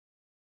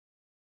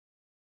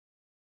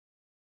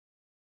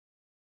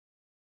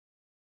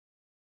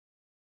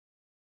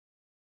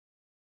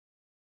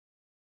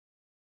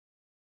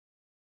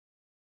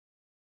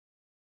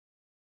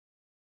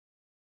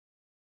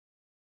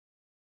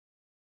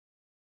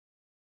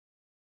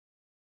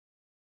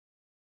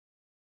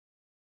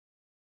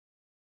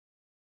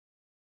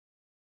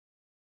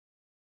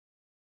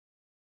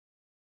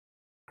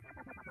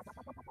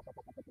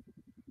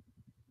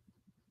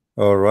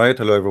All right,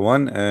 hello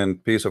everyone,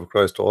 and peace of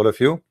Christ to all of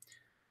you.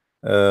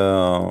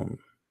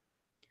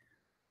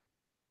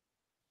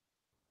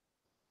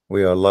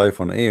 We are live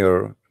on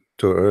air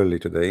too early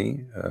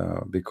today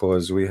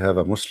because we have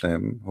a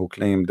Muslim who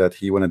claimed that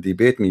he want to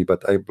debate me,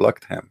 but I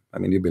blocked him. I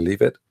mean, you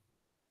believe it?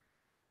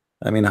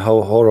 I mean,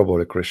 how horrible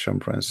a Christian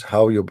Prince,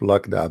 how you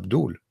block the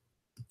Abdul.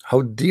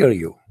 How dare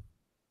you?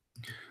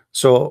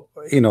 So,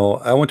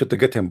 I wanted to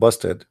get him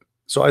busted.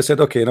 So I said,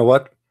 okay, you know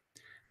what?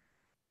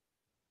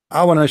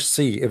 I want to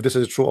see if this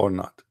is true or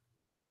not.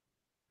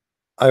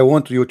 I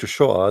want you to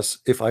show us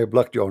if I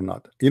blocked you or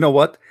not. You know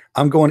what?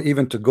 I'm going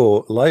even to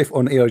go live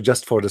on air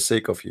just for the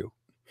sake of you.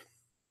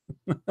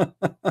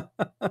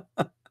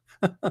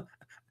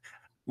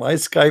 My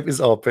Skype is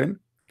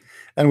open,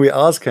 and we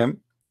ask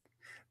him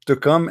to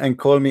come and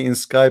call me in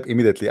Skype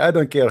immediately. I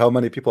don't care how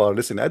many people are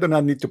listening. I do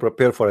not need to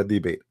prepare for a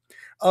debate.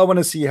 I want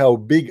to see how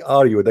big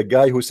are you, the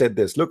guy who said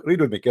this. Look,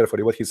 read with me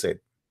carefully what he said.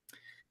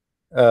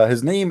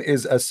 His name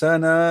is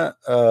Asana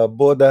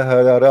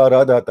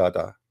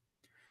Bodhitharta.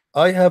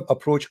 I have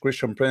approached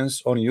Christian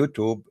Prince on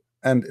YouTube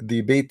and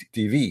Debate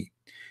TV.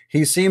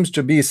 He seems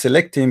to be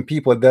selecting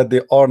people that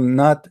they are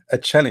not a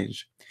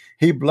challenge.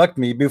 He blocked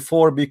me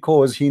before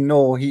because he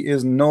know he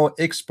is no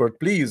expert.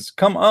 Please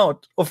come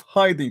out of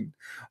hiding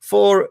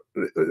for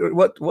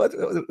what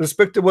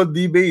respectable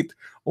debate.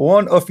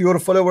 One of your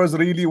followers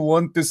really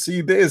want to see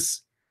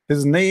this.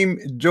 His name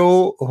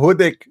Joe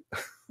Hudek.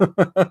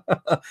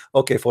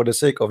 Okay, for the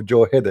sake of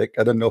Joe Hudek,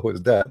 I don't know who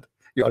is that.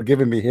 You are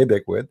giving me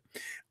headache with.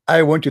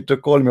 I want you to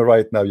call me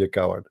right now, you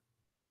coward.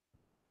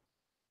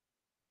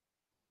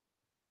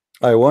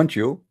 I want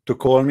you to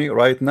call me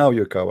right now,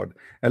 you coward.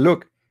 And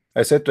look,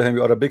 I said to him,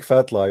 you are a big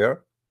fat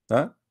liar.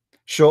 Huh?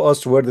 Show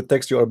us where the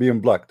text you are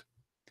being blocked.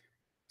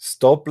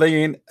 Stop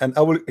playing, and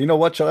I will. You know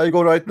what? Shall I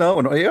go right now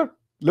on air?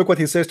 Look what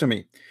he says to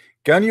me.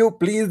 Can you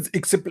please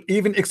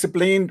even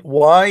explain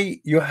why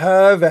you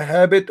have a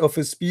habit of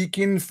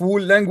speaking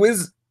fool language?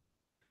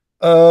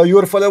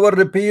 Your follower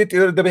repeat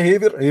the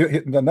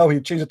behavior. Now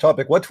he changed the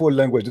topic. What fool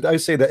language? Did I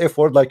say the F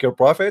word like your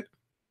prophet?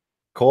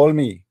 Call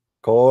me,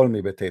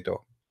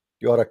 potato.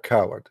 You are a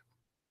coward.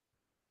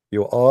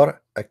 You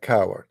are a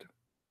coward.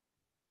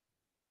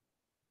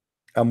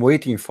 I'm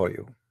waiting for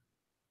you.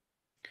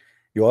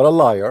 You are a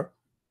liar.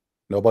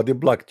 Nobody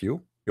blocked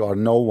you. You are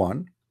no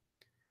one.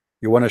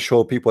 You want to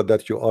show people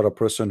that you are a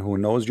person who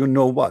knows. You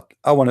know what?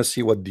 I want to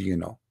see what do you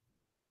know.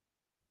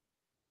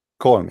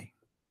 Call me.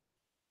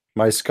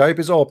 My Skype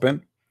is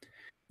open.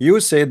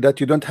 You said that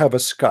you don't have a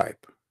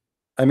Skype.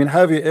 I mean,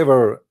 have you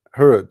ever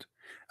heard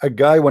a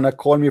guy wanna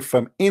call me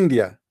from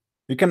India?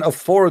 You can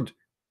afford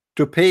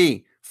to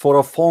pay for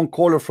a phone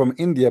caller from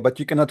India, but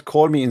you cannot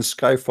call me in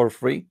Skype for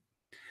free.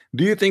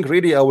 Do you think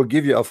really I will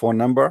give you a phone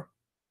number?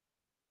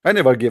 I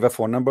never give a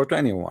phone number to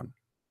anyone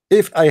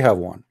if I have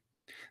one.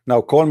 Now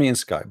call me in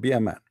Skype. Be a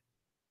man.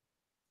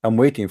 I'm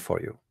waiting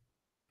for you.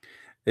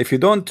 If you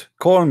don't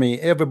call me,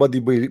 everybody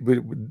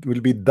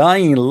will be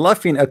dying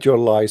laughing at your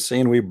lies,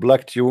 saying we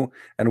blocked you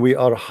and we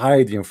are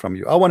hiding from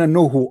you. I want to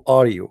know who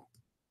are you.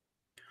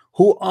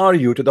 Who are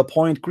you to the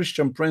point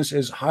Christian Prince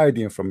is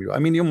hiding from you? I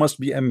mean, you must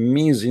be an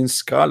amazing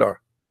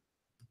scholar.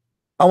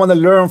 I want to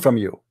learn from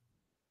you.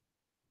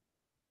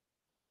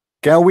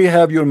 Can we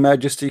have your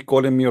majesty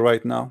calling me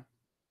right now?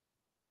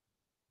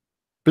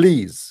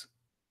 Please.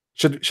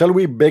 Shall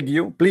we beg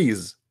you?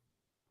 Please.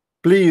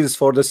 Please,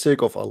 for the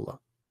sake of Allah.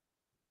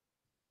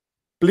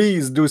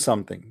 Please do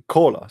something.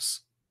 Call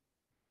us.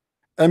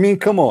 I mean,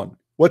 come on.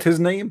 What his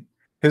name?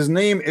 His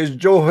name is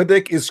Joe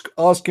Hudek is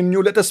asking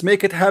you, let us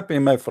make it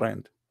happen, my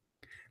friend.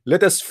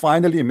 Let us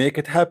finally make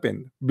it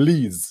happen.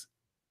 Please.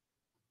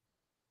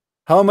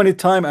 How many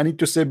times I need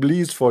to say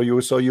please for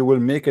you so you will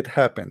make it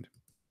happen?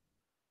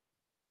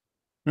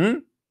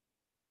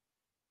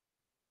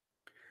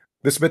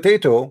 This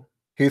potato,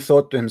 he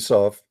thought to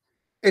himself,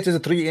 it is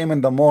 3 a.m.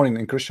 in the morning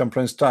in Christian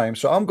Prince time,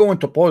 so I'm going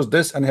to pause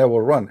this and he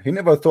will run. He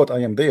never thought I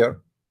am there.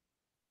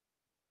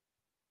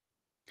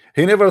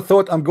 He never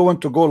thought I'm going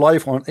to go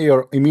live on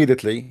air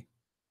immediately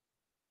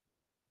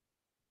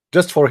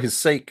just for his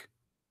sake.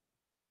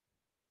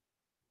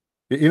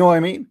 You know what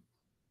I mean?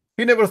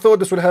 He never thought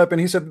this would happen.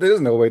 He said,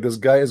 there's no way this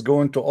guy is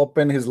going to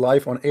open his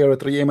life on air at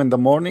 3 a.m. in the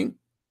morning.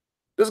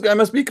 This guy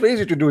must be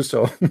crazy to do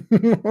so.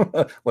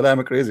 Well,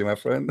 I'm crazy, my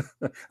friend.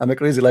 I'm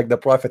crazy like the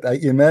prophet. I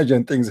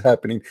imagine things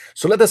happening.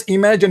 So let us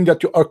imagine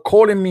that you are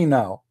calling me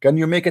now. Can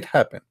you make it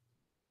happen?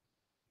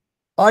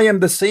 I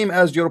am the same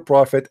as your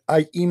prophet.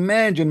 I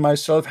imagine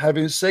myself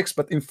having sex,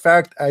 but in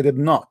fact, I did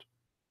not.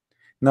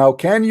 Now,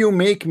 can you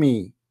make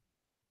me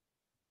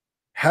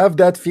have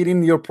that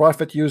feeling your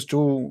prophet used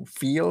to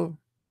feel?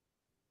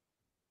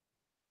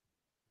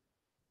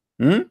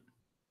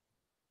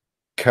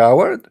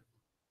 Coward?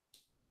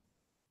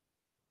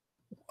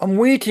 I'm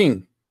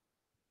waiting.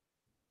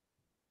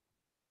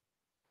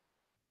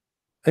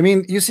 I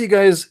mean, you see,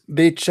 guys,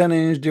 they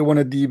challenge, they want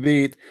to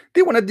debate.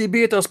 They want to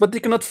debate us, but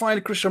they cannot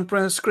find Christian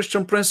Prince.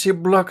 Christian Prince, he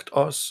blocked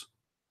us.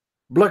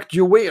 Blocked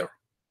you where?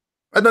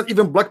 I don't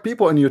even block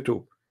people on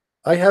YouTube.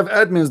 I have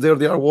admins there,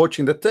 they are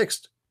watching the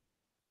text.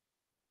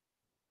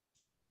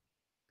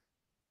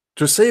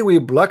 To say we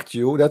blocked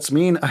you, that's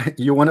mean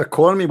you want to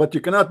call me, but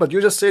you cannot. But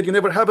you just said you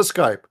never have a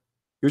Skype.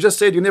 You just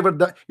said you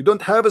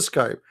don't have a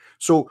Skype.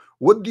 So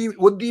what do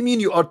you mean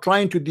you are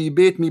trying to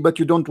debate me, but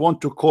you don't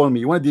want to call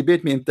me? You want to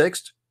debate me in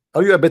text?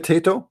 Are you a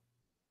potato?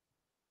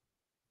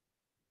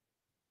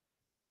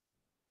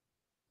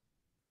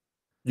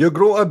 You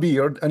grow a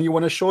beard and you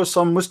want to show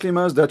some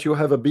Muslims that you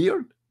have a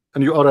beard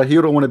and you are a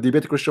hero, want to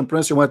debate Christian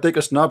Prince, you want to take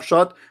a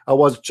snapshot. I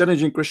was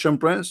challenging Christian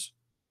Prince.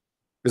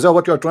 Is that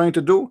what you are trying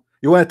to do?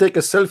 You want to take a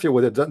selfie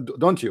with it,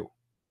 don't you?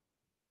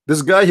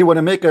 This guy, he want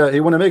to make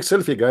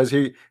selfie, guys.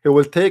 He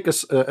will take a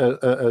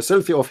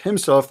selfie of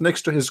himself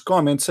next to his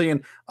comment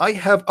saying, I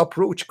have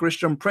approached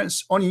Christian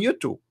Prince on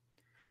YouTube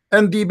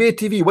and debate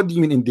TV. What do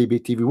you mean in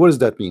debate TV? What does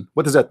that mean?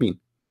 What does that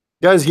mean?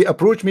 Guys, he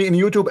approached me in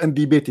YouTube and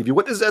debate TV.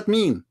 What does that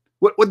mean?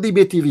 What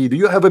debate TV? Do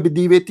you have a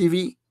debate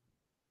TV?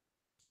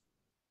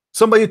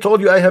 Somebody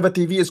told you I have a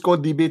TV, it's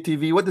called debate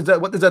TV. What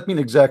does that mean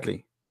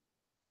exactly?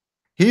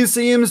 He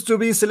seems to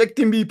be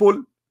selecting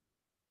people.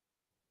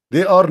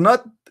 They are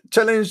not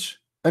challenged,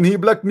 and he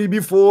blocked me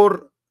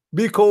before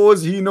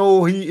because he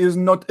know he is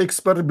not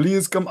expert.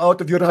 Please come out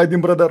of your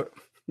hiding, brother.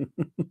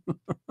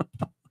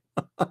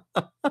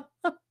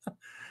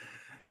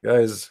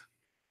 Guys,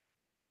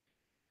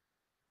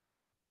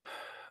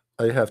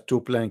 I have 2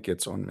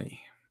 blankets on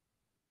me.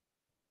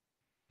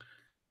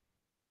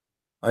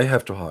 I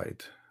have to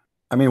hide.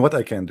 I mean, what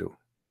I can do?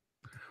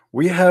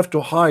 We have to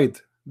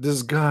hide.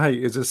 This guy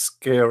is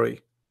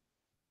scary.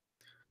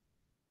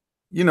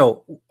 You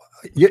know,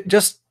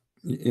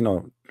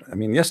 I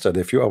mean, yesterday,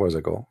 a few hours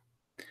ago,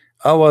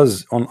 I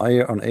was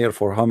on air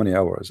for how many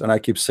hours? And I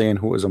keep saying,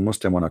 who is a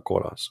Muslim wanna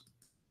call us?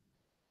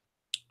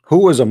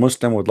 Who is a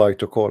Muslim would like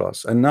to call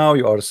us? And now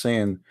you are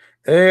saying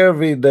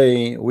every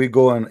day we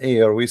go on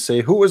air, we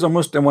say, who is a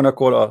Muslim wanna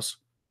call us?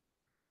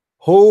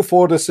 Who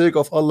for the sake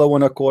of Allah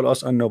wanna call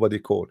us? And nobody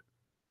called.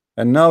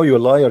 And now you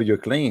liar, you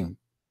claim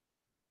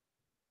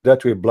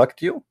that we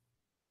blocked you.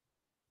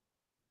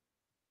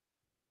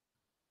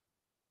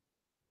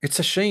 It's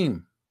a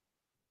shame.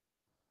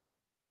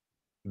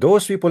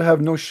 Those people have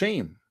no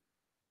shame.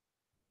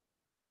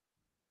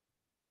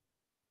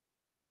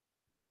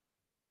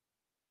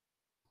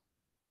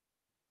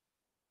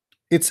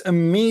 It's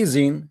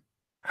amazing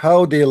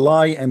how they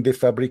lie and they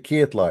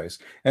fabricate lies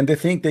and they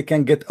think they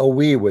can get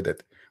away with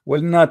it.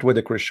 Well, not with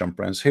the Christian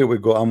Prince. Here we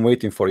go. I'm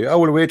waiting for you. I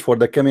will wait for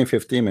the coming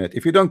 15 minutes.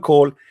 If you don't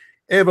call,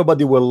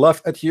 everybody will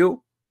laugh at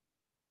you.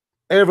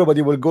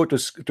 Everybody will go to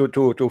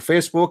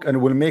Facebook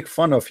and will make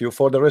fun of you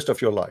for the rest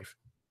of your life.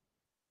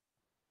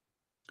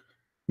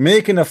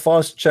 Making a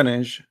fast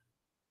challenge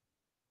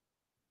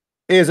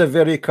is a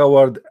very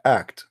coward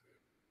act.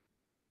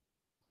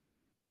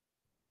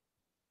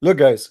 Look,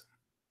 guys.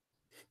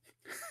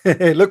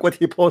 Look what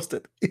he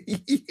posted.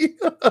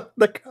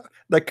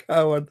 the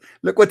coward.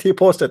 Look what he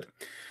posted.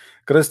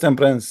 Christian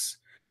Prince,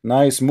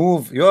 nice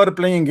move. You are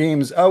playing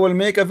games. I will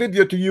make a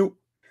video to you,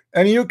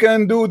 and you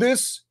can do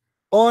this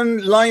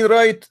online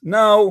right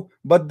now.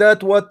 But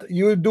that what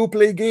you do,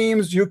 play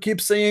games. You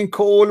keep saying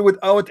call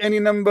without any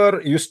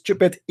number. You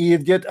stupid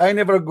idiot. I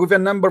never give a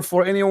number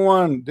for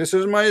anyone. This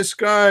is my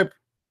Skype.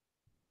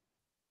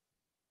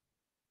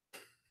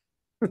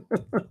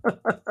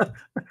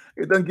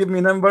 You don't give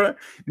me number.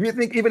 Do you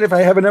think even if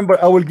I have a number,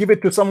 I will give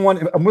it to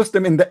someone, a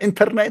Muslim in the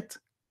internet?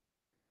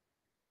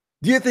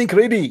 Do you think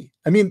really?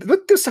 I mean,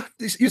 look this.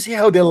 You see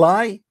how they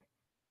lie?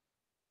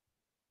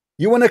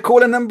 You want to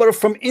call a number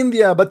from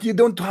India, but you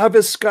don't have a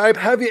Skype.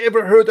 Have you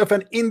ever heard of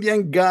an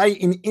Indian guy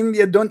in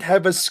India don't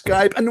have a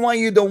Skype? And why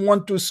you don't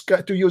want to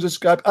use a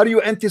Skype? Are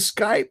you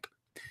anti-Skype?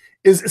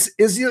 Is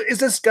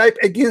a Skype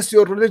against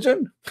your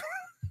religion?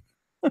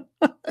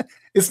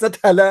 It's not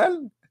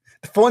halal.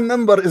 The phone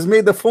number is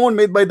made. The phone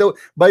made by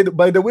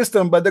the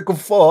wisdom by the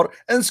kuffar,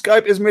 and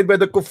Skype is made by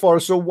the kuffar.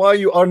 So why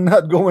you are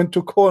not going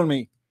to call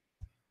me?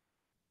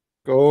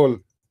 Call.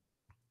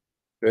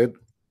 Good.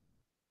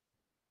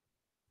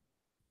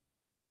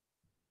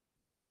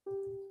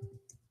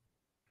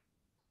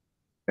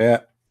 Yeah.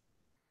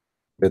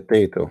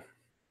 Potato.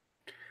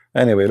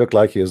 Anyway, look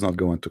like he is not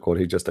going to call.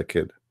 He's just a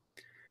kid.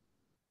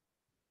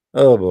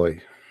 Oh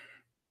boy.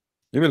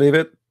 You believe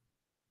it?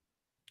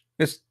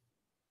 It's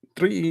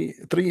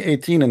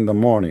 3:18 in the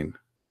morning.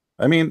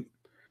 I mean,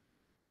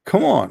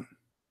 come on.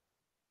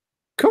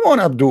 Come on,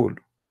 Abdul.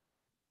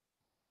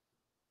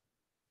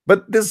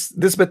 But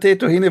this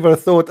potato, he never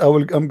thought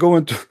I'm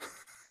going to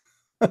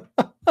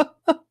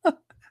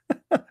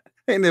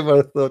he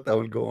never thought I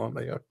will go on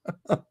there.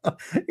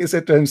 He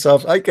said to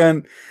himself, I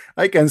can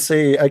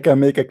say, I can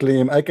make a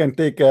claim, I can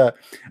take I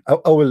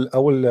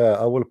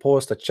will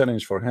post a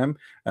challenge for him,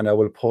 and I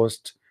will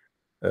post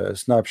a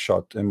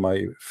snapshot in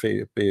my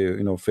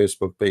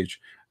Facebook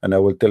page, and I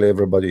will tell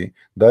everybody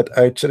that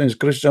I challenge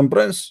Christian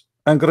Prince,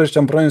 and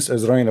Christian Prince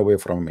is running away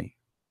from me.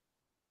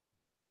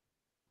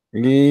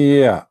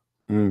 Yeah.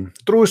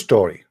 True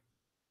story.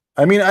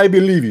 I mean, I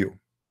believe you,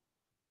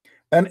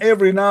 and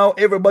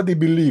everybody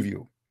believe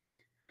you.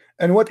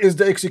 And what is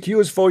the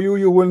excuse for you?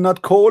 You will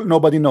not call.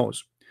 Nobody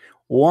knows.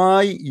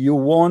 Why you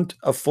want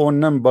a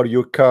phone number,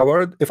 you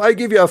coward? If I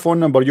give you a phone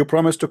number, you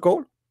promise to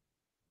call?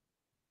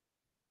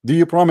 Do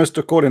you promise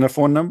to call in a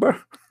phone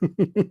number?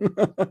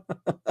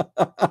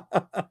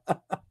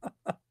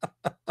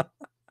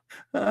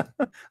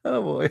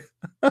 Oh boy.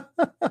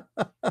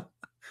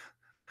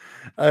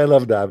 I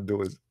love the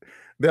Abduls.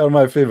 They are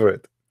my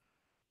favorite.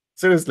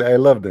 Seriously, I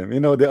love them.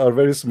 You know, they are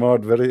very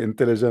smart, very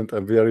intelligent,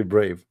 and very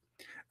brave.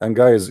 And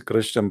guys,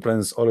 Christian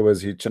Prince always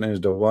he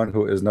challenged the one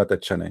who is not a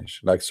challenge.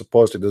 Like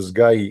supposedly this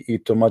guy he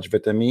eat too much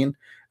vitamin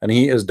and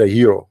he is the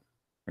hero.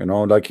 You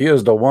know, like he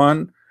is the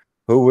one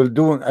who will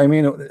do. I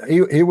mean,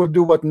 he will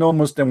do what no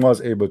Muslim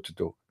was able to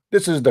do.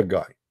 This is the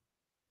guy.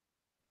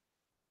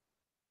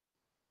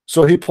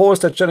 So he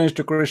posed a challenge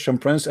to Christian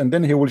Prince, and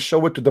then he will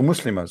show it to the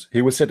Muslims.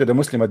 He will say to the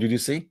Muslimah, "Did you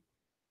see?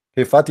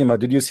 Hey Fatima,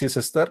 did you see,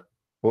 sister?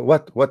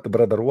 What,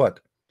 brother? What?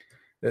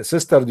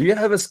 Sister, do you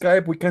have a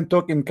Skype? We can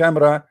talk in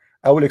camera.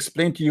 I will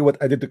explain to you what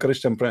I did to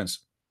Christian Prince.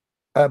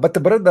 But the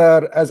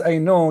brother, as I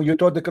know, you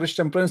told the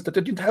Christian Prince that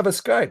you didn't have a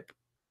Skype.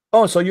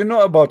 Oh, so you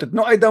know about it.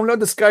 No, I download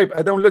the Skype.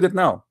 I download it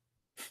now.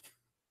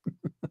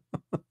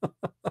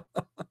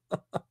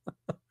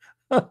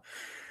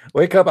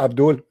 Wake up,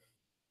 Abdul.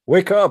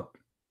 Wake up.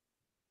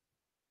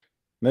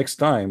 Next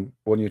time,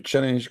 when you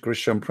challenge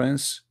Christian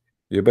Prince,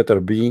 you better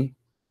be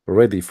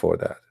ready for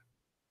that.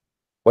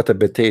 What a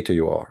potato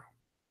you are.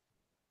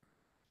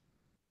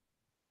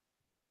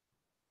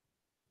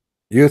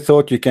 You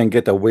thought you can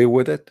get away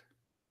with it?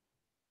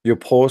 You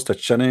post a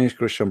challenge,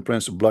 Christian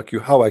Prince block you.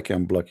 How I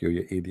can block you,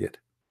 you idiot?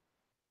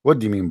 What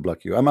do you mean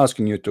block you? I'm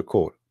asking you to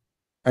call.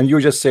 And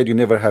you just said you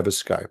never have a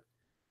Skype.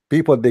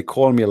 People, they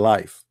call me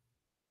live.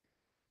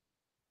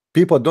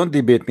 People don't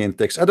debate me in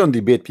text. I don't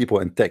debate people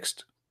in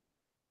text.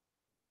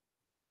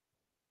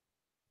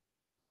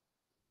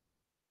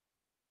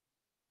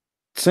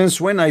 Since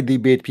when I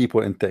debate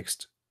people in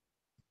text?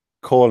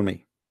 Call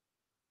me.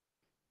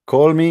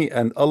 Call me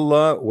and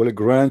Allah will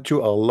grant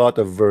you a lot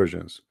of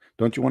versions.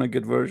 Don't you want to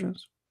get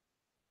versions?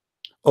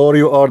 Or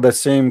you are the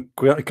same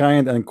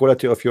kind and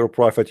quality of your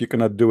prophet. You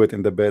cannot do it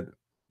in the bed.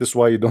 That's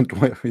why you don't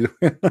want.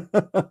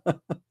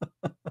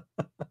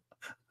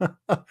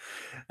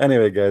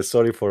 Anyway, guys,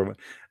 sorry for.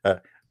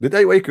 Did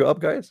I wake you up,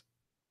 guys?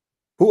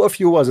 Who of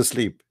you was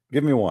asleep?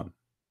 Give me one.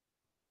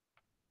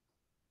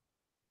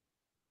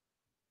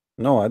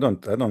 No, I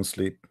don't. I don't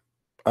sleep.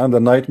 I'm the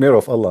nightmare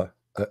of Allah.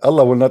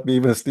 Allah will not be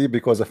even asleep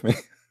because of me.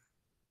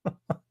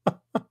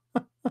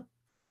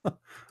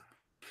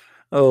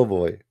 Oh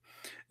boy.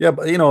 Yeah,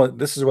 but you know,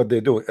 this is what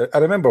they do. I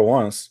remember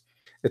once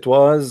it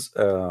was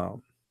the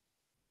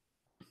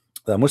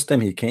Muslim,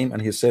 he came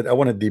and he said, I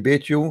want to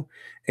debate you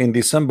in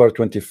December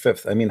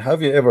 25th. I mean,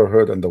 have you ever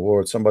heard in the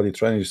world somebody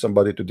trying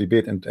somebody to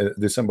debate in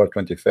December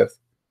 25th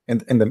in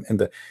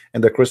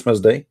the Christmas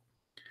day?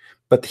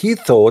 But he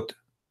thought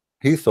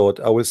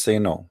I will say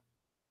no.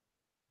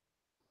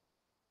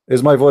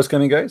 Is my voice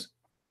coming, guys?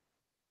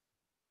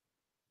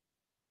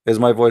 Is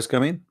my voice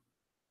coming?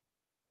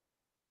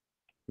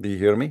 Do you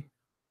hear me?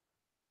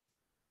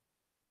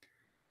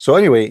 So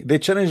anyway, they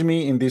challenged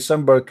me in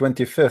December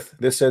 25th.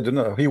 They said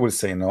no, he will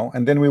say no,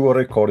 and then we will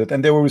record it,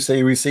 and they will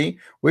say, we see,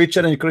 we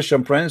challenged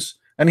Christian Prince,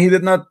 and he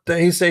did not.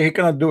 He say he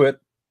cannot do it.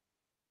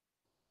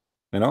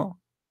 You know,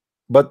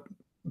 but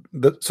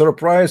the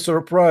surprise,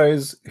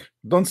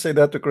 don't say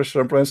that to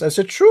Christian Prince. I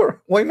said,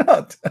 sure, why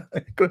not?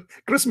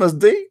 Christmas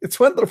Day, it's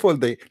wonderful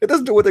day. Let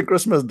us do it on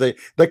Christmas Day.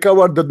 The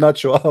coward did not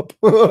show up.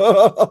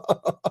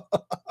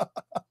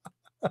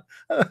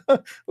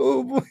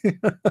 Oh boy.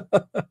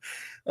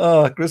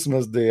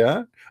 Christmas Day,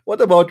 huh?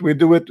 What about we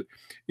do it?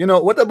 You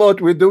know, what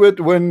about we do it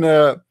when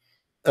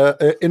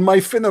in my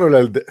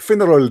funeral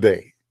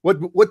day?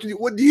 What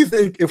do you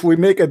think if we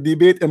make a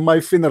debate in my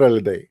funeral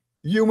day?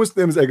 You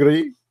Muslims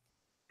agree?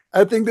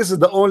 I think this is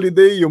the only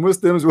day you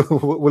Muslims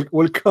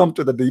will come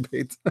to the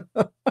debate.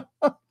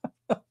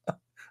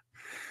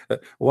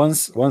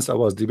 Once I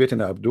was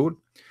debating Abdul,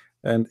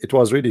 and it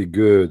was really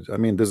good. I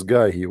mean, this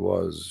guy, he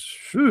was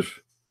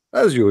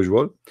as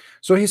usual.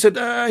 So he said,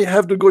 I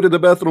have to go to the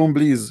bathroom,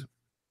 please.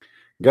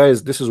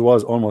 Guys, this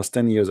was almost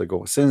 10 years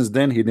ago. Since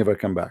then, he never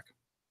come back.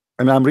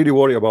 And I'm really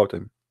worried about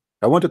him.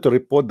 I wanted to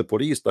report the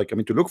police, like, I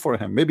mean, to look for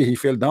him. Maybe he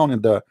fell down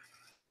in the,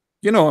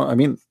 you know, I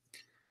mean,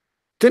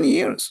 10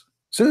 years.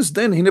 Since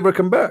then, he never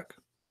come back.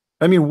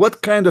 I mean,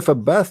 what kind of a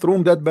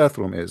bathroom that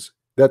bathroom is?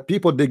 That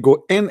people, they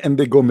go in and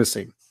they go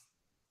missing.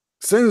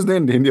 Since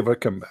then, they never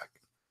come back.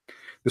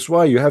 That's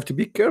why you have to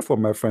be careful,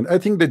 my friend. I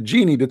think the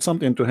genie did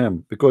something to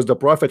him, because the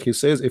prophet, he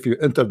says, if you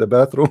enter the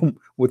bathroom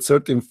with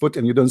certain foot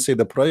and you don't say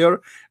the prayer,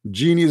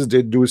 genies,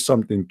 they do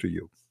something to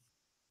you.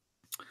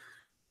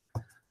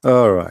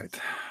 All right.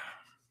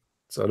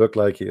 So look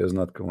like he is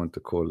not going to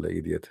call the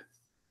idiot.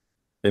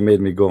 He made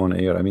me go on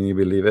air. I mean, you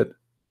believe it?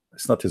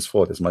 It's not his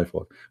fault. It's my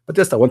fault. But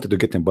just I wanted to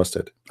get him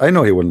busted. I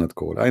know he will not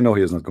call. I know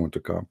he is not going to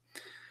come.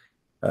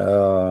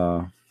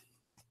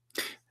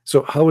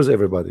 So how is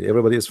everybody?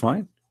 Everybody is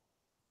fine?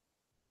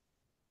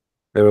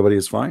 Everybody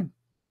is fine?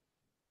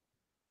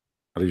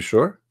 Are you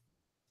sure?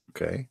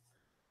 Okay.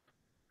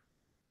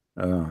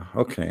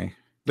 Okay.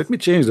 Let me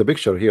change the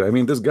picture here. I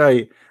mean, this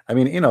guy, I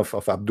mean, enough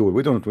of Abdul.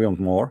 We don't want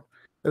more.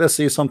 Let us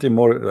see something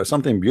more,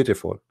 something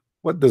beautiful.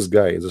 What this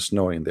guy is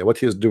snoring there, what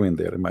he's doing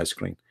there in my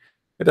screen.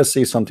 Let us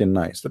see something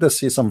nice. Let us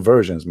see some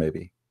versions,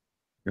 maybe,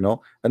 you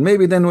know, and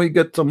maybe then we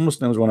get some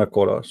Muslims want to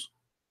call us,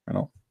 you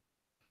know.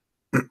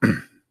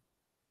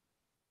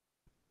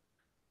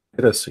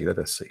 Let us see. Let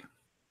us see.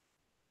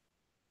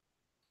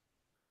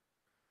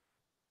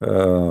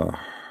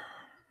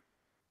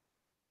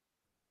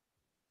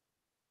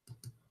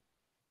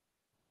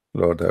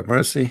 Lord have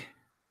mercy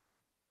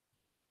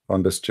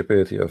on the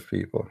stupidity of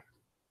people.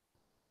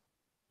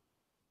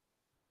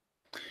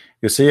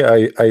 You see,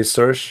 I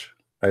search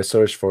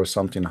for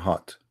something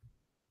hot.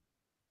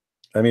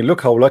 I mean,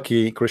 look how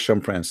lucky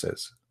Christian Prince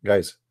is,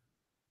 guys.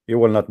 You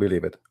will not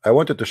believe it. I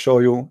wanted to show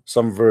you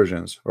some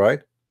versions,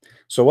 right?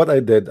 So what I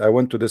did, I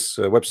went to this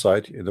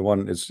website. The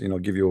one is, you know,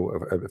 give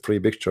you free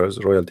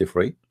pictures, royalty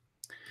free,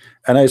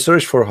 and I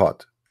searched for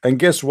hot. And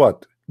guess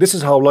what? This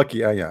is how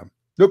lucky I am.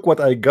 Look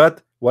what I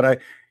got.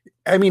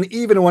 I mean,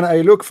 even when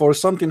I look for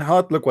something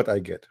hot, look what I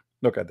get.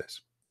 Look at this.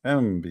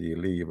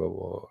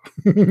 Unbelievable.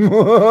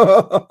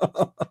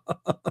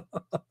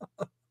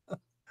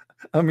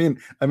 I mean,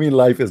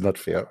 life is not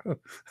fair.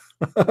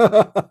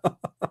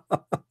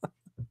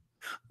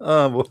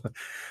 Oh,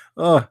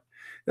 oh,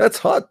 that's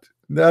hot.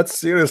 That's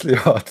seriously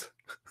hot.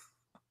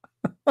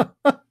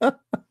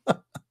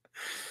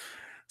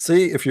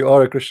 See, if you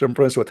are a Christian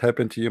Prince, what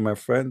happened to you, my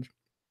friend?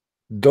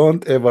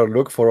 Don't ever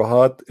look for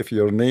hot if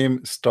your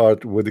name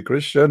start with a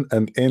Christian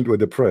and end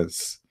with a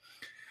Prince.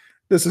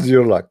 This is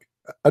your luck.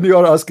 And you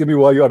are asking me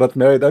why you are not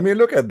married. I mean,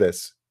 look at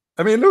this.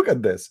 I mean, look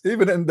at this.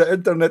 Even in the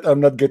internet, I'm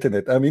not getting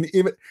it. I mean,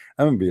 even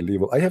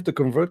unbelievable. I have to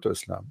convert to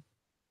Islam.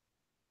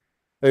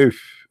 If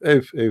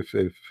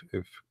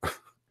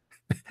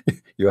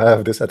you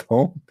have this at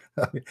home,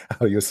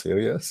 are you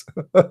serious?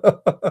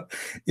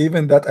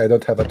 Even that I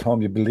don't have at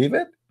home. You believe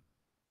it?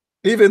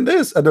 Even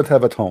this I don't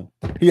have at home.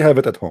 He have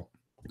it at home.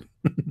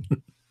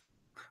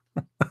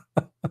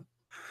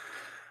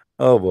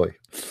 Oh boy.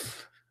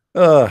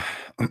 I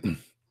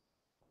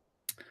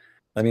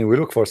mean, we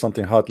look for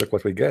something hot. Look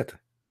what we get.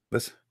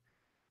 This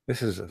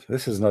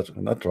is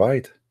not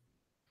right.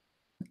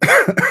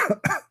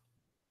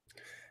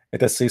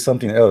 Let us see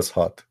something else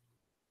hot.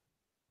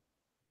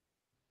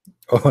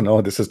 Oh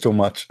no, this is too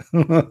much.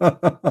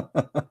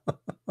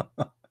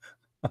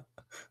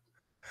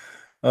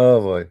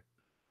 Oh boy.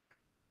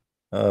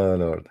 Oh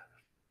Lord.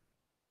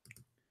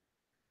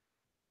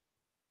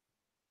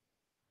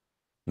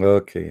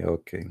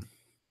 Okay.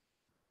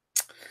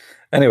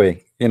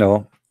 Anyway, you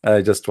know,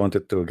 I just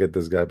wanted to get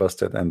this guy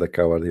busted, and the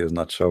coward, he is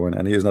not showing,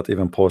 and he is not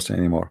even posting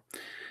anymore.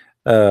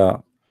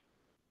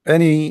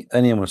 Any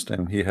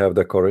Muslim, he have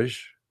the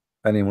courage.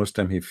 Any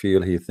Muslim he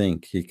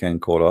think he can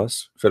call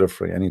us, feel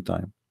free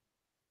anytime.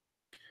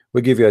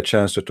 We give you a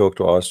chance to talk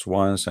to us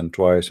once and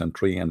twice and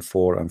 3 and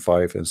 4 and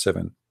 5 and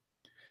 7.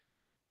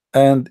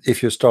 And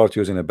if you start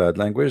using a bad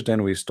language,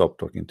 then we stop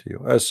talking to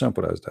you. As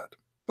simple as that.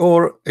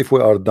 Or if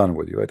we are done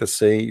with you, let us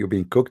say you've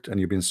been cooked and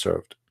you've been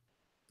served,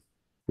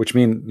 which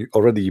means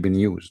already you've been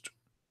used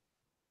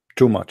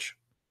too much.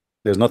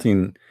 There's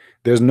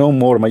no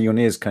more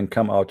mayonnaise can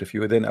come out of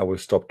you. Then I will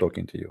stop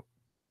talking to you.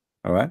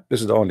 All right, this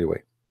is the only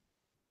way.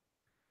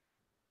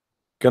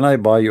 Can I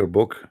buy your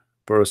book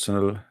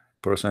personally?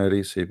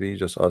 CP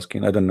just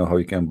asking. I don't know how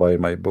you can buy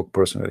my book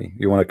personally.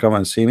 You want to come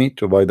and see me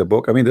to buy the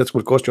book? I mean, that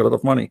will cost you a lot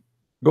of money.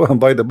 Go and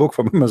buy the book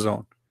from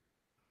Amazon.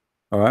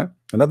 All right,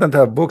 and I don't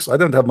have books. I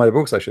don't have my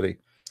books actually.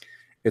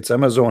 It's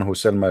Amazon who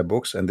sell my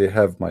books, and they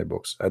have my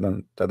books. I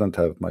don't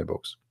have my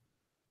books.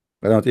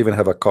 I don't even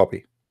have a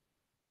copy.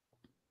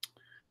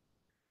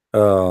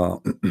 I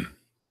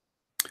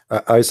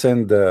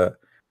sent 2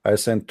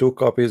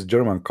 copies,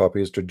 German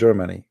copies, to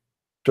Germany.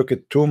 Took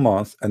it 2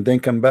 months and then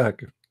come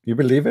back. You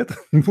believe it?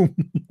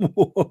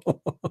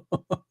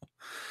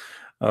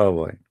 Oh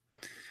boy.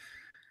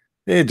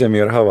 Hey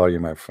Jamir, how are you,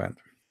 my friend?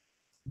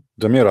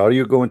 Jamir, are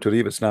you going to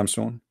leave Islam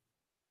soon?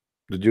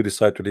 Did you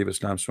decide to leave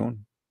Islam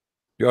soon?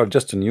 You are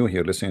just new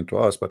here listening to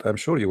us, but I'm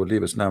sure you will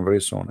leave Islam very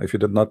soon if you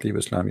did not leave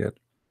Islam yet.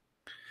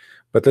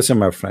 But listen,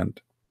 my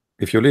friend,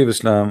 if you leave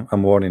Islam,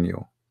 I'm warning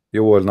you,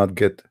 you will not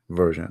get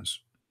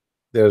versions.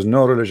 There's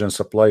no religion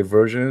supply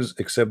versions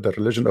except the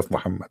religion of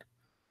Muhammad.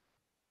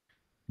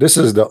 This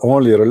is the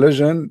only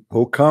religion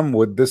who come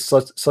with this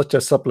such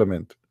a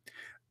supplement.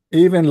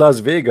 Even Las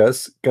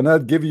Vegas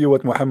cannot give you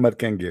what Muhammad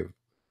can give.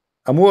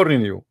 I'm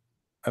warning you.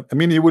 I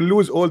mean, you will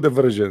lose all the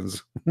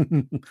versions.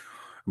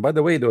 By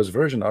the way, those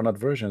versions are not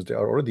versions, they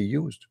are already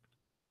used.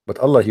 But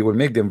Allah, he will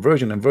make them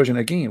version and version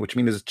again, which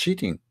means it's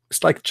cheating.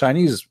 It's like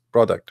Chinese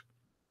product.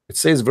 It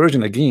says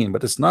version again,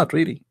 but it's not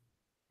really.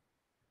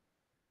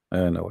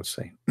 I know what to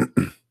say.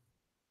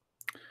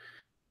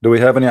 Do we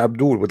have any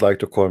Abdul would like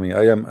to call me?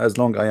 I am, as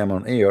long I am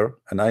on air,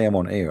 and I am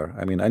on air.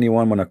 I mean,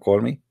 anyone wanna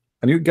call me?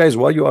 And you guys,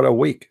 while you are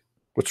awake,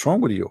 what's wrong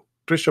with you?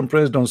 Christian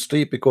Prince don't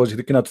sleep because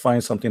he cannot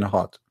find something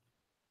hot.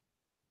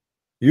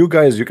 You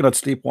guys, you cannot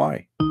sleep.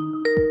 Why?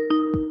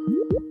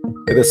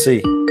 Let us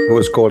see who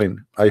is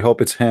calling. I hope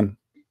it's him.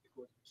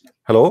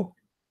 Hello?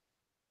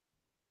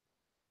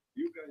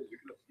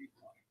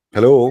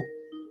 Hello.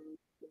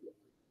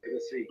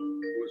 Let's see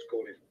who's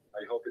calling.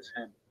 I hope it's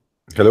him.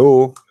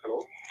 Hello.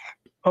 Hello.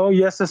 Oh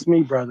yes, it's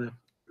me, brother.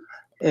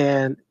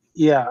 And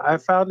yeah, I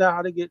found out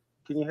how to get.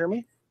 Can you hear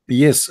me?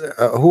 Yes.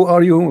 Who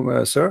are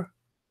you, sir?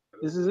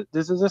 This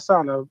is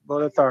Asana,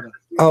 Bodhitharta.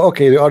 Oh,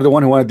 okay. You are the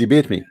one who want to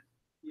debate me.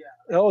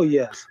 Oh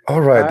yes.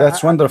 All right.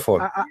 That's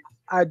wonderful.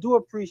 I do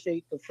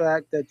appreciate the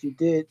fact that you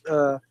did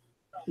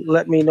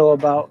let me know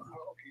about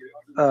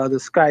the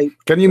Skype.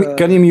 Can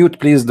you mute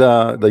please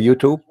the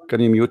YouTube? Can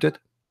you mute it?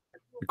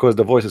 Because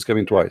the voice is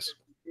coming twice.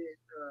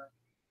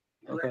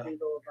 Okay.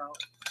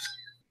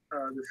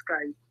 The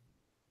Skype.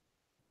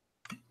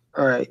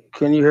 All right.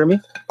 Can you hear me?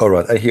 All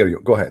right. I hear you.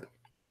 Go ahead.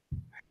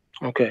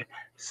 Okay.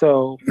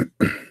 So,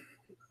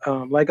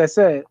 like I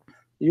said,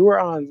 you were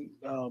on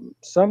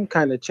some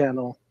kind of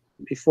channel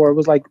before. It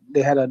was like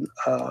they had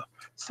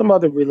some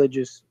other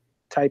religious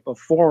type of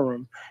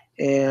forum,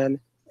 and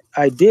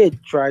I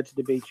did try to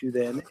debate you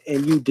then,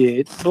 and you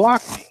did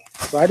block me.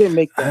 So I didn't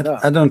make that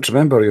up. I don't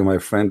remember you, my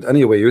friend.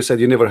 Anyway, you said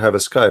you never have a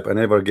Skype. I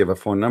never gave a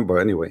phone number.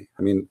 Anyway,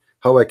 I mean,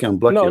 how I can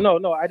block you?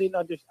 No. I didn't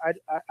understand.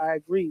 I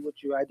agree with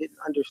you. I didn't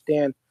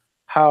understand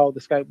how the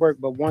Skype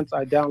worked, but once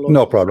I downloaded,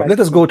 no problem. Let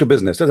us go to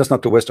business. Let us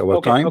not to waste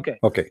our time.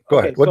 Okay. Go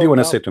ahead. What do you want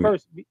to say to me?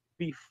 First,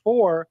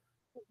 before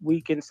we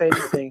can say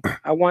anything,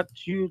 I want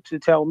you to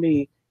tell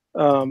me: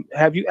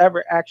 have you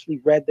ever actually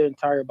read the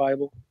entire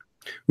Bible?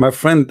 My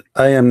friend,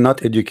 I am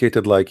not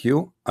educated like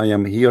you. I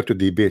am here to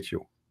debate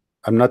you.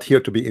 I'm not here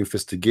to be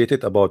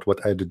investigated about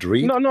what I did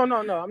read. No.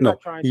 I'm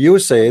not trying. You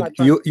said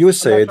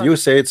you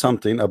said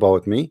something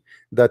about me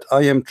that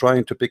I am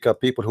trying to pick up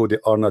people who they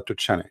are not to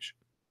challenge,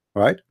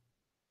 right?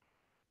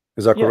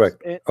 Is that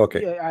correct?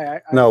 Okay.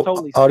 Yeah, I now,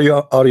 totally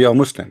are you a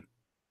Muslim?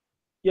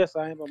 Yes,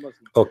 I am a Muslim.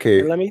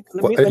 Okay. Let me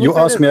you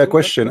asked me a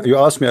question. You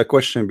asked me a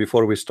question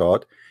before we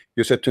start.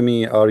 You said to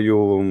me, "Are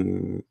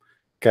you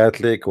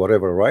Catholic,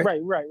 whatever?" Right?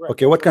 Right.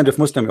 Okay. What kind of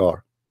Muslim you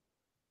are?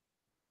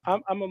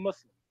 I'm a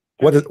Muslim.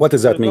 What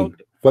does that mean?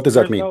 What does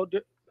that mean?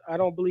 I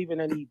don't believe in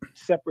any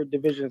separate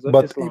divisions of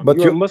Islam. But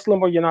you're a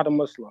Muslim or you're not a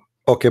Muslim.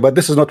 Okay, but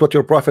this is not what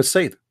your prophet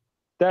said.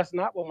 That's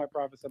not what my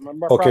prophet said.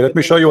 Okay, let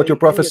me show you what your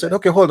prophet said.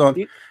 Okay, hold on.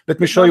 Let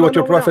me show you what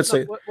your prophet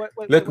said.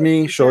 Let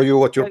me show you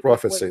what your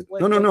prophet said.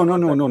 No. No.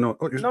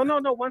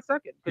 1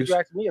 second. Because you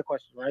asked me a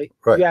question, right?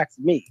 You asked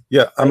me.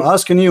 Yeah, I'm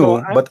asking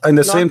you, but at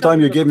the same time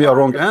you gave me a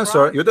wrong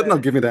answer. You did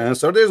not give me the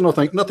answer. There's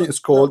nothing is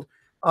called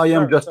I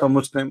am just a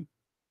Muslim.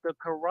 The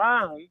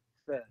Quran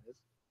says,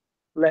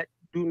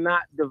 do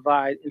not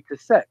divide into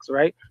sex,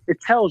 right?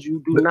 It tells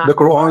you do not. The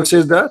Quran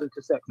says that.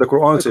 The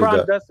Quran says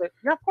that. Does say,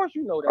 yeah, of course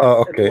you know that.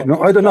 Okay, well.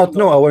 No, I do not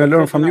know. I want to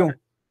learn from you.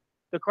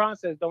 The Quran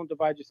says don't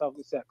divide yourself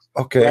in sex.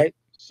 Okay. Right.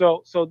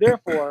 So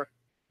therefore,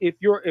 if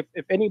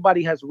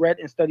anybody has read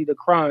and studied the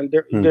Quran,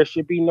 there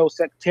should be no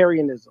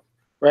sectarianism,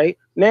 right?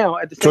 Now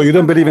at the same so you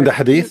don't believe in the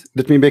Hadith?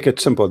 Let me make it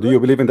simple. Do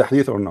you believe in the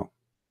Hadith or no?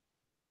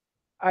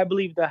 I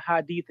believe the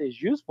Hadith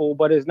is useful,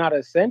 but it's not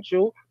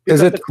essential.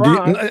 Is it?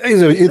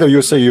 Either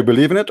you say you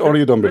believe in it or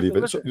you don't believe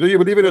it. So do you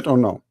believe in it or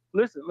no?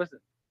 Listen.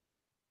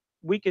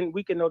 We can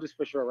know this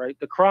for sure, right?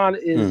 The Quran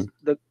is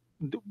the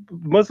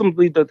Muslims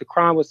believe that the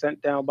Quran was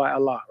sent down by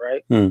Allah,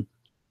 right?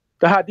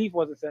 The Hadith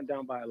wasn't sent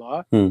down by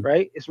Allah,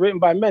 right? It's written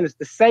by men. It's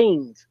the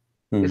sayings.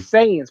 The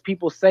sayings.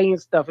 People saying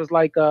stuff. It's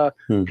like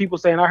people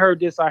saying, "I heard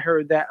this, I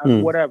heard that,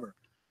 whatever."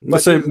 The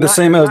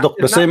same as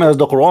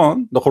the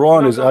Quran. The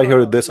Quran is I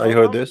heard this, I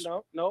heard this.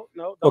 No.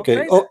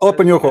 Okay,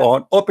 open your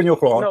Quran. Open your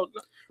Quran.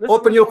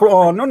 Open your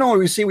Quran.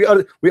 No. You see, we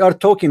are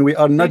talking. We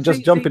are not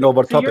just jumping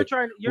over topic.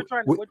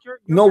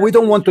 No, we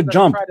don't want to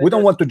jump. We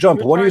don't want to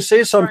jump. When you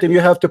say something, you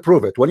have to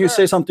prove it. When you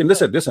say something,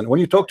 listen. When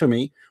you talk to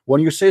me,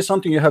 when you say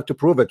something, you have to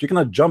prove it. You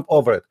cannot jump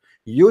over it.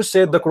 You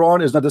said the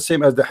Quran is not the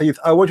same as the Hadith.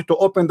 I want you to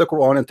open the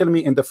Quran and tell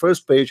me in the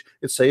first page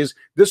it says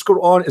this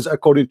Quran is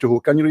according to who?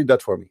 Can you read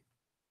that for me?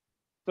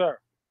 Sir.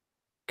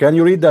 Can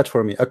you read that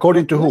for me?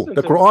 According to who?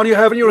 The Quran you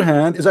have in your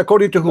hand is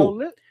according to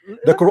who?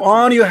 The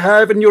Quran you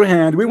have in your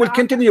hand. We will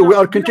continue. We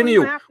are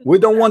continue. We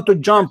don't want to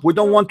jump. We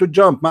don't want to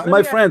jump.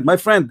 My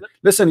friend,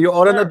 listen, you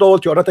are an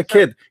adult. You are not a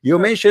kid. You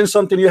mention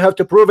something, you have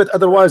to prove it.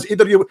 Otherwise,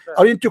 either you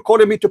aren't you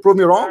calling me to prove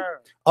me wrong?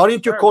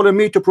 Aren't you calling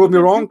me to prove me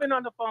wrong?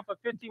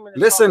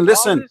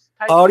 Listen.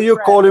 Are you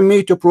calling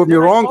me to prove me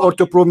wrong or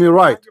to prove me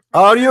right?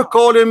 Are you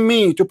calling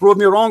me to prove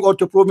me wrong or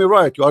to prove me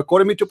right? You are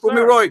calling me to prove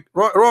me right,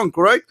 wrong,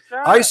 correct?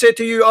 I say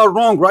to you, you are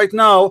wrong right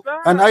now,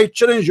 and I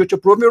challenge you to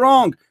prove me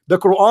wrong. The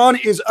Quran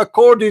is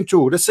according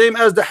to the same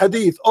as the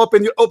Hadith.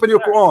 Open your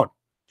Quran.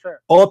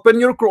 Open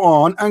your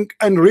Quran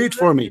and read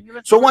for me.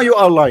 So why you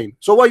are lying?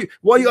 So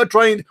why you are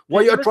trying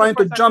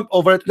to jump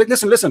over it?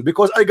 Listen,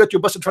 because I got you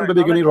busted from the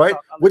beginning, right?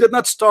 We did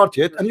not start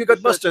yet, and you got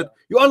busted.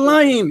 You are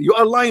lying. You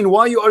are lying.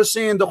 Why you are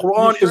saying the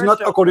Quran is not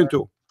according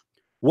to?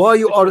 Why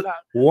you are?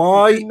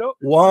 Why?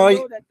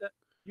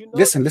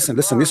 Listen.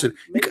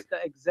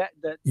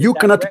 You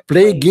cannot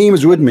play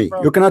games with me.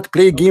 You cannot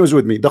play games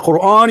with me. The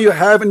Quran you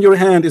have in your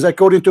hand is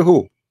according to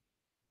who?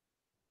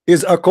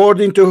 Is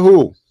according to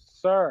who?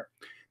 Sir.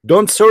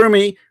 Don't sir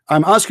me.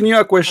 I'm asking you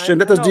a question.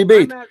 Let us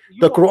debate.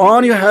 The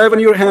Quran you have in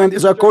your hand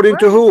is according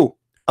to who?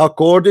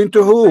 According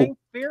to who? Same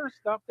fear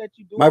stuff that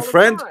you do My all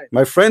friend, the time.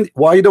 my friend,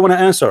 why you don't want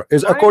to answer?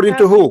 Is according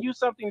to I'm who? asking you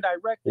something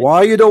direct. Why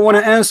you don't want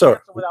to answer?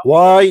 without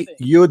Why anything.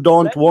 you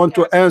don't Let me want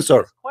to ask you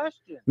answer? this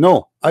question. No,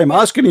 Let I'm me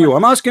ask asking you a you.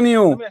 I'm question. asking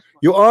you. Let me ask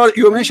you a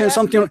You Let me mentioned ask you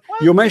a something.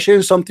 question. You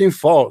mentioned something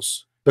false.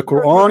 The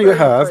Quran you You're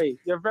very have. afraid.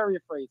 You're very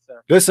afraid, sir.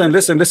 Listen.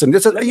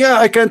 Let me Yeah,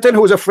 ask I you can a tell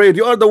who's question. afraid.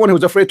 You are the one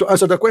who's afraid to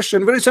answer the question.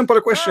 Very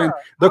simple question. Sir,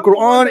 The I'm the one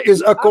Quran that is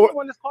you- I'm the according.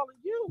 one that's calling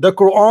you. The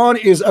Quran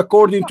is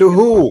according to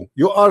who?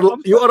 You are.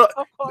 I'm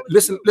calling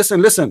Listen,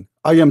 you. listen.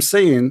 I am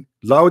saying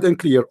loud and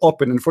clear,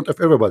 open in front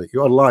of everybody.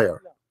 You are a liar.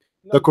 No,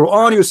 The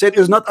Quran you said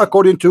is not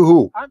according to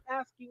who?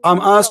 I'm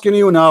asking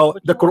you now.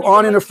 The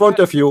Quran in front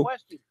of you.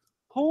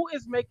 Who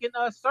is making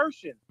an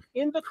assertion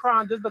in the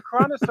Quran? Does the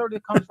Quran assert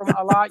it comes from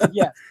Allah?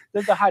 Yes.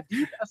 Does the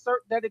Hadith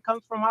assert that it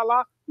comes from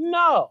Allah?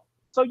 No.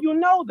 So you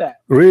know that.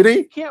 Really?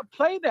 You can't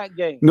play that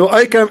game. No,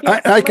 I can't play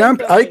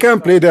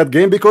that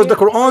game because the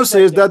Quran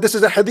says that this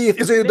is a hadith.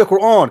 Isn't it the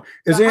Quran?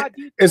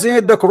 Isn't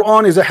it the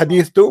Quran is a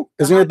hadith too?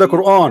 Isn't it the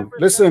Quran?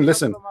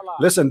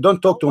 Listen,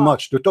 don't talk too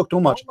much. You talk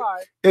too much.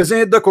 Isn't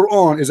it the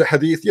Quran is a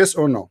hadith? Yes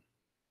or no?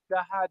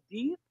 The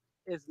hadith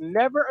is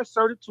never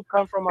asserted to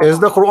come from Allah. Is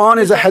the Quran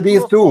is a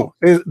hadith too?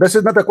 This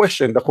is not a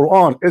question. The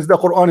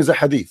Quran is a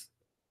hadith.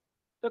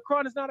 The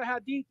Quran is not a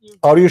hadith.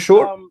 Are you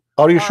sure?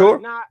 Are you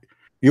sure?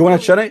 You want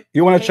to challenge?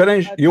 You want to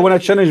challenge? You want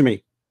to challenge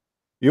me?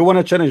 You want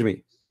to challenge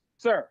me,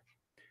 sir?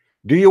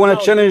 Do you want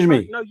to challenge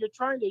me? No, you're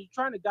trying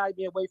to guide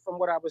me away from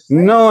what I was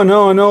saying.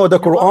 No. The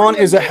Quran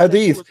is a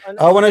hadith.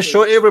 I want to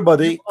show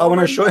everybody.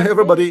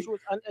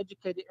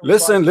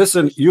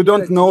 Listen. You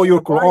don't know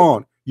your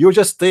Quran. You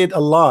just stated a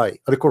lie.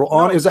 The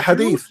Quran is a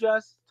hadith. You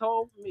just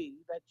told me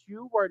that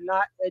you were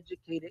not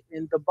educated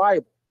in the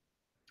Bible.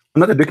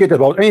 I'm not educated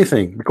about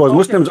anything because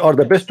Muslims are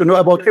the best to know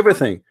about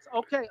everything.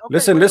 Okay.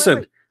 Listen.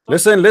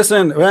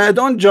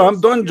 Don't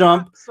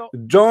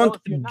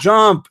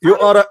jump. You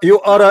are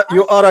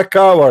a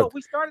coward.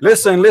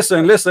 Listen. The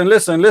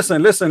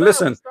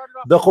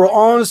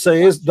Quran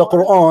says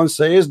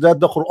that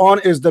the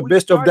Quran is the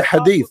best of the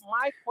hadith.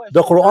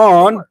 The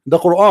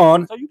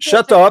Quran.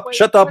 Shut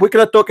up. We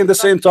cannot talk in the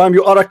same time.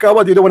 You are a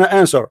coward. You don't want to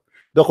answer.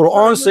 The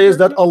Quran says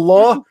that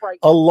Allah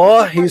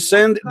He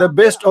sent the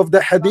best of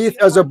the hadith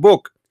as a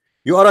book.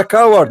 You are a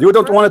coward. You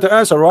don't want to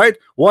answer, right?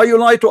 Why you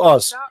lie to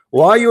us?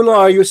 Why you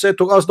lie? You said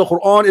to us the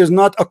Quran is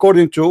not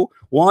according to.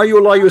 Why you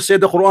lie? You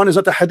said the Quran is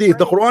not a hadith.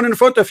 The Quran in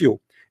front of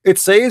you. It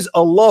says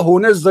Allahu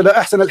nazzala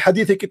ahsan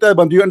al-hadith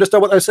kitaban. Do you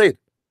understand what I said?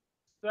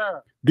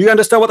 Sir, do you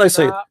understand what I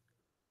said?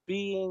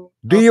 Do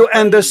you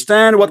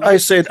understand what I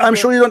said? I'm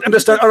sure you don't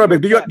understand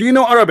Arabic. Do you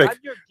know Arabic?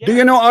 Do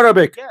you know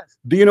Arabic?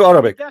 Do you know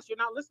Arabic? Yes, you're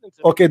not listening to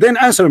me. Okay, then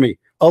answer me.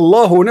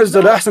 Allahu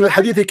nazzala ahsan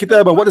al-hadith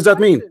kitaban. What does that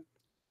mean?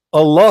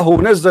 Allahu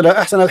nazzala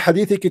ahsan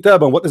al-hadith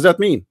kitaban. What does that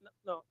mean?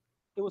 No,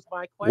 it was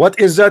my question. What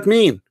does that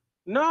mean?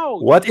 No.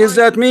 What does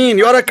that mean?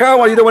 You are a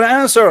coward. You don't want to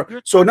answer.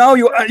 So now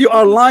you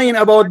are lying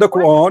about the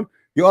Quran.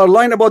 You are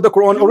lying about the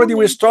Quran. Already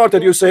we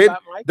started. You said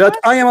that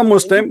I am a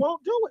Muslim.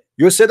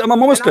 You said I'm a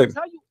Muslim.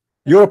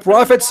 Your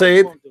prophet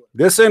said,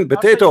 listen,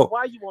 potato.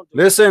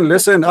 Listen.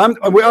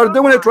 We are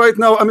doing it right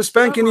now. I'm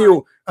spanking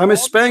you. I'm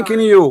spanking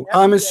you.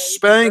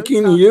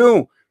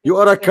 You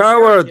are a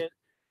coward.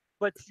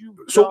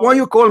 So why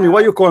you call me?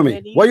 Why you call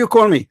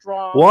me?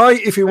 Why,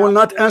 if you will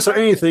not answer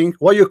anything,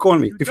 why you call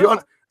me? If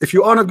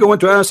you are not going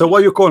to answer, why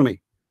you call me?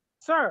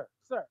 Sir.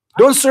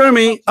 Don't sir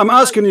me. I'm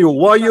asking you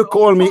why you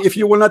call me if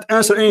you will not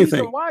answer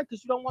anything. Why?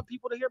 Because you don't want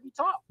people to hear me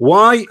talk.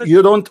 Why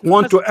you don't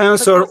want to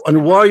answer,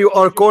 and why you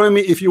are calling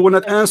me if you will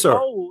not answer?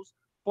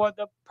 For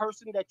the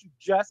person that you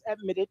just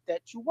admitted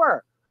that you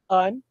were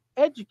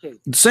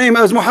uneducated. Same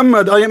as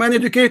Muhammad. I am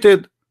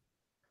uneducated.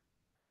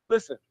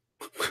 Listen.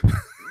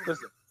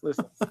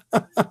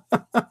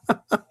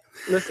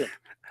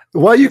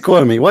 Why you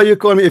call me? Why you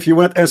call me if you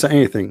won't answer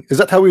anything? Is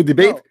that how we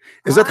debate?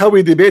 Is that how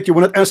we debate? You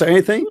will not answer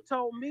anything? You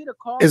told me to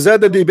call. Is that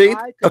the debate?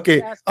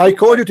 Okay, I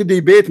call you to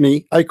debate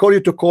me. I call you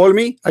to call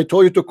me. I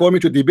told you to call me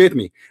to debate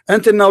me.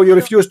 Until now, you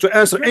refuse to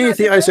answer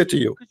anything I said to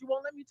you. Because you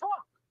won't let me talk.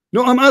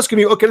 No, I'm asking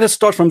you. Okay, let's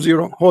start from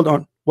zero. Hold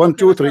on. 1,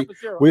 2, 3.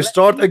 We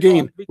start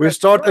again. The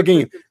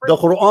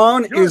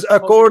Quran is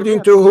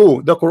according to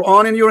who? The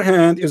Quran in your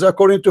hand is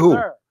according to who?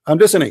 I'm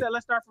listening.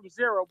 Let's start from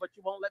zero, but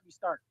you won't let me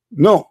start.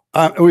 No,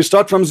 we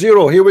start from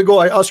zero. Here we go.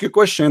 I ask you a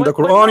question. The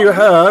Quran you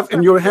have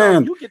in your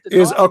hand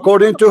is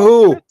according to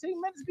who?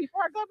 15 minutes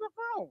before I got the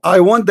phone.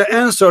 I want the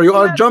answer. You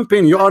are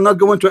jumping. You are not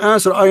going to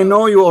answer. I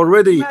know you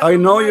already. I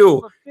know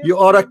you. You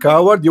are a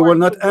coward. You will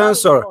not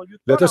answer.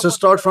 Let us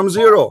start from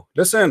zero.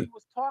 Listen. You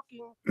was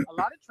talking a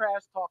lot of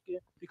trash talking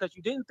because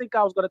you didn't think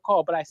I was going to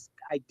call, but I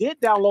did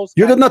download.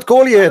 You did not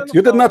call yet.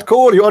 You did not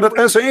call. You are not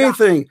answering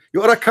anything.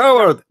 You are a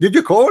coward. Did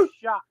you call?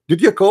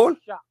 Did you call?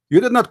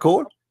 You did not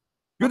call.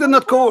 You did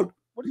not call.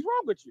 What is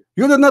wrong with you?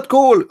 You did not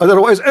call.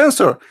 Otherwise,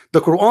 answer. The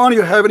Quran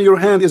you have in your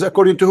hand is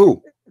according to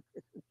who?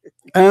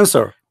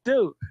 Answer.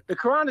 Dude, the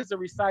Quran is a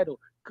recital.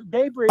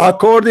 Gabriel.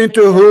 According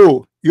to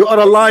who? You are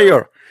a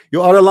liar.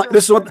 You are a liar.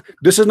 This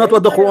is not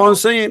what the Quran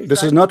is saying.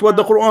 This is not what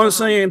the Quran is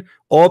saying.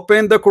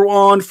 Open the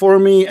Quran for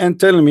me and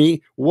tell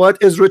me what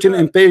is written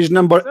in page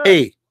number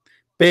A.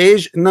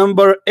 page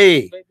number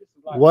A,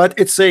 what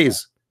it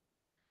says.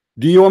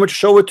 Do you want me to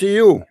show it to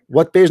you?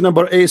 What page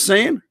number A is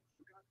saying?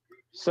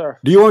 Sir.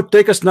 Do you want to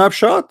take a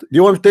snapshot? Do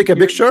you want to take a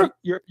picture?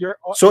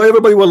 So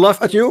everybody will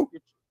laugh at you?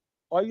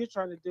 All you're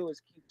trying to do is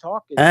keep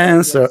talking.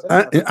 Answer.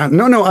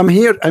 No, I'm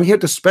here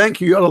to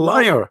spank you. You're a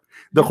liar.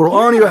 The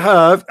Quran you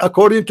have,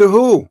 according to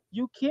who?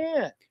 You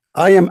can't.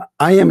 I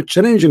am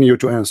challenging you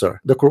to answer.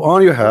 The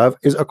Quran you have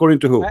is according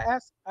to who?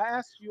 I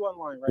asked you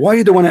online, right? Why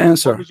you don't want to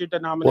answer? What was your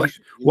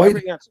denomination? Why?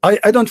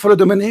 I don't follow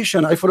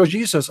domination. I follow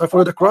Jesus. I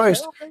follow the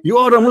Christ. Okay. You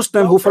are a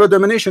Muslim who follow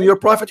domination. Your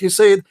prophet, he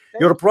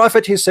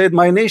said,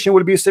 my nation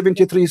will be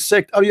 73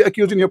 sect. Are you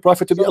accusing your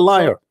prophet to be a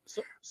liar?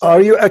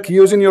 Are you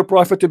accusing your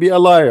prophet to be a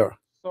liar?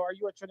 So are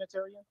you a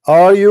Trinitarian?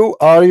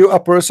 Are you a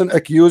person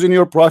accusing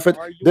your prophet?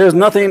 There's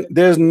nothing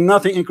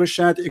in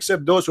Christianity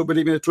except those who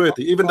believe in the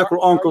Trinity. Even the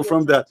Quran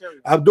confirmed that.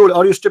 Abdul,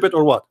 are you stupid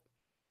or what?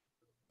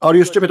 Are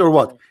you stupid or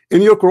what?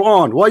 In your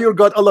Quran, why your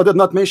God Allah did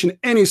not mention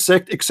any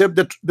sect except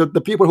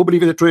the people who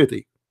believe in the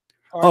Trinity?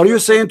 Are you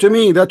saying to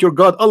me that your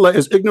God Allah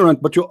is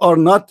ignorant, but you are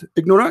not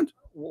ignorant?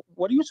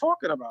 What are you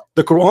talking about?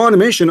 The Quran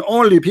mentioned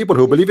only people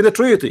who believe in the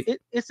Trinity.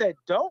 It said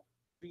don't.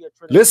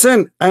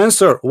 Listen,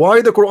 answer.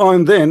 Why the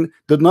Quran then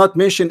did not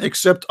mention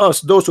except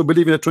us, those who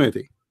believe in the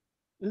Trinity?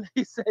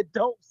 He said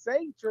don't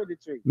say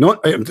Trinity. No,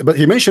 but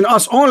he mentioned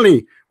us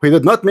only. He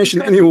did not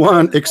mention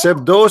anyone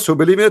except those who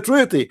believe in the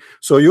Trinity.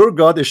 So your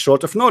God is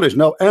short of knowledge.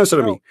 Now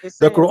answer me.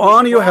 The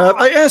Quran you have,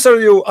 I answer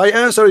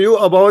you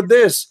about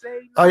this.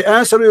 I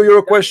answer you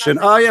your question.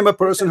 I am a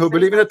person who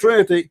believes in the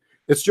Trinity.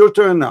 It's your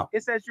turn now.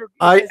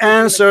 I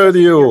answered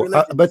you.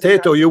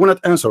 Potato, you will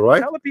not answer,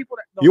 right?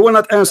 You will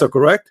not answer,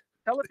 correct?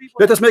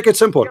 Let us make it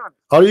simple.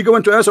 Are you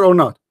going to answer or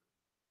not?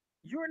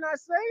 You're not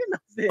saying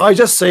nothing. I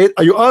just said,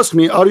 you asked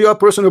me, are you a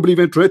person who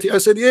believes in Trinity? I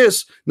said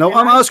yes. Now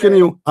I'm asking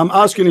you.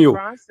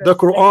 The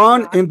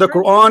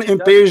Quran in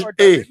page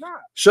A.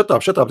 Shut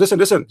up.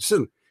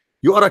 Listen.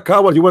 You are a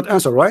coward. You won't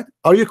answer, right?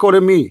 Are you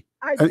calling me?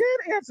 I did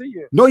answer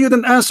you. No, you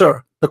didn't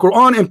answer. The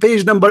Quran in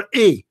page number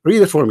A.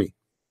 Read it for me.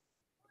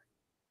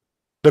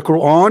 The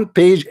Quran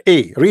page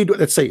A. Read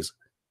what it says.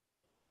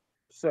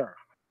 Sir.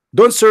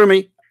 Don't sir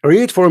me.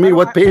 Read for me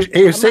what page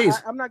A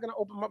says. I'm not going to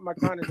open up my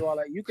Quran and do all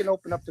that. You can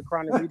open up the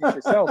Quran and read it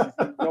yourself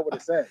if you know what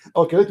it says.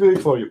 Okay, let me read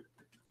it for you.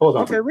 Hold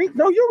on. Okay, read.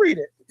 No, you read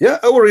it. Yeah,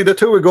 I will read it.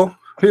 Here we go.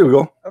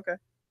 Okay.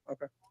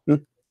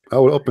 I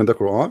will open the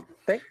Quran.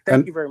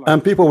 Thank you very much.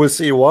 And people will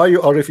see why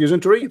you are refusing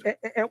to read.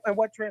 And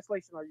what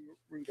translation are you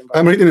reading?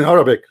 I'm reading in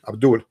Arabic,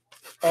 Abdul.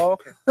 Oh,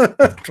 okay.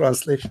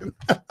 Translation.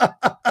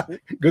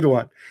 Good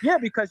one. Yeah,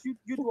 because you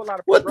do a lot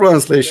of. What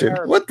translation?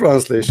 What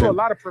translation? You do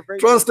a lot of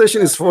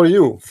translation is for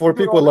you, for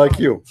people like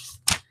you.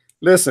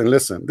 Listen.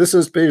 This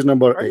is page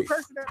number 8. Are you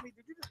cursing at me?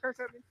 Did you just curse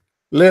at me?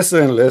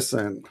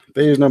 Listen.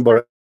 Page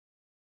number.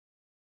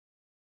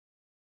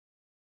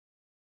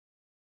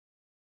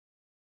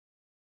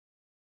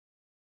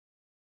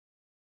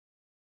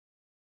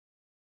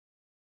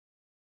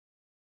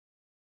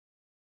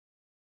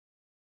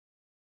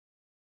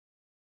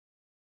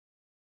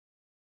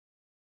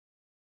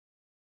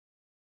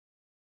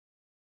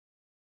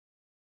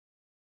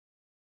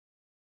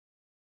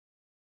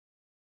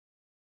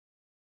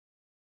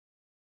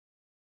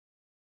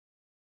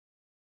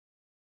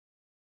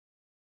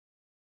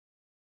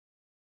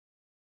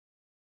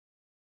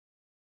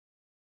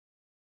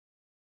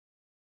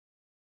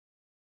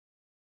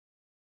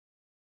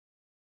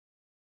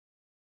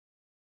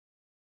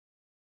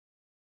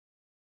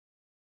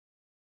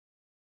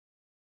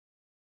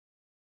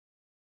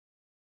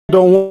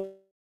 Don't want.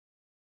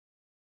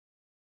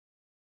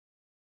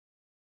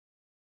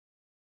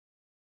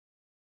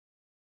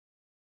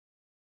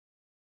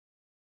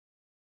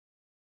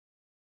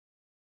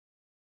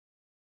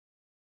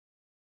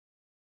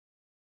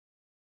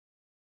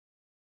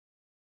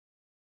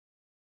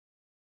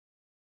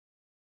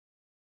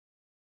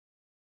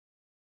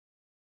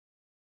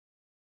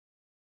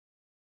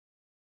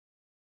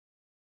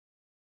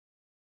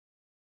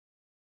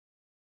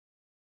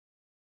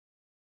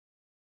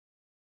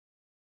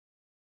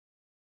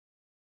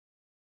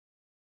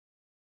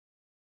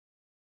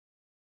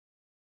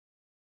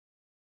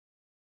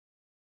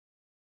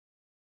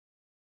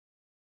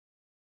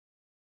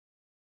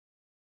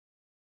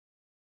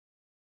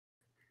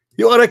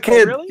 You are a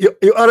kid. Oh, really?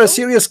 You are a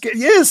serious kid.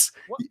 Yes.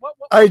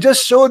 I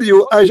just showed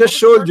you what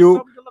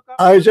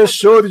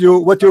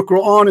your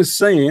Quran is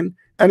saying,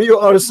 and you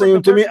are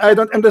saying to me, I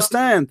don't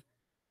understand.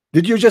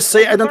 Did you just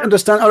say I don't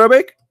understand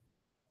Arabic?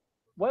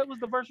 What was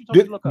the verse you told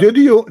me to look up?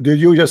 Did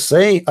you just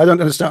say I don't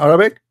understand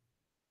Arabic?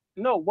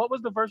 No, what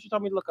was the verse you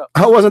told me to look up?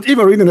 I wasn't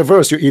even reading the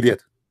verse, you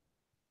idiot.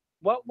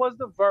 What was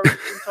the verse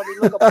you told me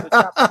to look up? The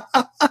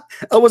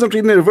chapter? I wasn't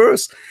reading the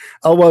verse.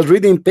 I was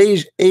reading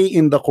page A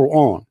in the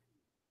Quran.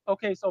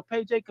 Okay, so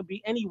page 8 could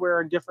be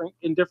anywhere in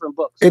different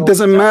books. It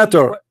doesn't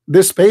matter.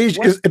 This page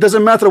is. It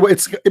doesn't matter what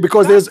it's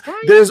because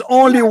there's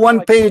only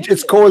one page.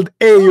 It's called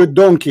A. You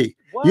donkey.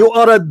 You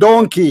are a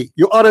donkey.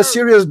 You are a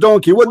serious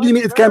donkey. What do you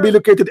mean it can be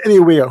located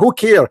anywhere? Who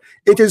cares?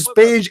 It is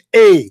page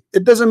A.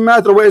 It doesn't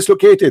matter where it's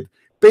located.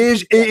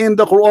 Page A in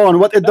the Quran.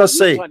 What it does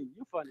say. You're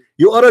funny.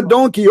 You are a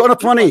donkey. You are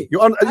not funny.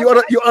 You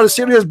are a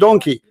serious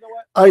donkey.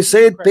 I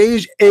said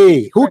page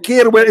A. Who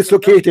cares where it's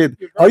located?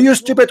 Are you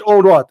stupid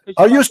or what?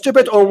 Are you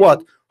stupid or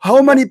what?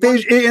 How many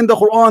page A in the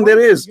Quran there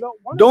is?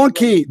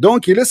 Donkey.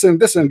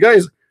 Listen,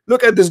 guys.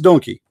 Look at this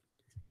donkey.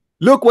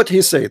 Look what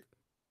he said.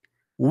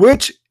 Where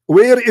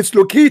it's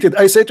located?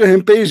 I said to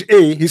him page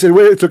A. He said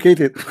where it's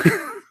located.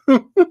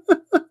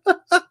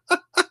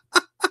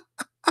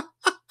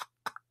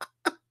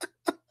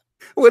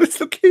 Where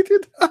it's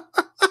located?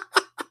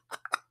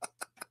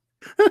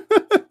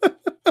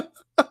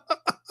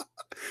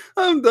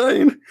 I'm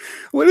dying.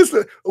 What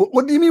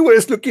do you mean where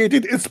it's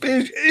located? It's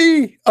page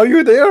A. Are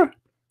you there?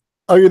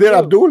 Are you there,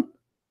 Abdul?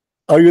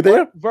 Are you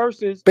there?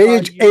 Verses.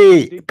 Page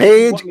A.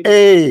 Page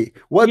A.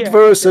 What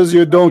verses,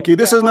 you donkey?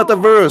 This is not a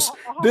verse.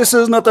 This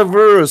is not a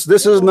verse.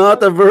 This is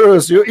not a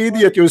verse. You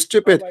idiot. You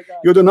stupid.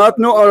 You do not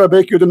know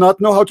Arabic. You do not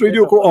know how to read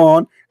your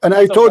Quran. And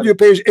I told you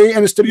page A,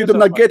 and still you did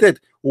not get it.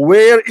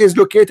 Where is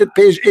located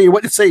page A?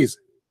 What it says?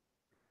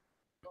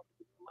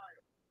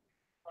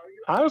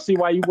 I don't see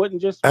why you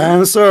wouldn't just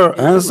answer.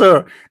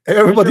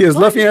 Everybody is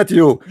laughing at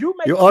you.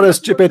 You are a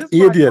stupid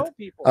idiot.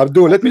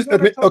 Abdul, let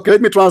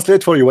me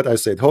translate for you what I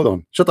said. Hold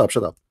on. Shut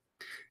up.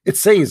 It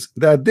says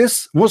that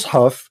this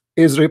Mus'haf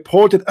is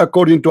reported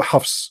according to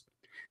Hafs.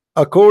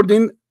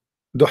 According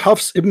to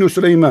Hafs ibn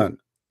Sulaiman,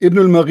 ibn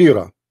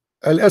al-Maghira,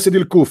 al-Asad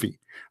al-Kufi.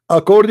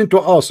 According to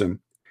Asim.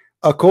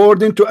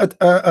 According to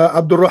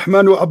Abdul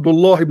Rahman wa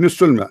Abdullah ibn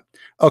Sulma.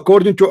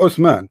 According to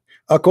Uthman.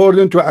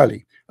 According to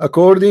Ali.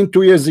 According to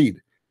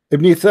Yazid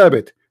Ibn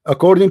Thabit,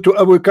 according to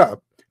Abu Ka'b,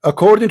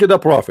 according to the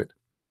Prophet.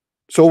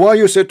 So why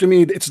you said to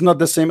me it's not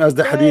the same as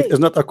the hadith is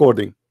not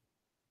according?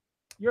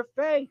 You're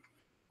fake.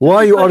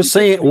 Why you are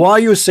saying? Why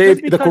you said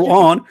the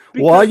Quran?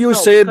 Why you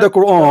said the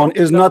Quran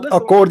is not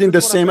according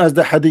the same as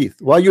the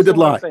hadith? Why you did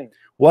lie?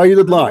 Why you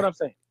did lie?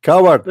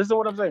 Coward. Listen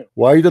what I'm saying.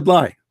 Why you did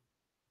lie?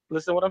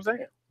 Listen what I'm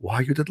saying. Why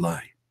you did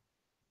lie?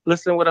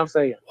 Listen what I'm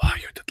saying. Why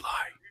you did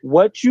lie?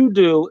 What you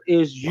do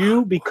is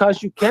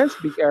because you can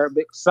speak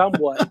Arabic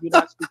somewhat, you're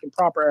not speaking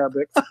proper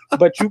Arabic,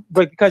 but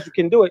because you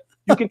can do it,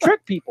 you can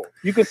trick people.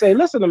 You can say,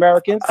 listen,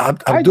 Americans,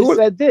 I just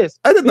said this.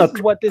 I did not. This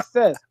is what this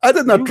says. I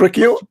did not trick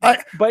you.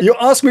 You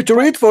asked me to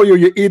read for you,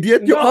 you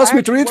idiot. You asked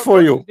me to read for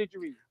you.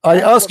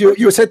 I asked you,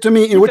 you said to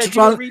me in which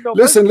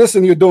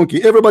listen, you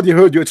donkey. Everybody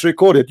heard you, it's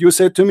recorded. You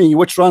said to me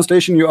which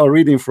translation you are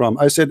reading from.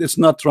 I said it's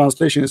not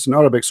translation, it's in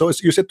Arabic. So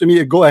you said to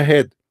me, go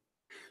ahead.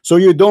 So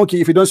you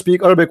donkey, if you don't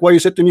speak Arabic, why you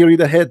said to me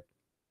read ahead?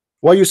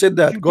 Why you said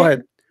that? Go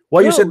ahead.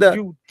 Why you said that?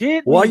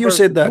 Why you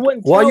said that?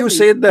 Why you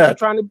said that?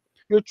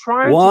 You're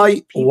trying.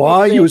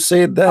 Why you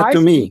said that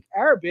to me?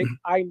 Arabic.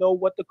 I know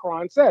what the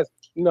Quran says.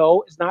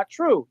 No, it's not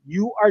true.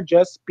 You are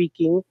just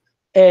speaking,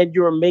 and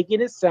you're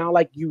making it sound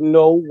like you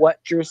know what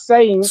you're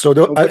saying. So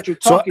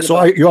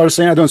you are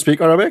saying I don't speak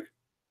Arabic?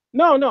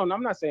 No,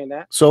 I'm not saying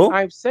that. So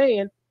I'm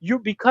saying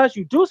because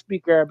you do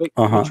speak Arabic,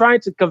 you're trying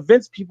to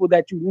convince people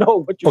that you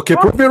know what you're talking.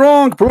 Prove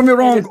me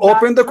wrong.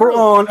 Open the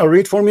Quran and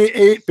read for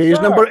me page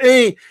number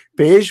A.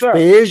 Page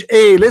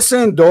A.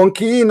 Listen,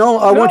 donkey. No,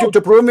 I want you to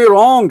prove me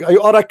wrong.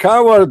 You are a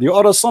coward. You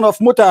are a son of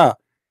muta.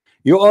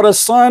 You are a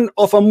son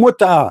of a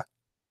muta.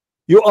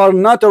 You are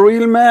not a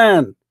real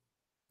man.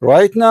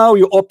 Right now,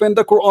 you open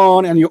the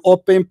Quran and you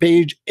open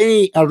page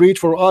A and read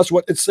for us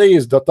what it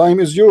says. The time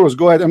is yours.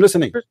 Go ahead. I'm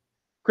listening.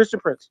 Christian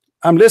Prince.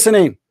 I'm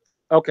listening.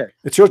 Okay,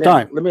 it's your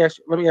time. Let me ask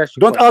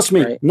you. Don't ask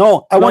me. Right?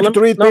 No, I want you to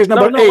read page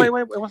number A.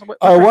 Wait,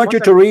 I want you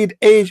to read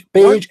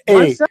page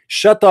A.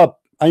 Shut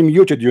up. I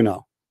muted you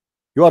now.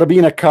 You are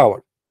being a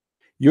coward.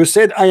 You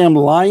said I am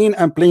lying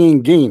and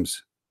playing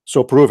games.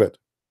 So prove it.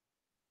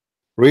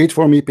 Read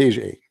for me page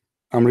A.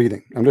 I'm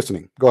reading. I'm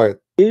listening. Go ahead.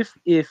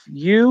 If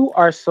you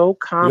are so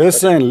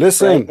confident,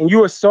 listen, right, and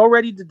you are so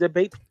ready to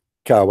debate,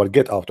 coward,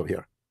 get out of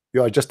here.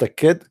 You are just a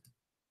kid,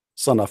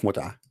 son of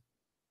muta.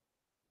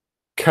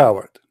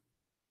 Coward.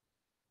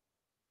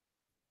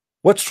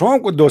 What's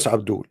wrong with those,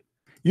 Abdul?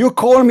 You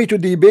call me to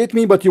debate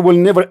me, but you will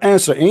never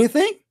answer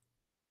anything?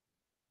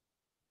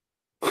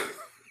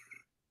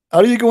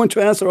 Are you going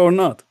to answer or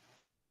not?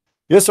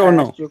 Yes or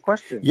no? Your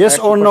question. Yes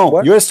or no?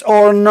 What? Yes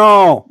or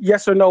no?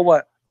 Yes or no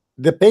what?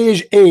 The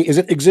page A, is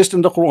it exist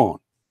in the Quran?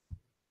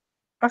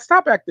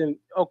 Stop acting.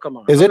 Oh, come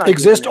on. Is it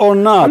exist or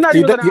not?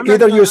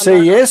 Either you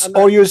say yes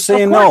or you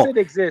say no. It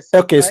exists.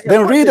 Okay,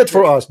 then read it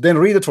for us. Then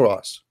read it for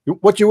us.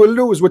 What you will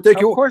lose will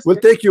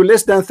take you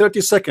less than 30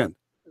 seconds.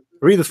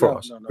 Read it for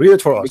us. Read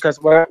it for us. Because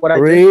what I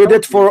read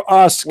it for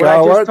us,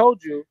 coward. What I just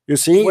told you. You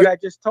see? What I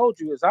just told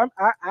you is I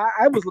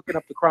was looking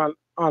up the Quran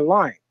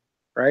online,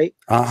 right?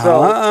 So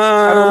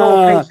I don't know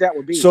what page that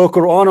would be. So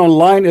Quran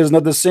online is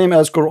not the same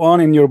as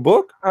Quran in your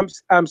book?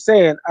 I'm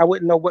saying I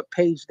wouldn't know what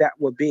page that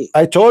would be.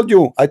 I told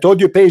you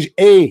page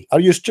A. Are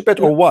you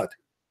stupid or what?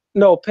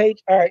 No,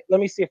 page. All right,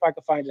 let me see if I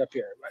can find it up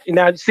here.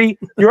 Now, see,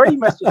 you already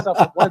messed yourself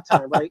up one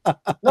time, right?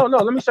 No,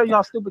 let me show you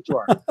how stupid you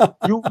are.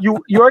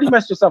 You already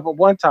messed yourself up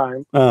one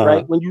time,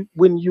 right?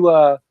 When you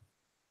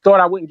thought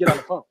I wouldn't get on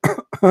the phone.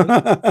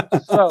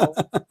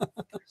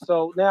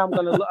 So now I'm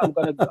gonna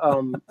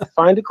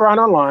find the Quran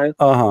online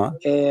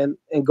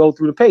and go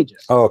through the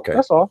pages. Okay,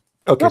 that's all.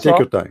 Okay, That's take all.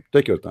 your time.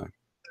 Take your time.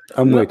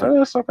 I'm No, waiting.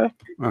 that's okay.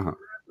 Uh-huh.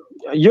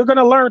 You're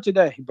gonna learn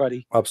today,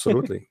 buddy.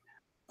 Absolutely.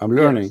 I'm Yes.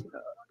 learning.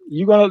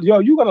 You're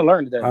gonna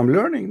learn today. I'm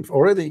learning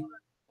already.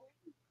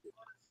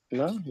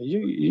 No,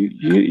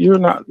 you're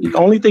not. The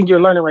only thing you're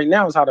learning right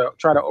now is how to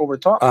try to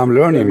overtalk I'm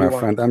learning, my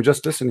everyone. friend. I'm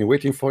just listening,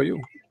 waiting for you.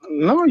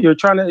 No, you're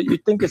trying to. You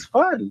think it's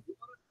fun.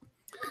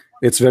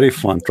 It's very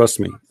fun. Trust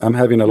me. I'm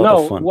having a lot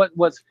of No, fun.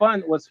 what's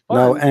fun? What's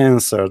Now fun?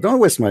 answer. Don't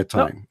waste my No,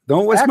 time.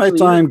 Don't waste my actually,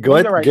 time.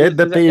 you're right. Get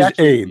the page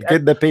Actually, 8.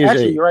 Get the page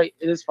actually, 8. you're right.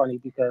 It is funny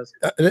because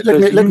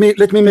Let me make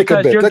a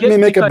because bet. you're Let me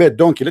getting make a because bet,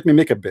 Donkey. Let me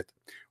make a bet.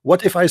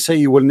 What if I say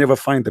you will never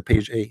find the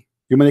page A?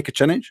 You make a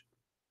challenge?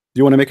 Do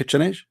you want to make a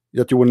challenge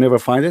that you will never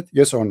find it?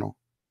 Yes or no?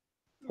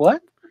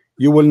 what?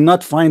 You will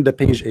not find the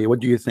page A. What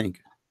do you think?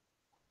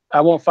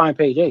 I won't find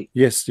page 8.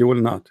 Yes, you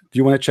will not. Do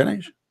you want a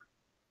challenge?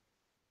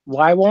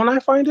 Why won't I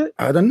find it?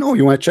 I don't know.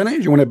 You want a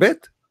challenge? You want to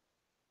bet?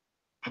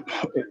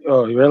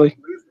 Oh, really?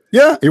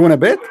 Yeah, you want to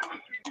bet?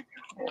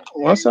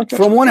 1 second.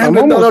 From I'm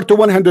 $100 almost, to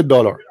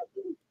 $100.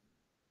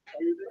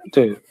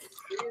 dude.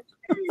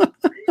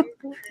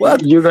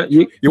 What? You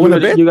want to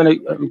bet? You're gonna.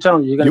 I'm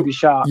telling you, you're gonna be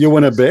shocked. You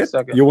want to bet?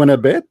 Second. You want to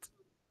bet?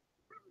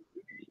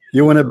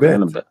 You want to We're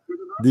gonna bet?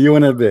 Do you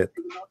want to bet?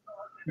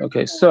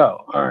 Okay,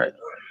 so all right.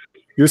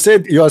 You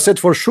said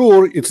for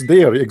sure it's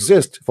there,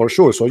 exists for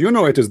sure. So you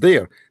know it is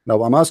there.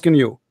 Now I'm asking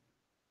you,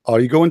 are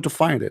you going to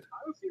find it?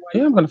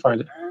 Yeah, I'm gonna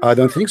find it. I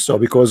don't think so,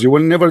 because you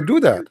will never do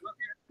that.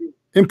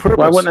 In purpose.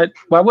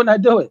 Why wouldn't I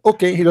do it?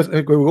 Okay,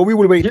 we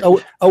will wait.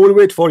 I will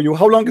wait for you.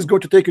 How long is it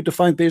going to take you to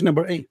find page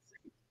number 8?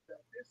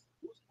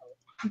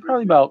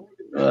 Probably about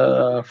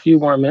a few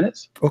more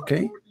minutes.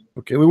 Okay.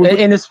 Okay. We will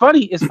and it's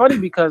funny. It's funny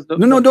because don't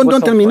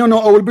tell me. No,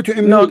 I will put you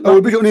in mute. I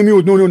will put you on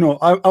mute. No.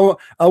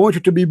 I want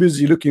you to be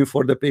busy looking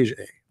for the page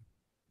A.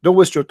 Don't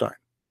waste your time.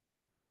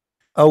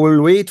 I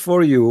will wait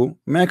for you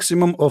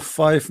maximum of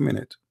 5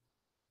 minutes.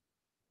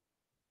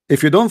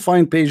 If you don't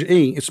find page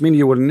A, it's mean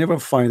you will never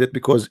find it,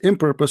 because in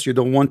purpose you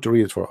don't want to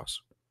read it for us.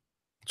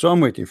 So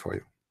I'm waiting for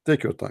you.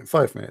 Take your time.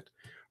 5 minutes.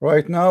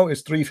 Right now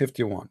it's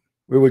 3:51.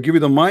 We will give you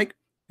the mic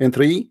in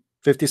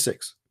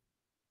 3:56.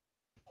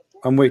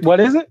 I'm waiting. What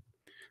is it?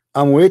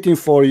 I'm waiting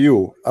for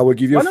you. I will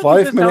give you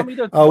 5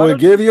 minutes. I will why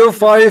give you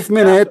 5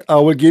 minutes. I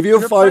will give you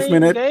You're 5 playing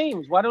minutes.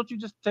 games. Why don't you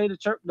just say the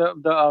church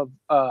the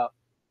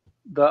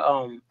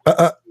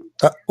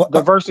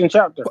verse and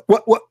chapter?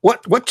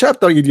 What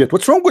chapter, idiot?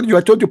 What's wrong with you?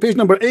 I told you page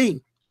number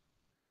 8.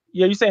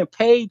 Yeah, you're saying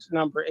page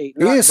number 8.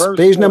 Not Yes, verse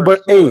page number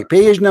 8.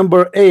 Page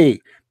number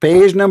 8.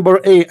 Page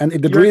number 8. And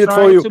it read it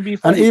for you.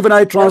 And even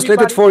I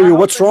translate it for you.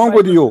 What's wrong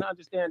with you?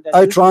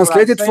 I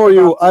translate it for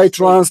you. I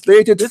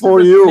translate it for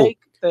you.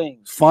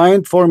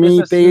 Find for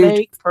me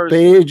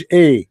page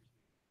A.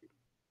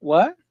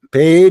 What?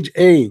 Page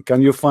A.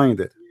 Can you find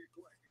it?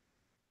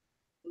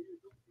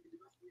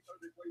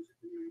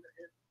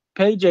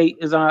 Page 8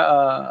 is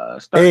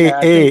on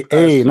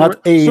not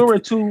 8. Surah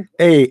 2.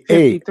 A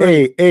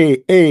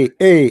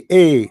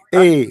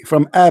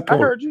from Apple. I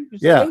heard you.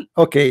 Yeah. 8.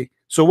 Okay.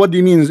 So what do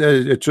you mean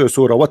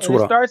surah? What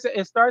surah?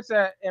 It starts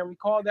at and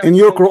recall that in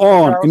your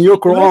Quran. In your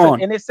Quran.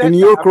 In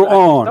your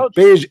Quran.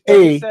 Page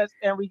A. It says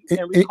and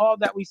recall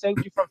that we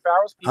saved you from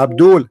Pharaoh's people.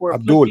 Abdul.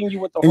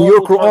 In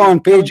your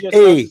Quran, page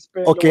A.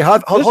 Okay.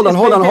 Hold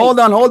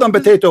on,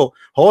 potato.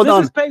 Hold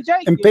on. This is page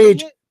 8. In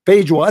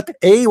page what?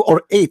 A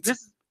or 8?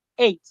 This is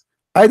 8.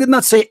 I did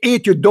not say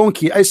 8, you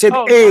donkey. I said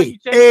A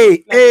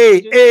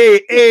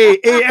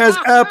as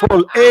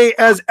apple. A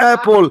as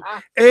apple.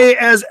 A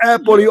as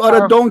apple. You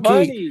are a donkey.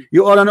 Funny.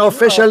 You are an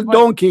official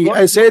donkey.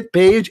 I said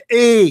page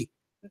A.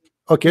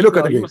 Okay, look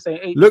at it again.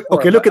 Look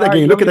at it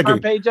again. Look at it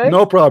again.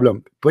 No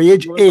problem.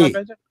 Page A.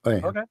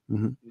 Okay.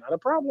 Not a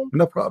problem.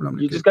 No problem.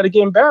 You just got to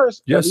get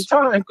embarrassed every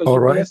time because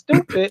you're being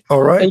stupid.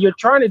 All right. And you're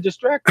trying to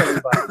distract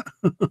everybody.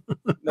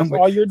 That's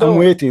all you're doing. I'm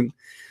waiting.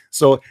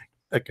 So,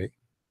 okay.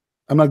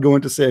 I'm not going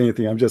to say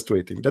anything. I'm just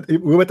waiting.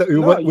 We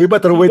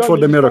better wait for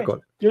the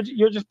miracle.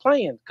 You're just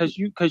playing because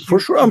for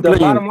sure I'm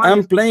playing.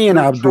 I'm playing,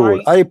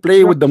 Abdul. I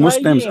play with the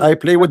Muslims. I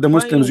play with the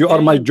Muslims. You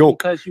are my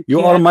joke.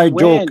 You are my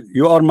joke.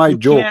 You are my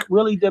joke. Can't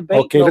really debate.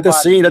 Okay, let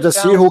us see. Let us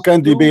see who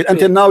can debate.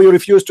 Until now, you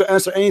refuse to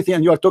answer anything,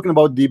 and you are talking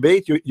about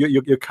debate.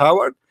 You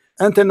coward.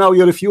 Until now,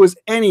 you refuse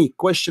any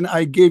question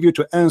I gave you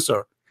to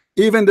answer.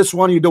 Even this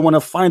one, you don't want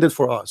to find it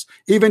for us.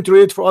 Even to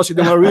read it for us, you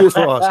don't want to read it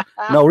for us.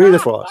 Now read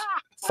it for us.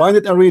 Find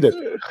it and read it.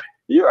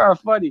 You are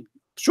funny.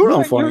 Sure,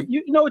 I'm funny.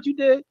 You know what you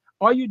did?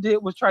 All you did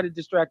was try to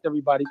distract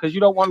everybody because you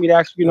don't want me to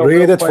ask you.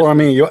 Read it for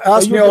me. You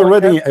asked me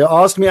already. You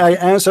asked me. I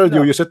answered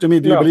you. You said to me,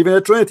 "Do you believe in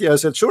the Trinity?" I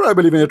said, "Sure, I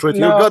believe in the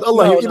Trinity." You got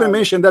Allah. You even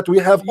mentioned that we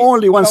have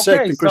only one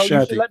sect in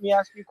Christianity. Let me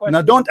ask you a question.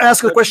 Now, don't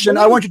ask a question.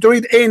 I want you to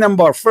read a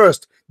number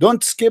first.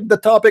 Don't skip the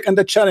topic and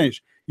the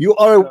challenge. You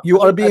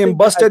are being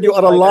busted. You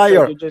are a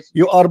liar.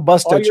 You are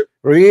busted.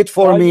 Read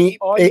for me.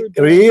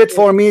 Read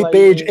for me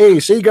page A.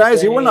 See,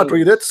 guys, you will not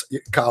read it. You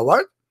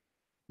coward.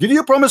 Did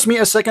you promise me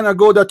a second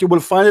ago that you will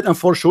find it and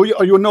for sure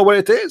you know where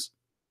it is?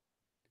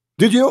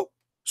 Did you?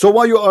 So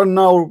why you are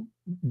now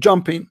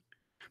jumping?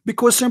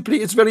 Because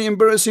simply it's very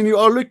embarrassing. You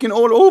are looking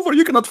all over.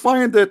 You cannot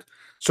find it.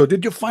 So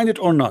did you find it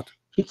or not?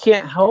 He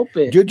can't help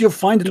it. Did you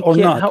find it He or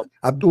can't not? help.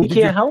 Abdul, He did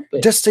you can't help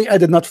it. just say I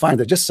did not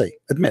find it? Just say,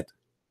 admit.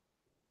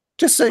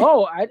 Just say.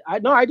 Oh, I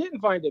no, I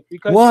didn't find it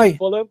because Why? you're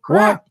full of Why?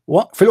 crap.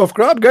 What? Full of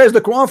crap, guys? The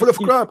Quran full of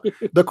crap.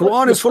 The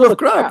Quran is full of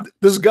crap.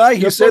 This guy,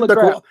 he You're said full of the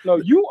crap. Quran. No,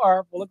 you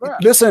are full of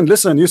crap. Listen,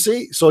 listen. You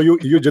see, so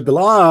you did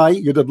lie.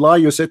 You did lie.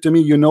 You said to me,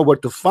 you know where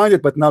to find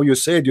it, but now you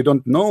said you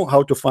don't know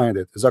how to find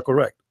it. Is that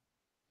correct?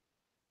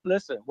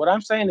 Listen, what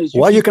I'm saying is,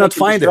 why you cannot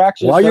find it?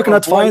 Why you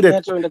cannot find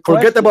it?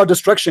 Forget about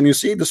destruction. You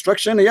see,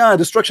 destruction. Yeah,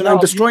 destruction. I'm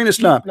destroying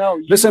Islam.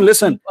 Listen,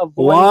 listen.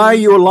 Why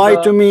you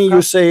lie to me?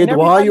 You said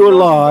why you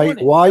lie?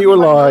 Why you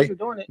lie?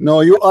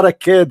 No, you are a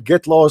kid.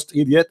 Get lost,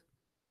 idiot.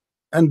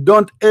 And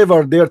don't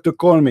ever dare to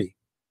call me.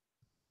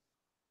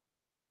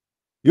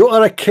 You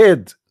are a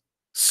kid,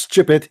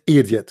 stupid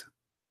idiot.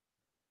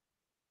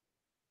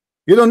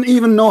 You don't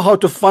even know how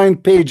to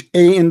find page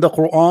A in the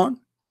Quran.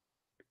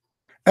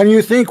 And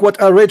you think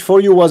what I read for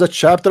you was a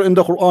chapter in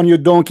the Quran, you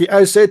donkey.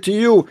 I said to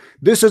you,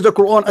 this is the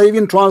Quran. I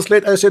even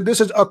translate. I said,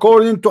 this is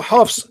according to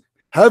Hafs.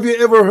 Have you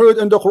ever heard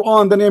in the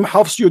Quran the name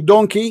Hafs, you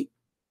donkey?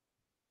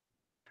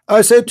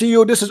 I said to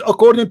you, this is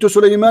according to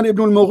Sulaiman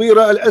ibn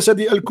al-Mughira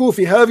al-Asadi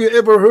al-Kufi. Have you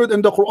ever heard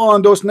in the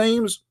Quran those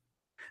names?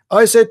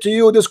 I said to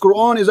you, this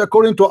Quran is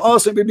according to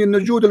Asim ibn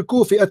Najud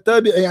al-Kufi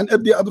at-Tabi'i and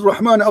Abdi Abdul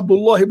Rahman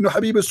Abdullah ibn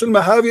Habib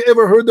al-Sulma. Have you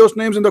ever heard those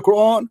names in the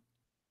Quran?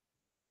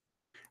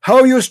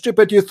 How you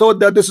stupid you thought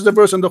that this is a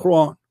verse in the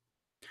Quran?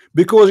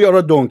 Because you are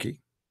a donkey.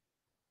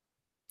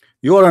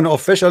 You are an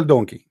official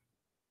donkey.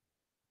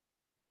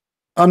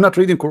 I'm not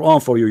reading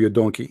Quran for you, you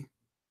donkey.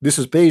 This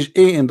is page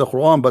A in the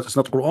Quran, but it's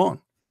not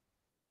Quran.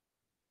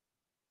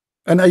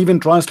 And I even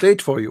translate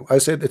for you. I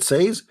said it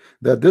says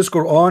that this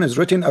Quran is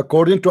written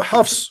according to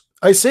Hafs.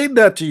 I said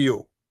that to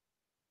you.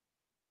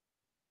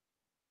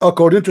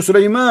 According to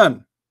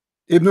Sulaiman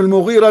ibn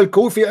al-Mughira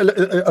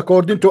al-Kufi,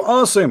 according to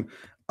Asim,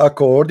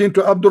 according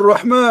to Abdul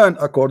Rahman,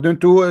 according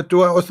to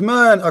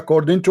Uthman,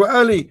 according to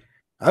Ali.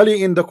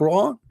 Ali in the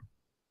Quran.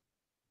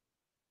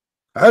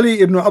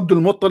 Ali ibn Abdul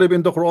Muttalib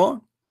in the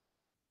Quran.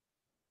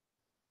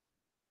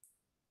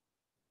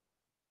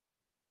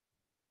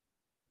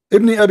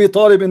 Ibn Abi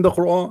Talib in the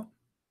Quran.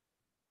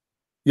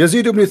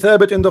 Yazid ibn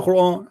Thabit in the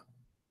Quran.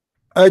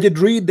 I did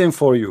read them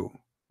for you,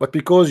 but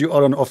because you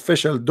are an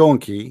official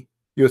donkey,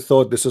 you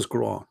thought this is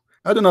Quran.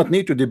 I do not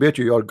need to debate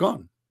you, you are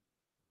gone.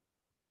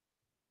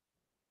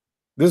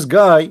 This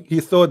guy, he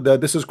thought that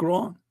this is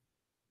Quran.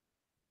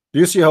 Do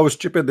you see how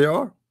stupid they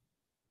are?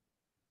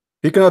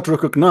 He cannot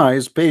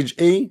recognize page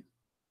A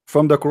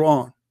from the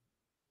Quran.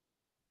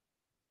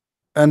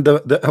 And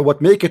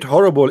what make it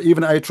horrible,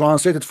 even I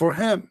translated for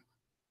him.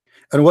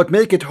 And what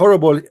make it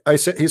horrible,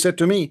 he said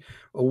to me,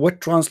 what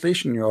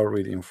translation you are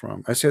reading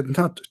from? I said,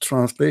 not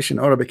translation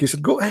Arabic. He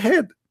said, go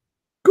ahead.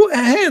 Go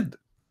ahead.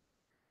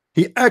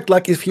 He act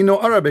like if he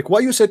know Arabic. Why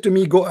you said to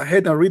me, go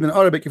ahead and read in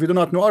Arabic if you do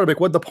not know Arabic?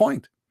 What the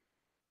point?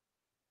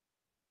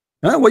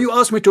 Huh? Why you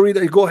ask me to read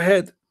it? Go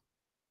ahead.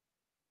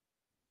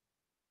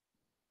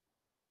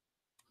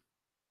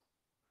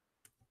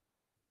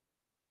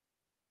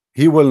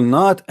 He will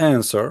not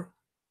answer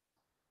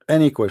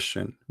any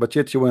question, but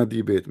yet you want to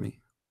debate me.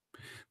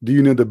 Do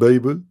you know the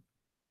Bible?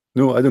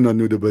 No, I do not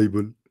know the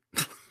Bible.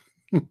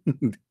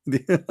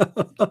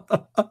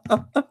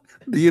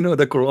 Do you know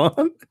the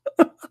Quran?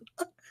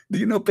 Do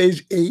you know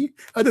page A?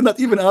 I did not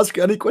even ask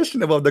you any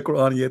question about the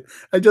Quran yet.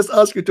 I just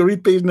asked you to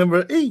read page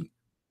number A.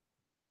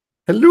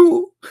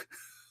 Hello?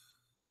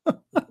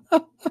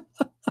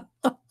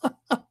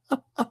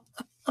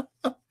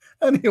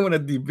 And he want to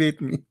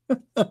debate me.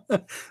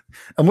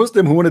 A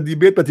Muslim who want to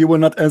debate, but he will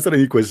not answer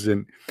any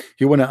question.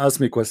 He want to ask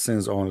me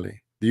questions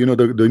only. Do you know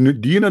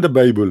do you know the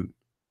Bible?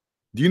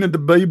 Do you know the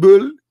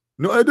Bible?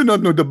 No, I do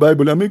not know the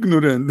Bible. I'm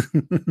ignorant.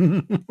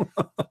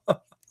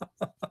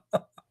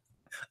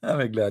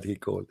 I'm glad he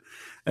called.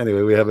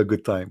 Anyway, we have a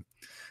good time.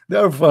 They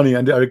are funny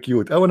and they are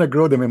cute. I want to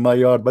grow them in my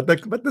yard, but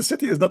the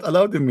city is not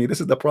allowed in me.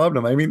 This is the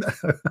problem. I mean,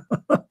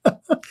 do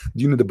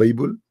you know the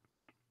Bible?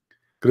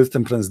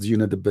 Christian friends, do you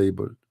know the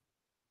Bible?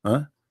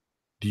 Huh?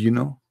 Do you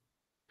know?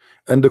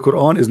 And the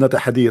Quran is not a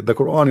hadith. The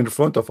Quran in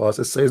front of us,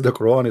 it says the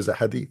Quran is a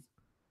hadith.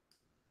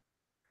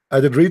 I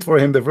did read for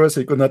him the verse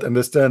he could not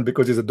understand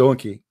because he's a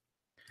donkey.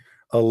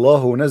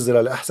 Allahu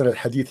nazzala al-ahsan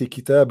al-hadithi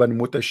kitaban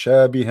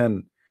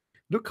mutashabihan.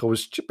 Look how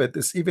stupid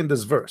is even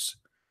this verse.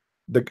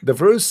 The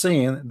verse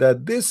saying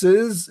that this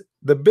is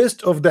the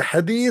best of the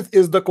hadith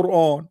is the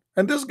Quran.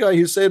 And this guy,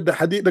 he said the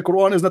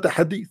Quran is not a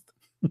hadith.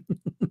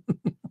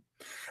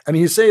 And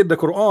he said the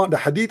Quran, the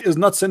hadith is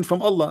not sent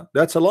from Allah.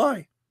 That's a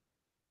lie.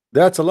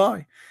 That's a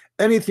lie.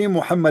 Anything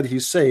Muhammad he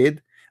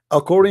said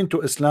according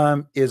to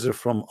Islam is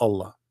from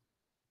Allah,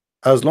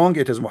 as long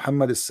it is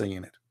Muhammad is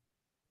saying it.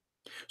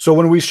 So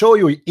when we show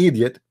you,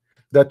 idiot,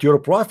 that your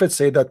prophet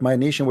said that my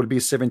nation will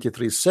be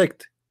 73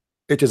 sect,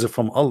 it is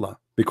from Allah,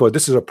 because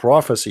this is a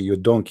prophecy, you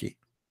donkey.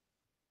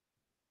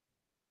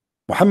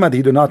 Muhammad,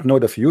 he do not know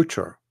the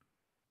future,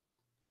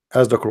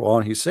 as the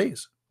Quran he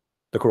says.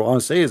 The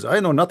Quran says, I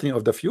know nothing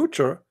of the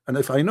future, and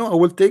if I know, I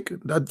will take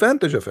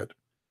advantage of it.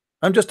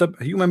 I'm just a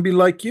human being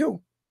like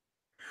you.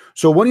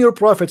 So when your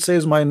prophet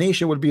says my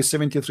nation will be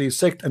 73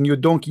 sect, and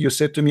you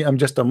said to me I'm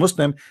just a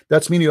Muslim,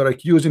 that's mean you're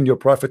accusing your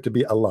prophet to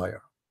be a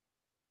liar.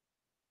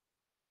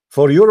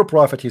 For your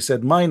prophet, he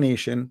said my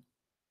nation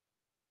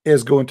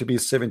is going to be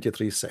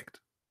 73 sect.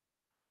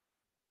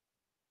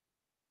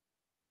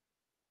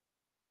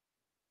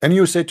 And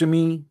you say to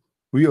me,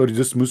 we are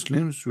just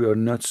Muslims, we are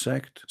not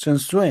sect.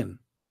 Since when?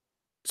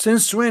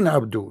 Since when,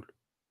 Abdul?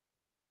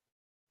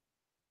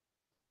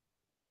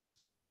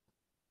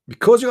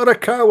 Because you are a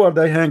coward,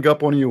 I hang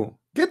up on you.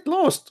 Get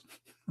lost.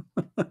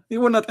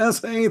 You will not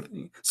answer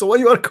anything. So why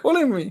you are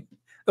calling me?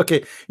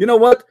 Okay, you know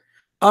what?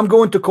 I'm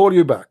going to call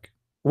you back.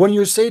 When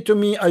you say to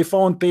me, I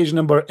found page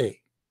number A.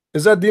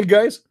 Is that deal,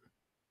 guys?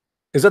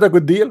 Is that a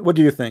good deal? What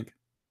do you think?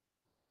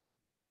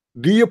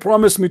 Do you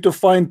promise me to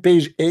find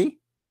page A?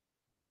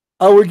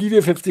 I will give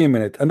you 15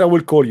 minutes and I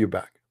will call you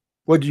back.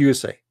 What do you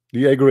say? Do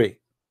you agree?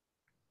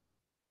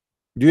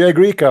 Do you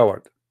agree,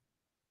 coward?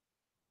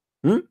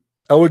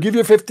 I will give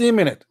you 15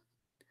 minutes.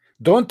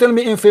 Don't tell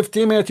me in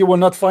 15 minutes you will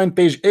not find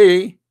page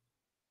A.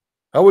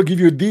 I will give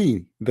you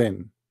D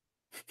then.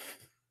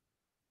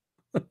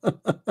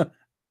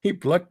 He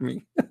blocked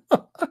me.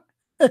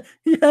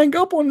 He hung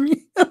up on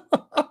me.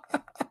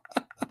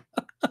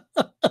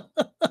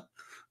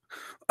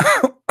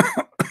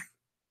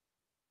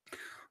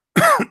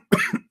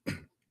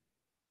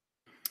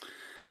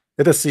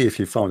 Let us see if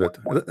he found it.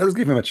 Let's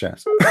give him a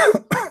chance.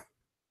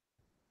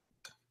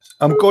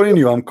 I'm calling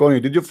you. I'm calling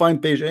you. Did you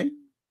find page A?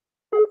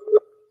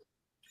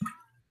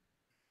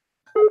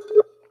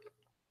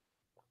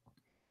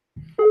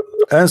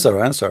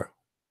 Answer.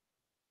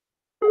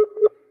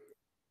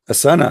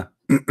 Asana.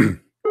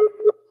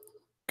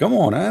 Come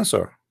on,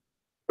 answer.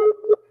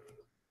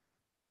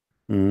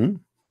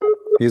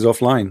 He's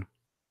offline.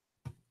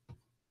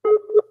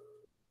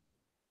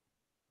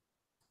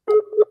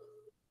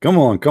 Come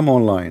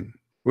on, line.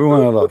 We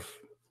want to laugh.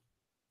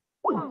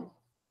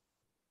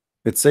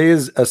 It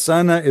says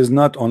Asana is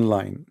not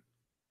online.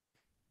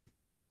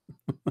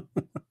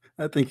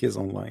 I think he's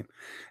online.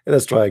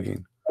 Let's try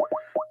again.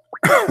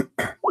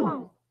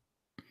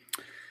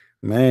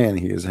 Man,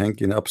 he is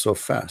hanging up so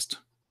fast.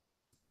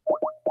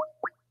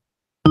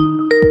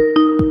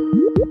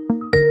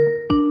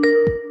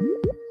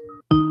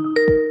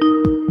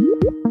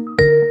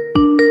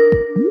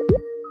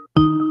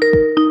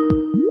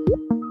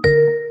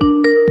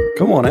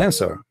 Come on,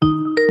 answer.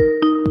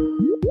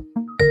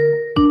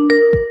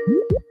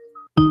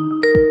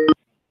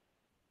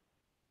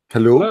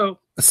 Hello.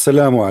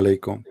 Assalamu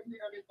alaikum.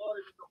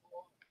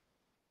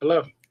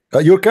 Hello.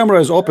 Your camera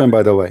is open,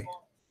 by the way.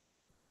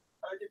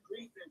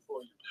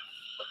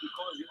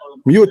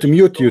 Mute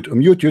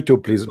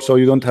YouTube, please, so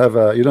you don't have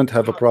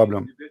a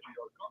problem.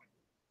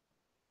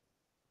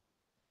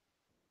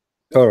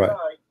 All right.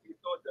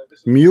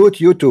 Mute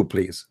YouTube,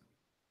 please.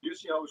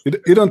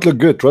 You don't look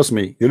good, trust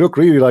me. You look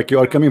really like you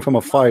are coming from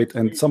a fight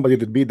and somebody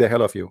did beat the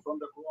hell of you.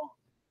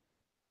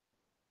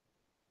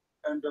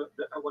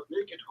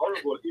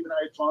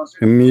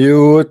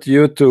 Mute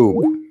YouTube.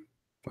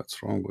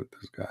 What's wrong with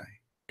this guy?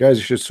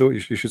 Guys, you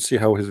should see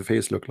how his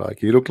face look like.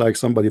 He looked like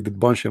somebody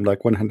did punch him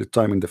like 100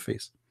 times in the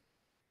face.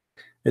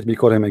 Let me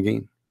call him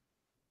again.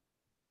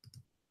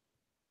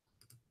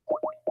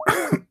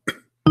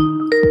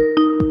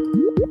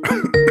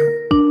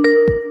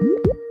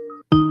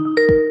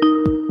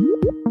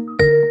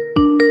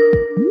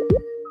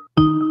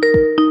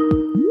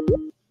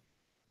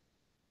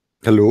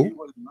 Hello?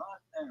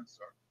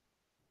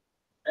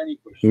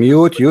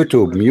 Mute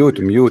YouTube. Mute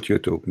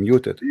YouTube.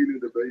 Mute it.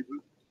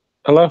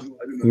 Hello?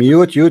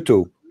 Mute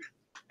YouTube.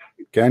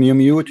 Can you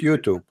mute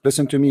YouTube?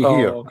 Listen to me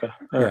here. Okay.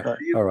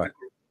 All right.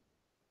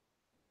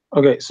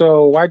 Okay,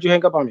 so why'd you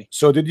hang up on me?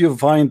 So did you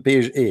find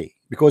page A?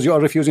 Because you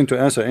are refusing to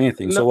answer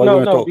anything. So why no,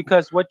 want to talk?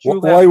 Because what you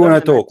why you want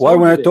to talk? Why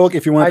want to talk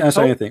if you want to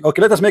answer anything?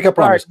 Okay, let us make a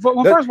promise. Right.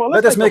 Well, first of all,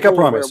 let us make a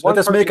promise. Let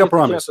us make a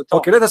promise.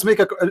 Okay, let us make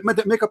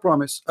a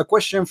promise. A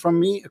question from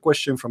me, a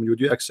question from you.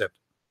 Do you accept?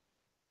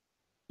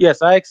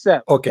 Yes, I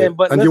accept. Okay,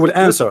 and you will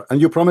answer.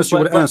 And you promise you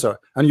will answer.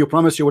 And you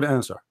promise you will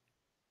answer.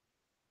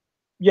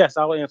 Yes,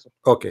 I will answer.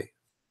 Okay,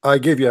 I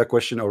gave you a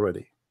question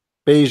already.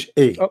 Page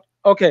A.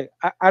 Okay,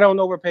 I don't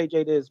know where page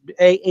 8 is.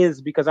 A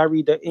is because I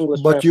read the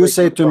English. But you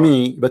say to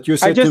me. But you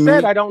say to me. I just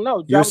said I don't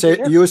know. You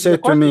say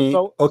to me.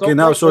 Okay,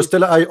 now so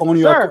still I own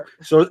you.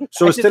 So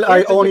still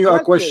I own you a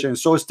question.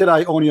 So still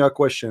I own you a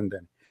question.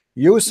 Then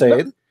you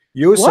said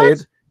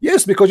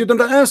yes, because you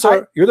didn't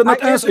answer. You did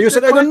not answer. You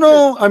said I don't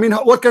know. I mean,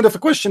 what kind of a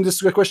question?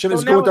 This question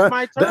is going to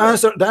the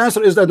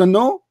answer is I don't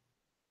know.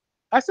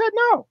 I said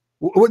no.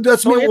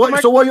 That's me.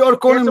 So why you are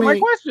calling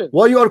me?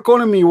 Why you are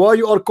calling me? Why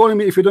you are calling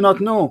me if you do not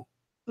know?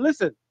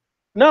 Listen.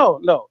 No,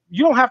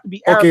 you don't have to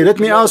be Arabic. Okay, let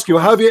me ask you,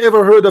 have you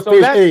ever heard of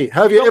page A?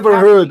 Have you ever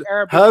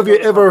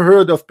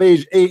heard of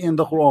page A in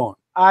the Quran?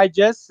 I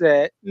just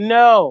said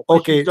no.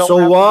 Okay,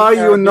 so why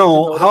you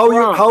know,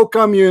 how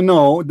come you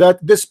know that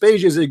this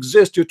pages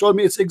exist? You told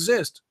me it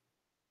exists.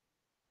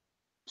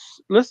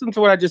 Listen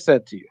to what I just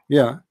said to you.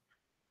 Yeah.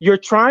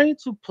 You're trying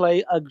to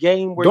play a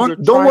game where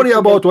don't worry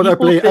about what I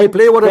play. I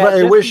play whatever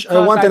I wish.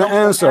 I want an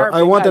answer.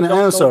 I want an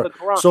answer.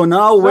 So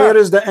now, where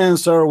is the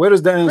answer? Where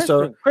is the answer?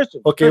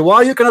 Okay,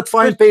 why you cannot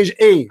find page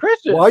A?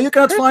 Why you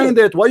cannot find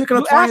it? Why you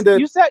cannot find it?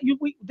 You said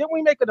didn't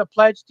we make it a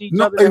pledge to each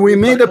other? No, we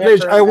made a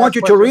pledge. I want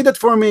you to read it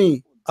for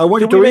me. I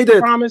want you to read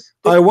it.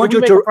 I want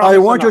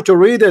you to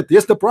read it.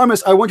 Yes, the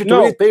promise. I want you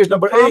to read page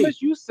number A.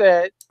 Promise you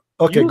said.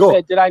 Okay, go.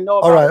 Said, did I know?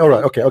 All right.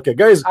 Okay,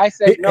 guys. I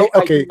said no.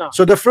 Okay,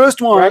 so the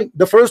first one, right?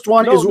 The first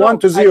one is 1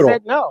 to 0. I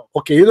said no.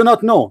 Okay, you do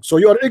not know, so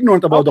you are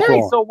ignorant about the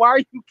Quran. So why are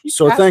you?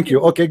 So thank you.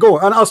 Okay, go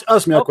and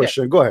ask me a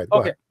question. Go ahead. Go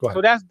ahead.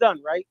 So that's done,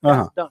 right?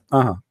 That's done.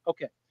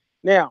 Okay.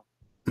 Now,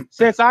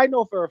 since I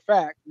know for a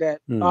fact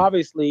that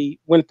obviously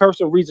when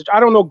person reads it,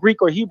 I don't know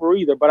Greek or Hebrew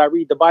either, but I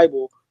read the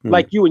Bible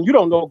like you, and you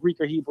don't know Greek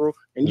or Hebrew,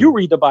 and you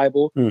read the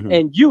Bible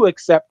and you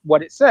accept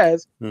what it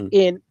says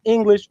in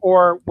English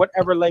or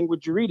whatever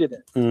language you read it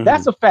in.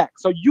 That's a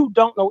fact. So you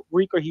don't know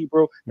Greek or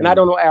Hebrew, and I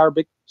don't know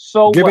Arabic.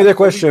 So give me the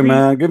question,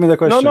 man. Give me the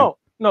question.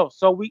 No.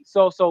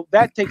 So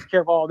that takes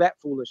care of all that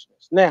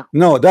foolishness. Now,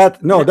 that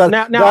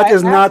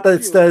is not.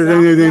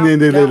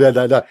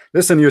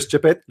 Listen, you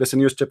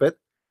stupid.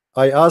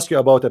 I ask you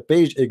about a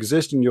page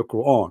exists in your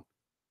Quran.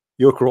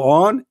 Your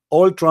Quran,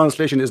 all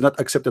translation is not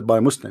accepted by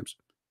Muslims.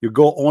 You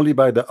go only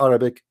by the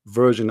Arabic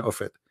version of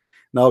it.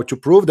 Now, to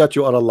prove that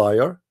you are a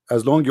liar,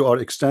 as long you are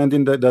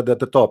extending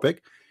the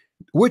topic,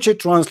 which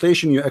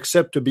translation you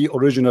accept to be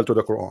original to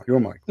the Quran? Your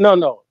mic.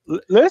 No.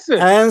 Listen.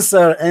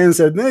 Answer.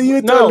 No,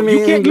 you told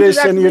me English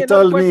and you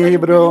told me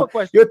Hebrew.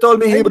 You told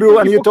me Hebrew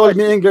and you told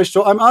me English.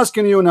 So I'm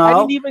asking you now. I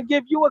didn't even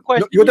give you a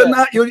question. You did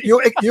not.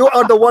 You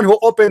are the one who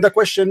opened the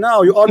question.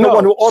 Now you are the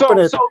one who opened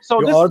it.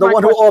 You are the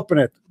one who opened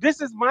it. This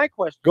is my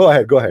question. Go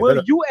ahead.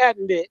 Will you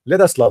admit?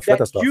 Let us laugh.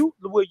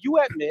 Will you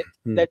admit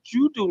that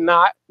you do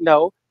not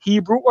know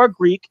Hebrew or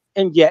Greek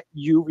and yet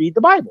you read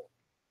the Bible?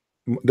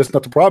 That's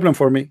not a problem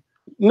for me.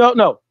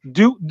 No.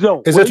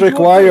 Is it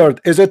required?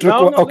 Is it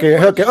required? Okay.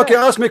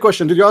 Ask me a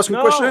question. Did you ask me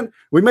a question?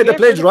 We made the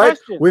pledge, right?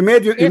 We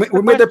made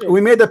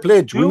the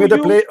pledge. We made the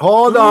pledge.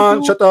 Hold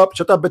on. Shut up,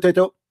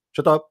 potato.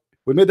 Shut up.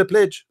 We made the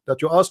pledge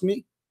that you asked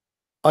me.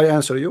 I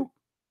answer you.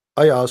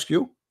 I ask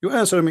you. You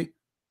answer me.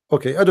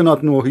 Okay. I do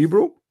not know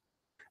Hebrew.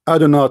 I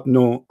do not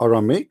know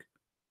Aramaic,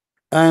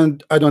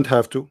 and I don't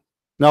have to.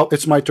 Now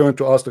it's my turn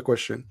to ask the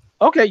question.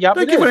 Okay. Yeah.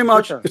 Thank you very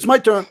much. It's my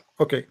turn.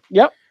 Okay.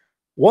 Yep.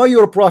 Why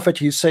your prophet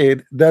he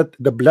said that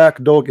the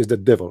black dog is the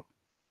devil?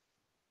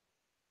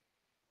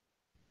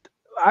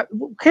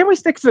 Can we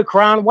stick to the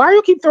Quran? Why do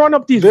you keep throwing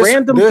up these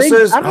random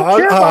things? I don't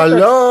care about I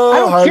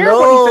don't care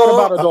what he said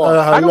about a dog.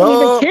 I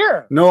don't even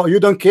care. No, you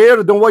don't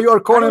care. Then why you are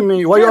calling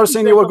me? Why you are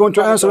saying you were going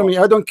to answer me?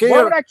 I don't care.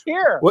 Why would I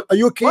care?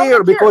 You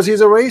care because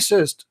he's a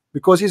racist.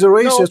 Because he's a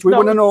racist. We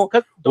want to know.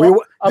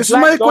 This is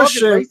my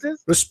question.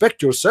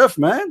 Respect yourself,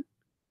 man.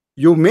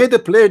 You made a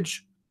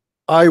pledge.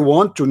 I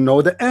want to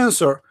know the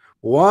answer.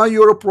 Why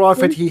your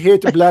prophet he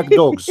hate black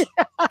dogs?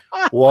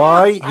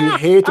 Why he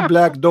hate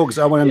black dogs?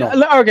 I want to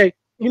know. Okay,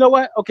 you know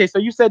what? Okay, so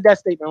you said that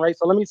statement, right?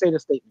 So let me say the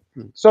statement.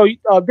 So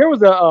there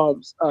was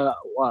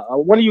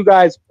one of you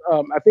guys,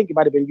 I think it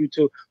might have been you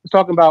two, was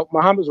talking about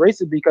Muhammad's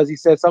racist because he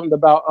said something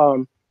about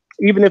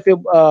even if it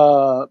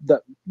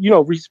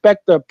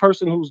respect the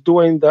person who's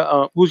doing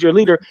the who's your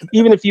leader,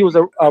 even if he was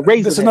a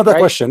racist. This is another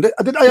question. Did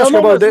I ask you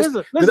about this?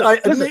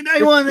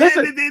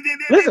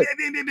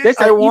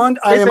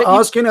 I am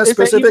asking a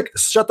specific.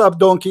 Shut up,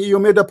 donkey. You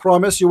made a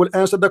promise. You will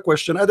answer the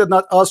question. I did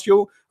not ask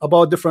you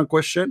about different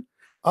question.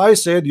 I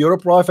said you're a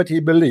prophet.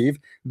 He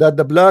believed that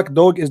the black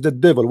dog is the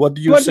devil. What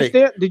do you say?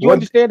 Did you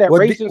understand that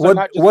races are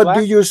not just black? What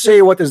do you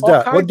say? What is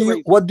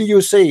that? What do you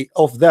say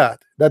of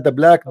that? That the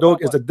black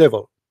dog is the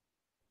devil?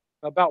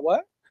 About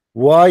what?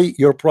 Why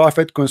your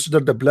prophet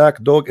considered the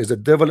black dog is the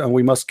devil and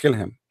we must kill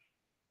him?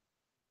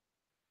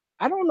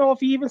 I don't know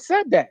if he even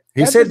said that.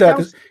 He said that.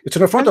 It's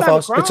in front of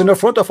us. It's in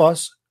front of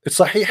us. It's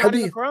Sahih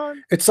Hadith.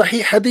 It's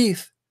Sahih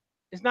Hadith.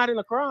 It's not in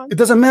the Quran. It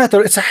doesn't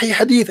matter. It's Sahih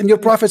Hadith, and your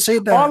prophet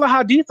said that. All the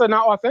hadiths are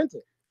not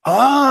authentic.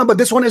 But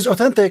this one is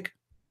authentic.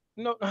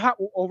 No,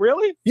 oh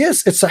really?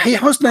 Yes, it's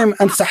Sahih Muslim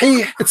and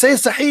Sahih. It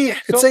says Sahih.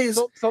 It says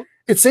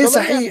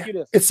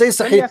Sahih. It says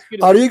Sahih.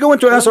 Are you going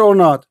to answer or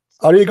not?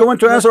 Are you going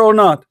to answer or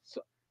not?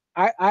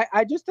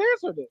 I just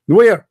answered it.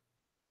 Where?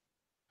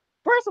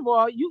 First of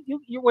all, you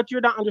what you're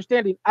not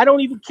understanding. I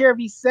don't even care if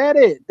he said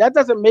it. That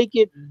doesn't make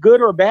it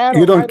good or bad.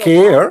 You don't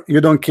care.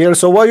 You don't care.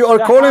 So why you are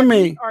calling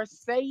me? Are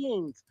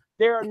sayings.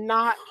 They're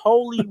not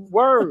holy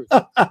words.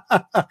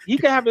 He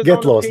can have his own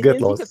opinions.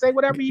 Get lost. He can say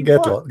whatever he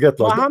wants. Get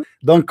lost.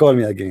 Don't call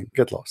me again.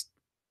 Get lost.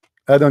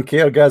 I don't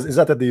care, guys. Is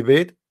that a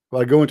debate?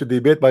 We're going to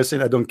debate by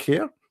saying I don't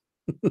care.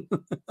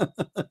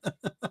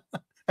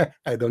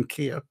 I don't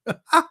care.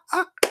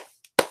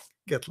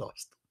 Get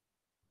lost.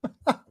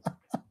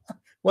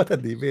 What a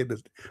debate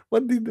is.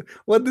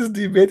 What this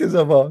debate is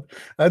about?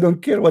 I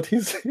don't care what he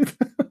said.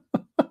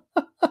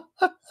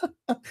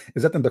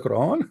 Is that in the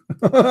Quran?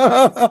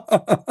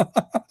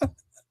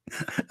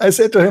 I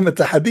said to him,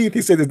 it's a hadith.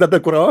 He said, is that the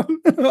Quran?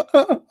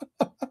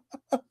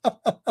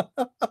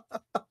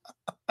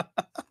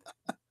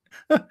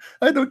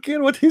 I don't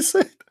care what he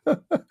said.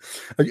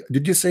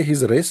 Did you say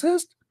he's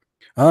racist?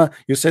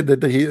 You said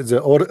that he is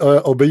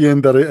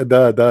obeying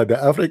the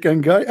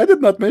African guy. I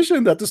did not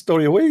mention that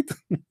story. Wait.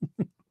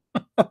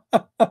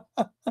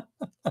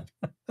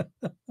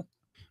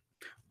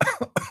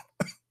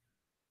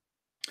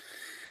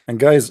 And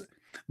guys,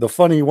 the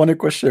funny one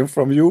question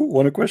from you,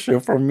 one question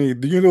from me.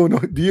 Do you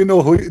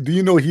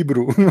know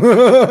Hebrew?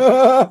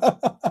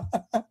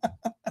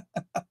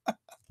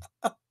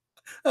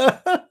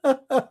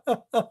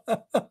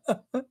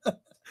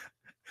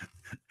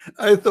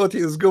 I thought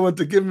he was going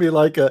to give me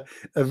like a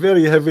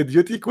very heavy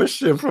duty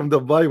question from the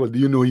Bible. Do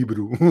you know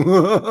Hebrew?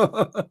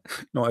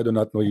 No, I do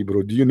not know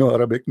Hebrew. Do you know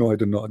Arabic? No, I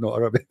do not know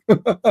Arabic.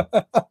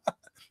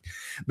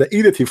 The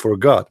idiot, he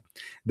forgot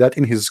that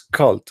in his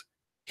cult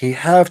he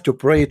have to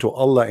pray to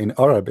Allah in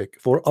Arabic,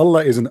 for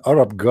Allah is an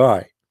Arab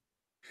guy.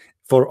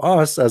 For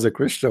us as a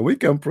Christian, we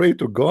can pray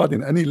to God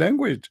in any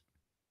language.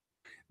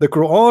 The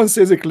Quran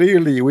says it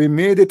clearly, we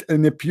made it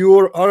in a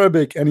pure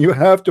Arabic, and you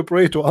have to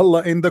pray to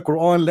Allah in the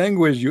Quran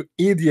language, you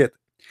idiot.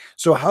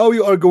 So how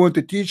you are going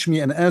to teach me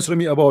and answer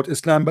me about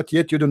Islam, but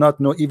yet you do not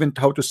know even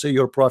how to say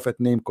your prophet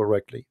name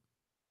correctly?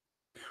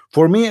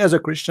 For me as a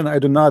Christian, I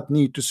do not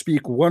need to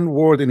speak one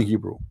word in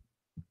Hebrew,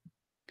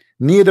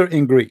 neither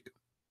in Greek.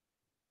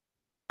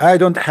 I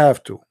don't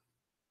have to.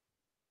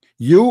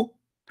 You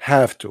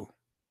have to.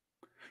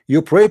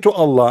 You pray to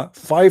Allah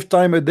 5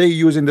 times a day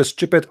using the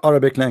stupid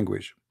Arabic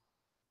language,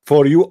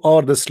 for you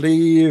are the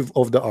slave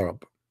of the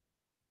Arab.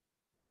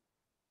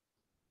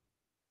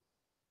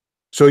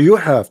 So you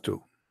have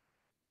to.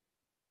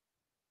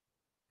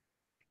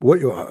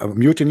 What, you are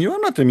muting you? I'm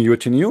not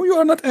muting you. You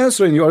are not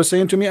answering. You are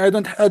saying to me, I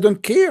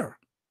don't care.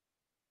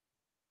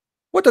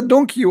 What a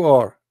donkey you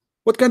are.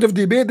 What kind of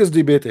debate this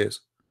debate is?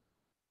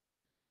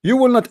 You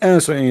will not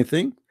answer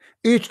anything.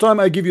 Each time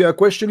I give you a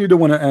question, you don't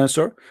want to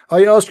answer.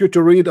 I ask you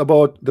to read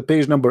about the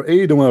page number A,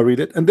 you don't want to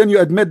read it, and then you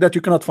admit that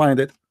you cannot find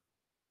it.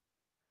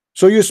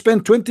 So you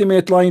spend 20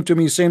 minutes lying to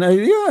me saying,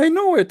 yeah, I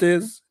know it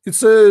is.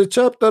 It's a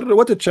chapter.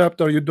 What a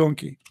chapter, you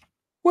donkey.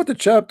 What a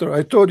chapter.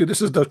 I told you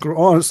this is the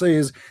Quran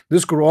says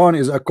this Quran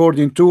is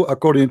according to.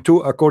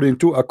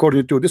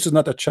 This is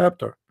not a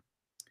chapter.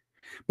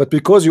 But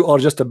because you are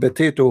just a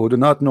potato who do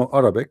not know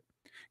Arabic,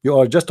 you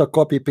are just a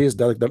copy paste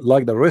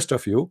like the rest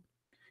of you.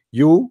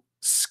 You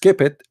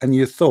skip it and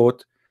you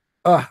thought,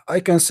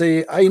 I can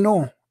say I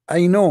know.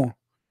 I'm not,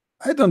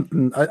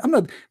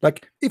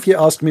 like, if you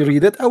ask me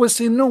read it, I will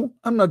say no,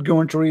 I'm not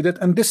going to read it,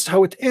 and this is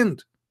how it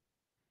ends.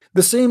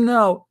 The same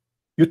now.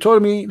 You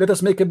told me let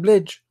us make a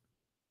pledge.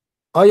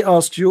 I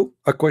asked you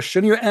a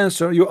question, you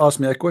answer. You ask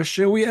me a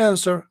question, we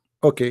answer.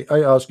 Okay,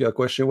 I ask you a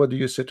question, what do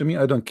you say to me?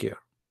 I don't care.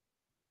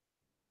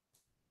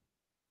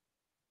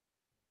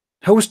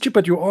 How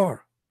stupid you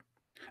are.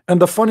 And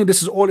the funny,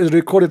 this is all is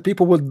recorded.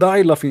 People will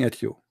die laughing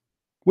at you.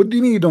 What do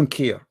you mean you don't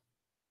care?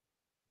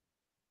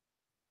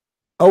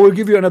 I will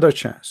give you another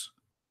chance.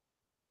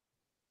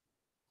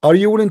 Are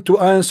you willing to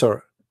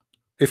answer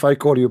if I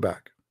call you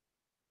back?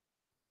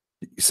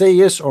 Say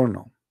yes or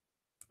no.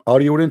 Are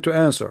you willing to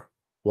answer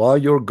why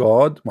your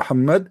God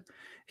Muhammad,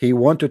 he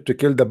wanted to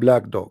kill the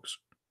black dogs?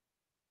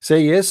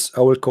 Say yes,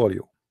 I will call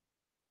you,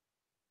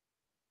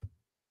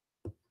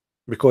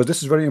 because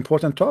this is very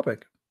important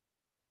topic.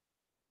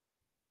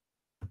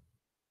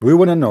 We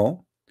want to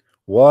know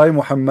why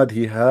Muhammad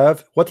he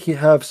have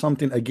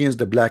something against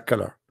the black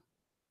color,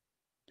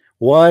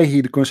 why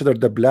he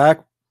considered the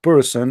black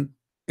person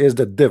is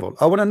the devil.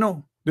 I want to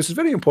know. This is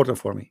very important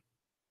for me.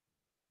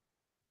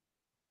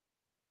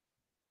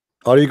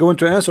 Are you going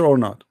to answer or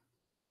not?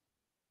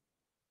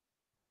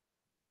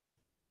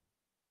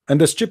 And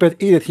the stupid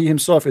idiot, he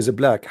himself is a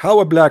black. How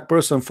a black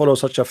person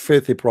follows such a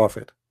filthy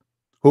prophet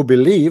who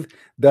believe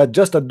that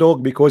just a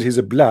dog, because he's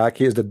a black,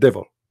 he is the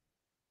devil?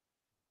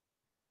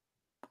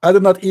 I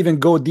did not even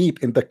go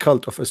deep in the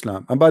cult of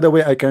Islam. And by the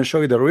way, I can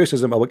show you the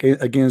racism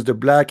against the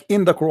black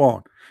in the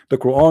Quran. The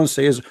Quran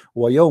says,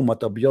 وَيَوْمَ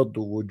تَبْيَضُّ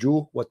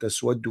وُجُوهٌ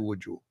وَتَسْوَدُّ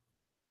وُجُوهٌ.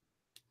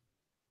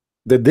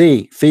 The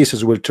day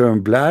faces will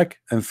turn black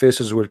and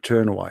faces will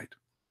turn white.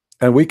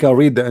 And we can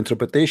read the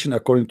interpretation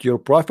according to your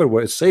prophet,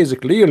 where it says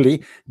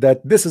clearly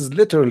that this is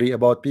literally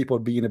about people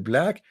being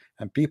black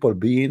and people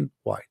being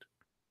white.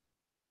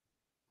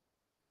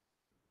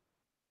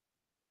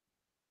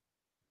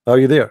 Are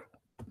you there?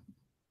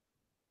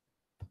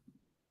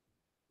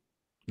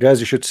 Guys,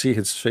 you should see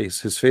his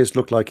face. His face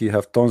looked like he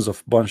have tons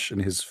of bunch in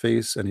his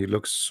face, and he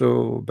looks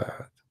so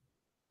bad.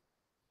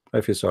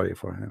 I feel sorry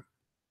for him.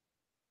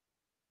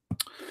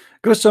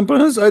 Christian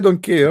Prince, I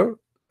don't care.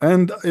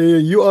 And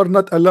you are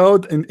not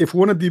allowed, and if we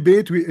want to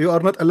debate, you are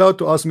not allowed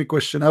to ask me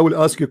questions. I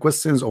will ask you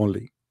questions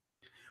only.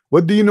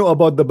 What do you know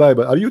about the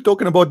Bible? Are you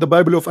talking about the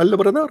Bible of Allah,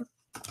 brother?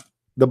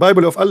 The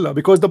Bible of Allah,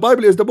 because the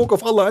Bible is the book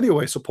of Allah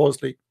anyway,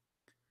 supposedly.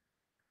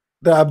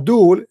 The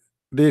Abdul,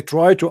 they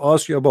try to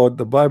ask you about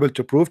the Bible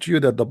to prove to you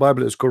that the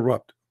Bible is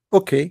corrupt.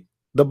 Okay,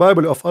 the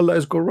Bible of Allah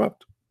is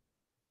corrupt.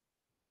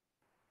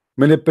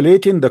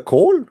 Manipulating the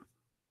call?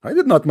 I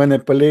did not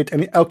manipulate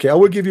any. Okay, I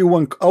will give you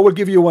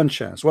one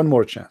chance, one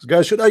more chance.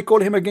 Guys, should I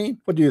call him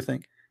again? What do you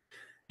think?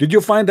 Did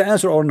you find the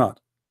answer or not?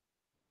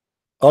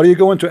 Are you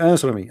going to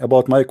answer me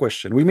about my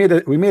question? We made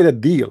a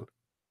deal.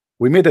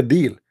 We made a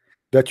deal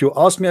that you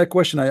ask me a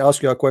question, I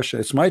ask you a question.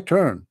 It's my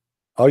turn.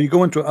 Are you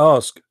going to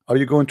ask? Are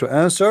you going to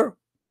answer?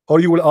 Or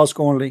you will ask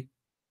only?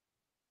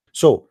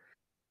 So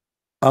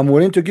I'm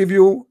willing to give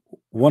you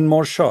one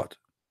more shot.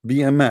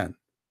 Be a man.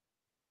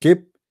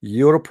 Keep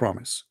your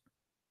promise.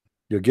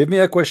 You give me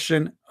a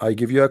question, I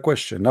give you a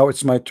question. Now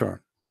it's my turn.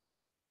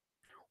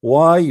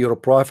 Why your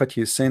prophet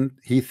he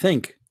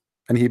think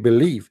and he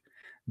believe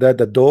that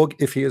the dog,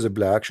 if he is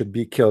black, should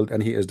be killed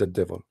and he is the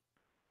devil?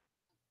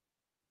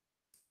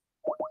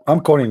 I'm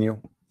calling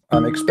you.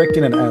 I'm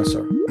expecting an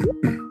answer.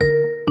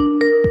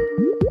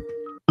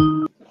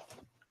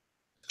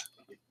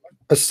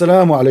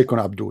 Assalamu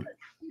alaikum, Abdul.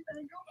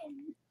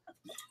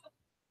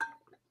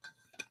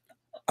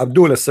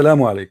 Abdul,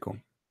 assalamu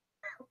alaikum.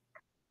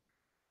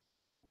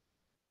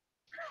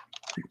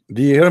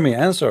 Do you hear me?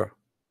 Answer.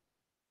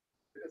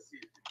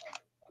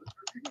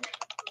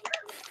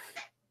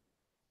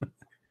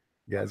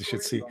 Guys,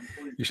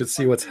 you should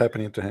see what's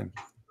happening to him.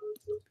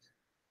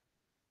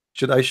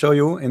 Should I show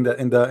you in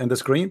the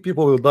screen?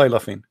 People will die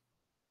laughing.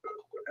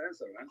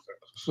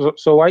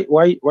 So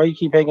why you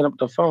keep hanging up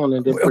the phone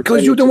and then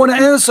because you don't want to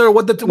answer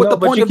what the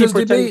point of this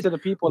debate?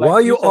 Why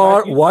you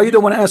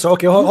don't want to answer?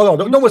 Okay, hold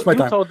on. Don't waste my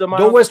time.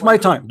 Don't waste my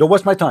time. Don't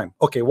waste my time.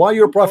 Okay, why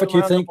your prophet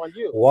you think?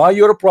 Why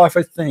your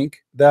prophet think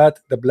that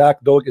the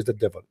black dog is the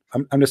devil?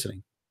 I'm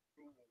listening.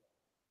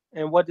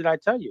 And what did I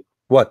tell you?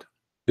 What?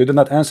 You did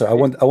not answer. I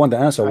want the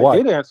answer. Why? I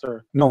did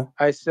answer. No.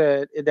 I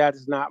said that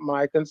is not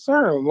my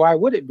concern. Why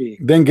would it be?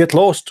 Then get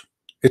lost.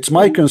 It's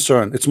my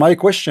concern. It's my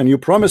question. You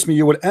promised me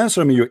you will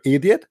answer me, you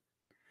idiot.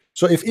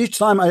 So if each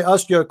time I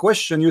ask you a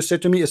question, you say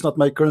to me, it's not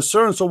my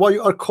concern. So why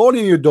you are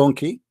calling you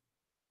donkey?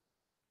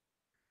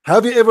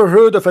 Have you ever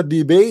heard of a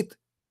debate?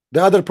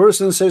 The other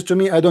person says to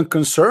me, I don't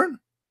concern.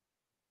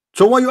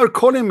 So why you are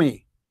calling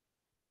me?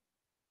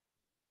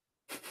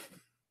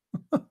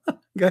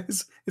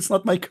 Guys, it's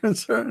not my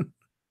concern.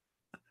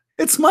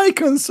 It's my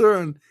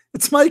concern.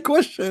 It's my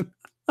question.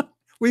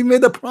 We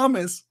made a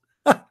promise.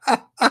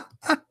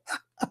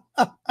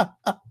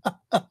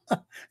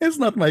 It's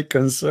not my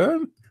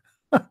concern.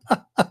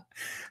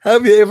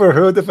 Have you ever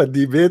heard of a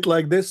debate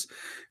like this?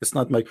 It's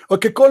not my...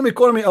 Okay, call me.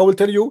 I will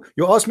tell you.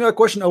 You ask me a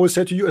question, I will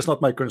say to you, it's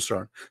not my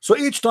concern. So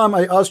each time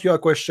I ask you a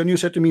question, you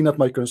say to me, not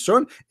my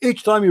concern.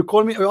 Each time you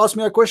call me or ask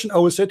me a question, I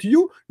will say to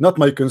you, not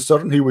my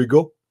concern. Here we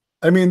go.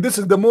 I mean, this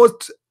is the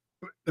most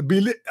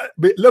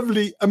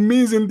lovely,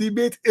 amazing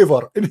debate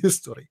ever in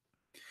history.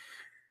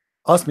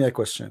 Ask me a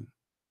question.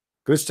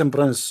 Christian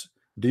Prince,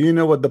 do you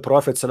know what the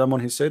Prophet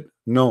Solomon he said?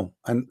 No,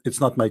 and it's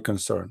not my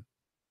concern.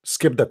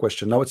 Skip the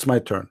question. Now it's my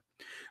turn.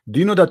 Do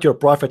you know that your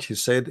prophet he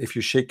said if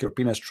you shake your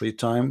penis 3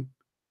 times,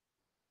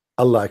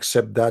 Allah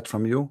accept that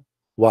from you?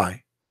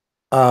 Why?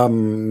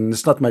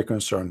 It's not my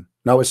concern.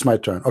 Now it's my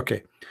turn.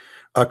 Okay.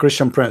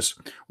 Christian Prince,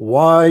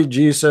 why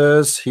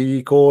Jesus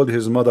he called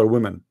his mother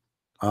women?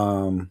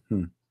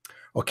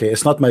 Okay,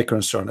 it's not my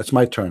concern. It's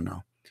my turn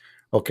now.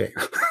 Okay.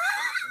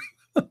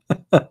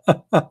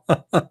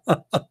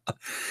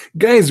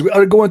 Guys, we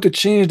are going to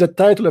change the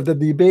title of the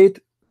debate.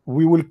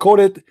 We will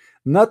call it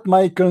not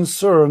my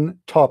concern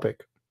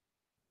topic.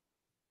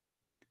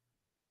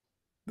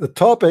 The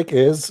topic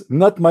is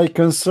not my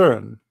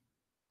concern.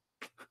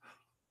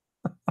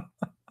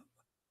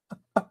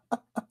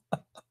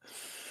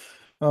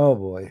 Oh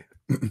boy.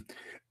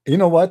 You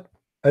know what?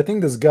 I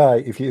think this guy,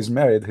 if he is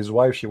married, his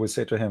wife, she would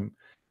say to him,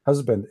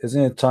 husband,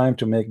 isn't it time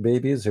to make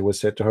babies? He would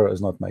say to her,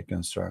 it's not my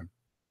concern.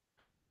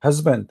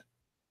 Husband,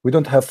 we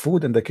don't have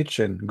food in the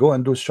kitchen. Go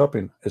and do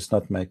shopping. It's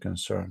not my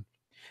concern.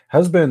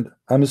 Husband,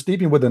 I'm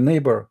sleeping with a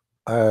neighbor.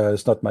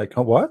 It's not my...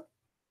 What?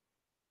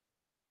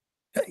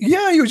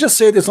 Yeah, you just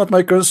said it's not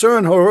my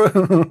concern. Or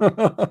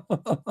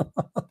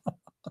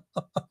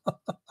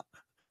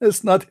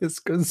it's not his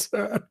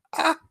concern.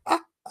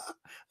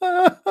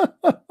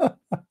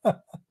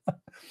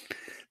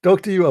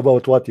 Talk to you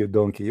about what, you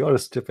donkey? You are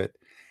stupid.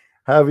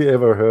 Have you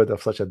ever heard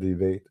of such a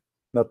debate?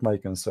 Not my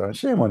concern.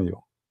 Shame on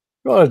you.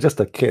 You are just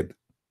a kid.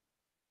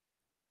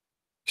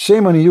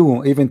 Shame on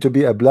you even to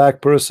be a black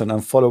person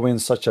and following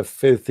such a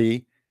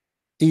filthy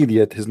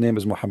idiot. His name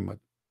is Muhammad.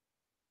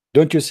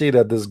 Don't you see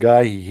that this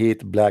guy, he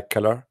hate black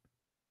color?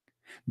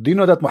 Do you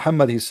know that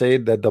Muhammad, he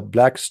said that the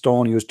black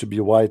stone used to be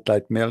white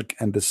like milk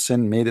and the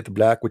sin made it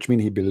black, which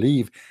means he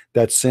believed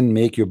that sin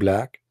make you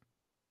black?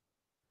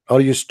 Are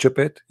you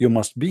stupid? You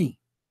must be.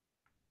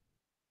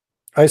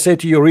 I say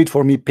to you, read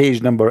for me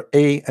page number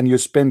A, and you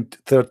spend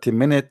 30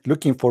 minutes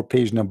looking for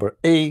page number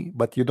A,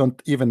 but you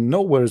don't even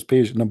know where is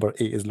page number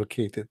A is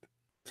located.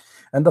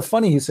 And the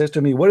funny, he says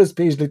to me, where is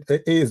page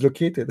A is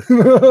located?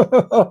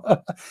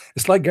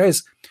 It's like,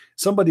 guys,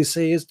 somebody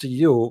says to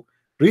you,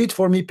 read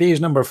for me page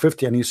number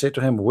 50, and you say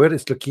to him, where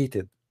is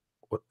located?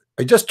 What?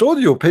 I just told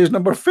you, page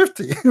number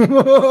 50.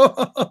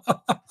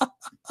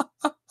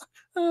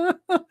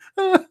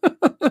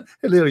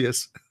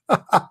 Hilarious.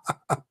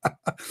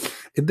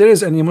 If there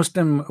is any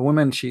Muslim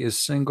woman, she is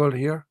single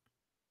here.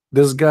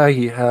 This guy,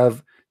 he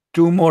have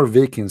 2 more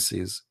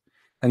vacancies.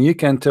 and you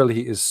can tell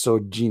he is so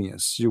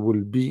genius. You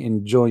will be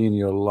enjoying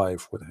your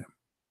life with him.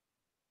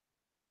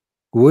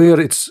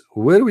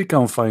 Where we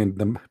can find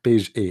them?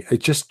 Page A. I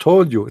just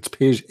told you it's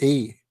page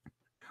A.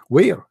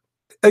 Where?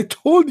 I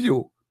told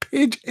you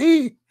page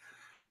A.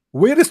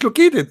 Where is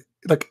located?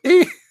 Like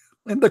A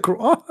in the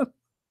Quran.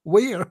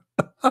 Where?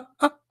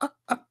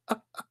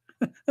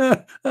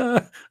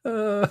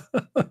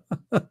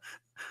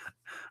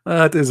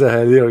 That is a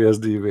hilarious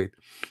debate.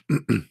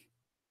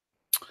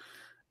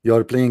 You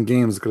are playing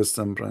games,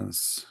 Christian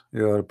Prince.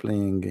 You are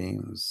playing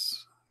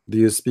games. Do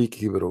you speak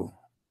Hebrew?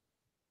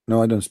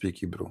 No, I don't speak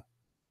Hebrew.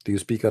 Do you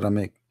speak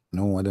Aramaic?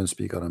 No, I don't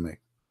speak Aramaic.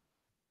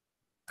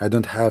 I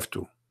don't have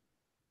to.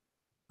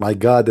 My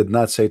God did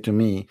not say to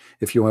me,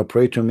 if you want to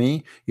pray to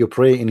me, you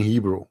pray in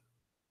Hebrew.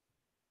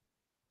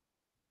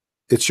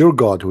 It's your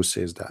God who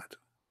says that.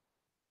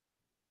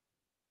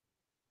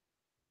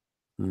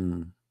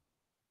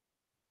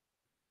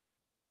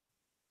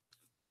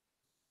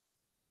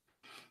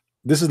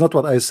 This is not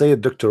what I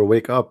said, Doctor.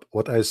 Wake up.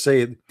 What I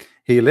said,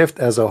 he left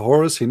as a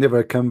horse, he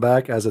never come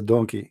back as a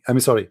donkey. I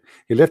mean, sorry,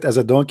 he left as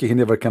a donkey, he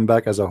never come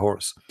back as a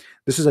horse.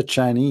 This is a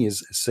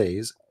Chinese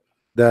says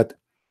that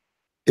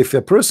if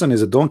a person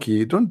is a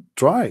donkey, don't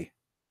try.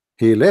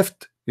 He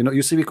left,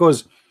 you see,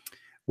 because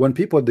when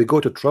people they go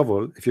to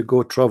travel, if you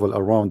go travel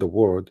around the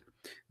world,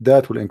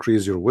 that will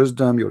increase your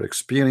wisdom, your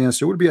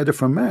experience. You will be a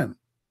different man.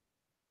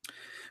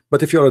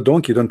 But if you're a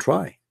donkey, don't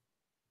try.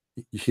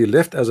 He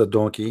left as a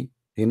donkey,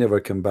 he never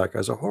came back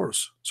as a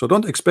horse. So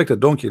don't expect a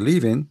donkey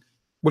leaving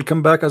will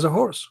come back as a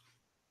horse.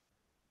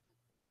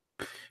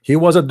 He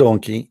was a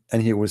donkey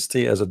and he will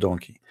stay as a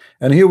donkey.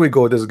 And here we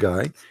go, this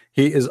guy,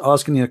 he is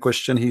asking me a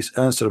question, he's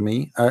answering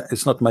me,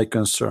 it's not my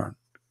concern.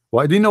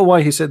 Why? Do you know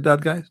why he said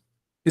that, guys?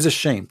 He's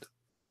ashamed.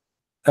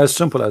 As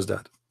simple as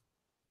that.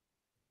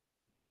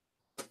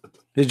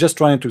 He's just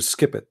trying to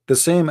skip it. The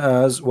same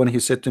as when he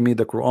said to me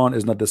the Quran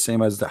is not the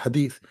same as the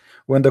Hadith.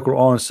 When the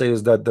Quran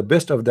says that the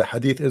best of the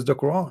Hadith is the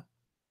Quran.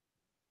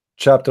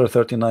 Chapter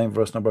 39,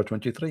 verse number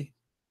 23.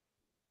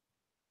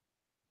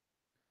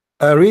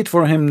 I read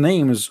for him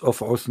names of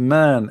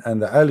Uthman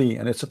and Ali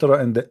and etc.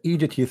 and the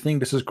Egypt. He think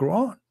this is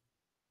Quran.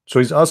 So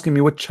he's asking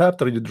me what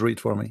chapter did you read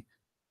for me.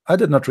 I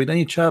did not read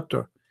any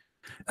chapter.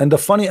 And the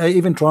funny, I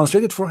even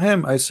translated for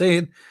him. I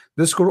said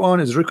this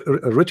Quran is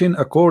written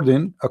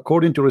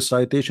according to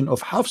recitation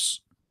of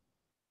Hafs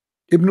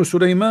Ibn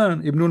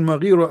Sulaiman Ibn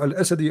al-Maghira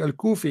al-Asadi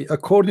al-Kufi,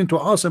 according to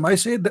Asim. I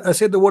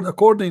said the word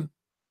according.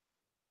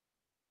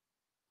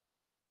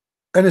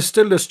 And it's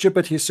still the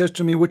stupid. He says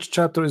to me, which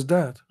chapter is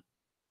that?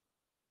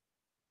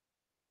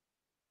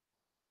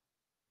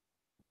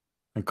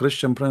 And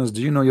Christian Prince,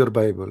 do you know your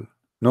Bible?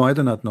 No, I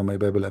do not know my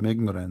Bible. I'm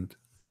ignorant.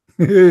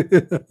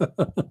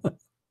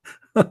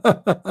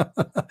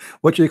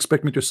 What you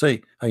expect me to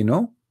say? I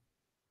know.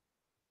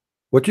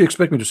 What do you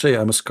expect me to say?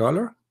 I'm a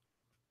scholar.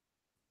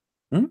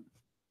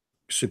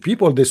 See,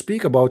 people they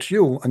speak about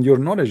you and your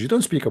knowledge. You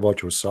don't speak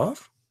about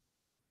yourself.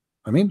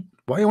 I mean,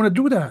 why you want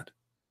to do that?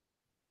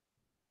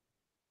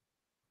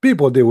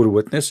 People they will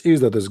witness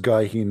either this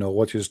guy he know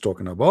what he's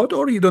talking about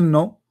or he don't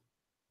know.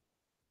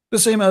 The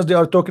same as they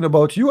are talking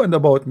about you and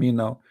about me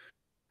now.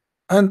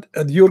 And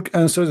your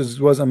answers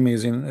was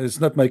amazing. It's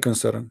not my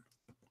concern.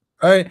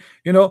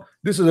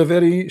 This is a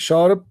very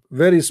sharp,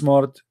 very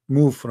smart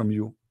move from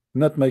you.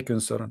 Not my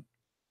concern.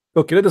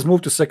 Okay, let us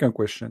move to second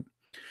question.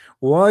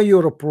 Why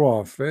you're a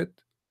prophet?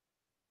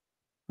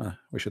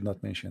 We should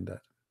not mention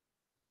that.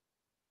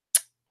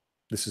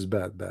 This is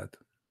bad.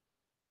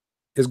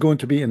 It's going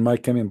to be in my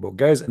coming book,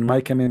 guys. In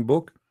my coming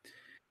book,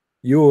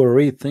 you will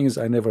read things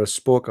I never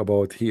spoke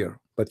about here.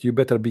 But you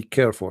better be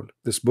careful.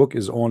 This book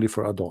is only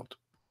for adult.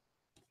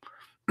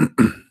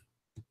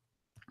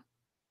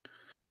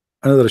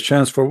 Another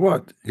chance for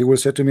what? He will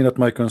say to me, not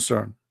my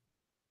concern.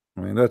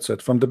 I mean, that's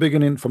it. From the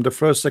beginning, from the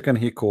first second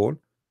he called,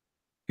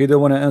 he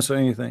didn't want to answer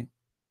anything.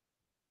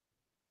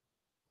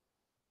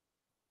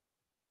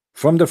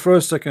 From the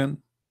first second,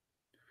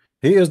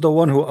 he is the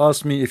one who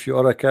asked me if you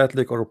are a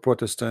Catholic or a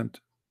Protestant.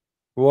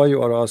 Why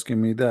you are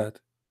asking me that?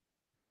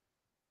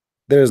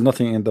 There is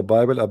nothing in the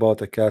Bible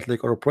about a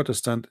Catholic or a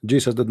Protestant.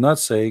 Jesus did not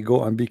say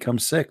go and become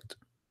sect.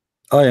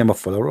 I am a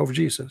follower of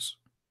Jesus.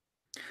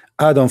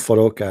 I don't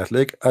follow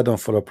Catholic, I don't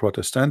follow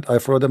Protestant, I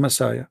follow the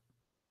Messiah.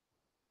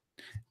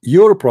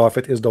 Your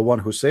prophet is the one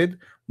who said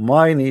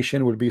my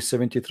nation will be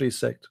 73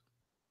 sect,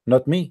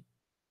 not me.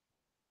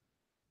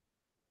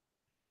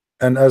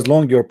 And as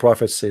long your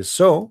prophet says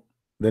so,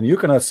 then you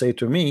cannot say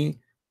to me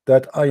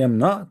that I am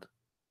not.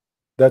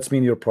 That's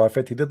mean your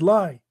prophet he did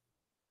lie.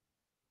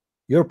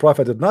 Your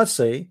prophet did not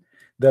say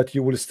that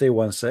you will stay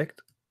one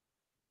sect.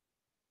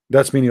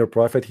 That's mean your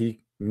prophet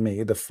he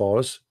made a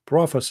false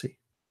prophecy.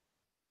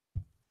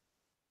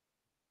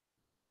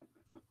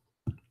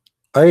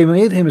 I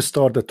made him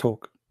start the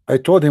talk. I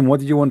told him, what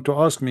do you want to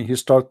ask me? He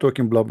started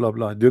talking blah blah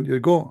blah.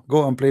 Go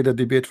and play the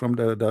debate from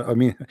the I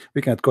mean,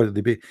 we can't call it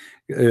debate.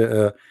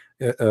 Play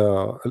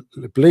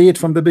it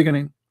from the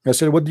beginning. I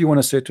said, what do you want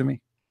to say to me?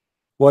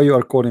 Why you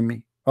are calling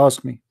me?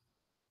 Ask me.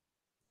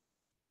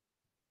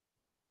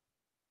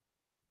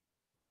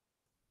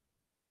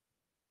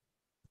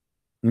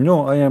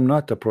 No, I am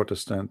not a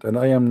Protestant and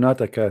I am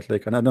not a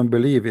Catholic and I don't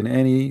believe in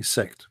any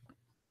sect.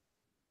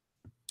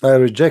 I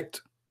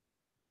reject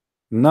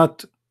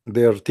not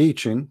their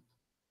teaching.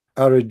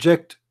 I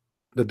reject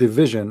the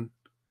division,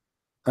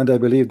 and I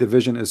believe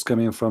division is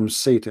coming from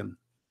Satan.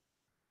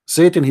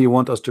 Satan, he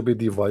wants us to be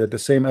divided, the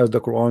same as the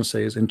Quran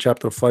says in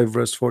chapter 5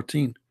 verse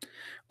 14.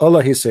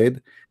 Allah, he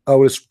said, I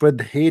will spread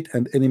hate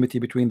and enmity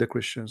between the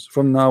Christians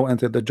from now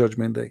until the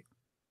judgment day.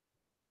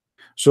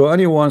 So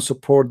anyone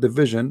support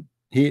division,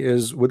 he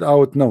is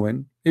without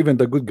knowing, even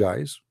the good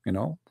guys, you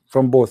know,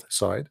 from both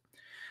sides.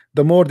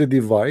 The more they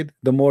divide,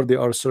 the more they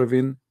are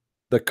serving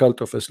the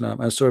cult of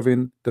Islam and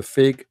serving the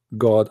fake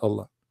God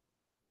Allah.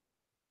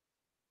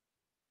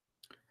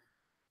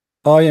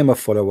 I am a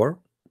follower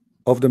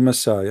of the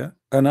Messiah,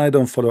 and I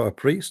don't follow a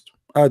priest.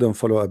 I don't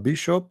follow a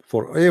bishop.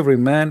 For every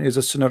man is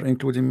a sinner,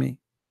 including me.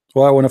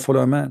 Why I want to follow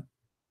a man?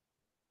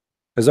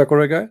 Is that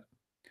correct, guy?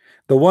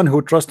 The one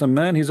who trusts a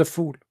man, he's a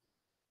fool.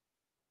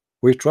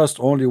 We trust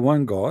only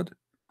one God,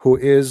 who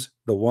is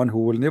the one who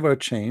will never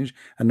change,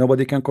 and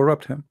nobody can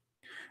corrupt him.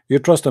 You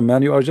trust a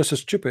man, you are just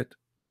stupid.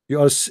 You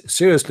are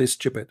seriously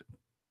stupid.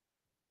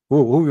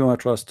 Who you want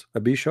to trust? A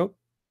bishop?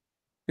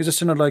 He's a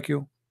sinner like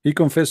you. He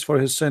confessed for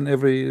his sin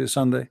every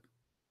Sunday.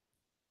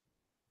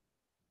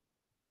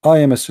 I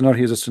am a sinner,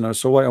 he is a sinner,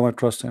 so why I want to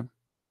trust him?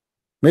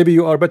 Maybe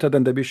you are better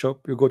than the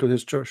bishop, you go to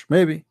his church.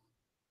 Maybe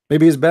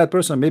he's a bad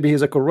person, maybe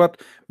he's a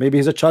corrupt, maybe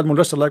he's a child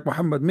molester like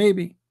Muhammad,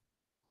 maybe.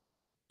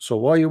 So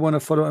why you want to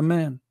follow a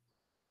man?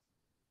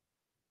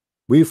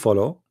 We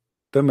follow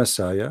the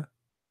Messiah,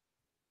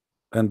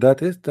 and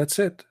that's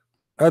it.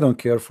 I don't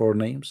care for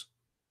names.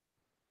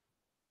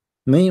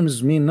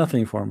 Names mean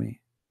nothing for me.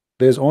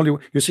 There's only,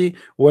 you see,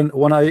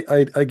 when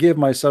I gave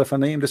myself a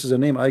name, this is a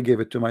name I gave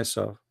it to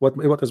myself.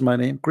 What is my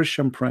name?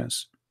 Christian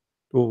Prince.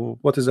 Oh,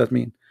 what does that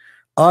mean?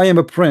 I am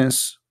a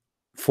prince,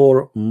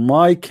 for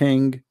my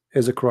king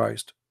is a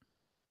Christ.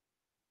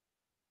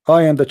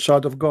 I am the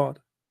child of God.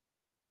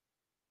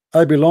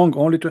 I belong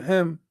only to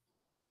him.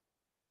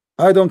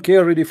 I don't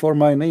care really for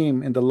my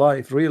name in the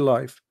life, real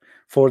life,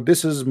 for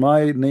this is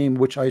my name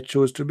which I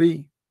choose to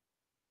be.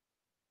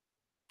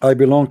 I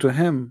belong to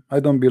him. I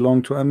don't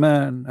belong to a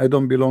man. I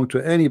don't belong to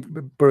any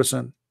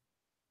person.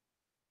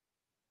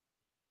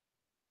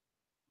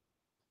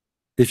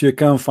 If you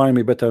can find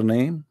me better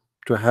name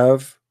to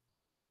have,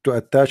 to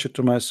attach it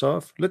to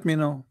myself, let me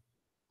know.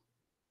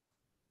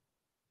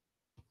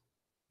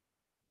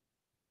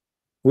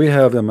 We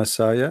have the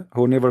Messiah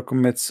who never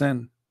commits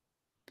sin.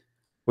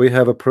 We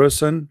have a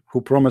person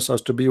who promised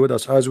us to be with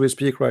us as we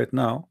speak right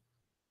now.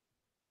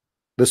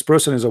 This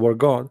person is our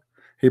God.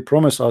 He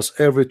promised us,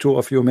 every two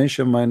of you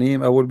mention my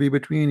name, I will be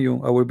between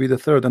you, I will be the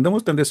third. And the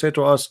Muslim, they say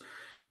to us,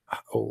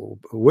 oh,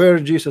 where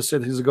Jesus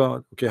said he's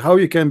God. Okay, how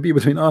you can be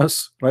between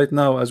us right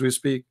now as we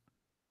speak?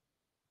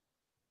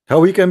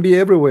 How he can be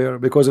everywhere?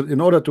 Because in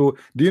order to,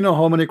 do you know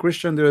how many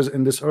Christians there is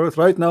in this earth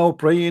right now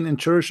praying in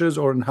churches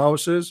or in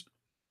houses?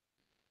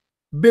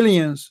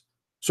 Billions.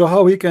 So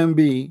how he can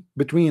be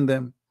between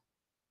them?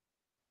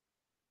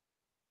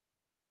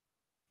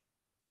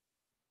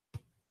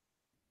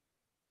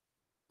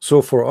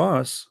 So for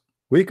us,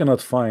 we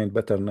cannot find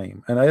better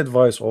name. And I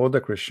advise all the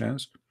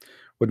Christians,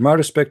 with my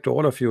respect to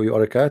all of you, you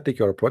are a Catholic,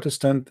 you are a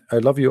Protestant, I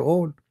love you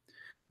all,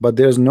 but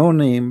there's no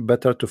name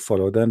better to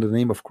follow than the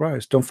name of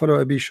Christ. Don't follow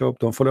a bishop,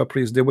 don't follow a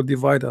priest, they will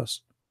divide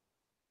us.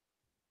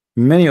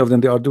 Many of them,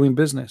 they are doing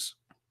business.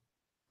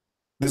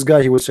 This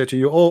guy, he will say to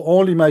you, oh,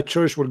 only my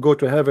church will go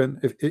to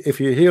heaven. If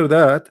you hear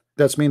that,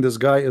 that's mean this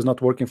guy is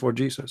not working for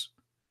Jesus.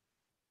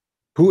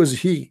 Who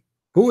is he?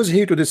 Who is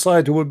he to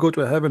decide who will go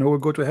to heaven, who will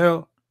go to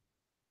hell?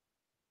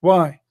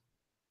 Why?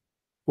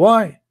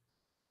 Why?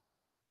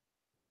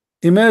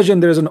 Imagine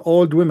there's an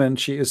old woman,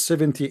 she is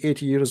 70,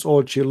 80 years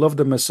old, she loved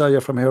the Messiah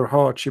from her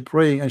heart, she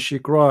pray and she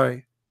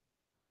cry.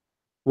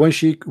 When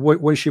she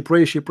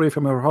pray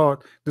from her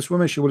heart. This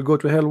woman, she will go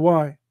to hell.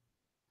 Why?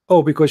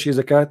 Oh, because she's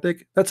a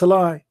Catholic? That's a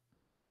lie.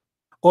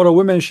 Or a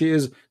woman, she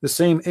is the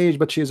same age,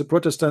 but she is a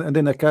Protestant and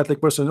then a Catholic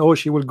person, oh,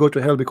 she will go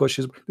to hell because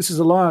she's, this is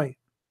a lie.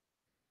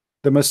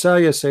 The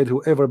Messiah said,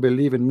 whoever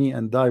believe in me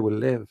and die will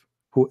live.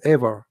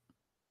 Whoever.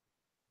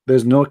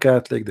 There's no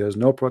Catholic, there's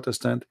no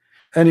Protestant.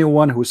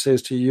 Anyone who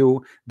says to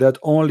you that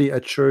only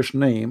a church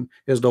name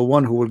is the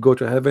one who will go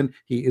to heaven,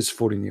 he is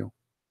fooling you.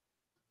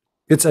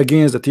 It's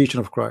against the teaching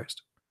of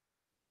Christ.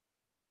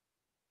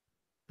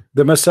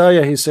 The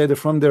Messiah, he said,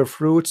 from their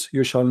fruits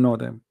you shall know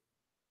them,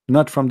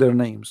 not from their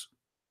names.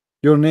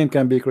 Your name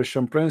can be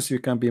Christian Prince, you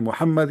can be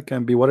Muhammad,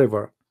 can be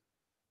whatever.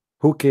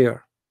 Who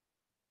care?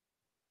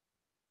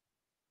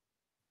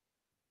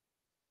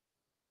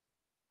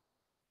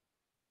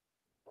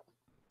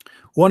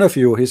 One of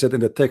you, he said in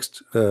the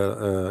text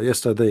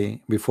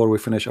yesterday, before we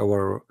finish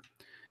our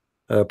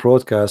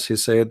broadcast, he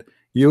said,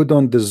 you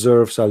don't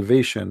deserve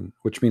salvation,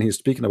 which means he's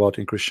speaking about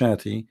in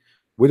Christianity,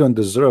 we don't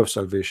deserve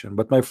salvation.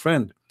 But my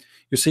friend,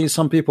 you see,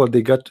 some people,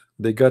 they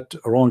got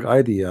a wrong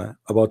idea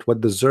about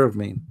what deserve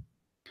mean.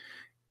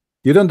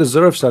 You don't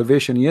deserve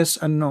salvation, yes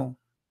and no.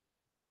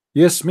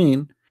 Yes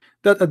mean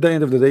that at the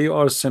end of the day you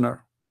are a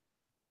sinner.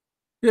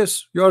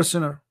 Yes, you are a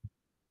sinner,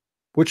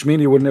 which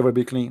means you will never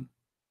be clean.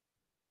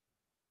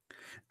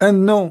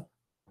 And no,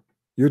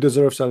 you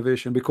deserve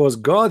salvation because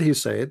God, He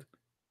said,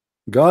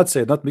 God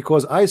said, not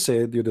because I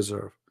said you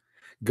deserve.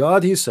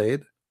 God, He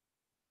said,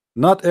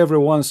 not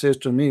everyone says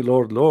to me,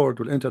 Lord, Lord,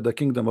 will enter the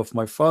kingdom of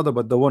my Father,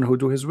 but the one who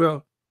do His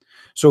will.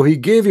 So He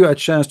gave you a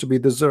chance to be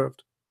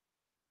deserved.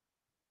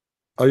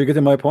 Are you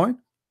getting my point?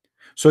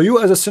 So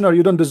you as a sinner,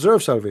 you don't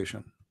deserve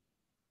salvation.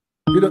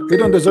 You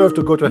don't deserve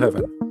to go to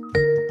heaven.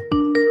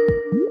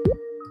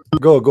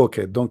 Go,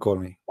 kid. Don't call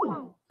me.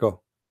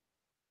 Go.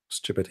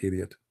 Stupid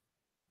idiot.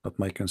 Not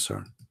my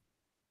concern.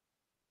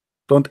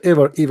 Don't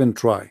ever even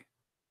try.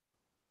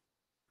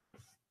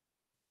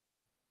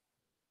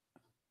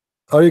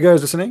 Are you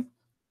guys listening?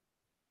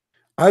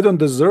 I don't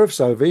deserve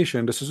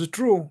salvation. This is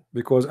true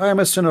because I am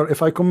a sinner.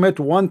 If I commit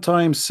one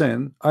time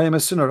sin, I am a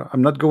sinner.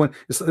 I'm not going.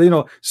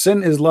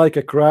 Sin is like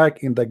a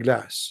crack in the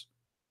glass.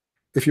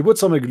 If you put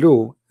some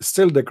glue,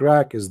 still the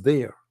crack is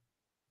there.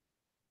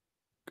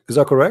 Is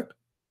that correct?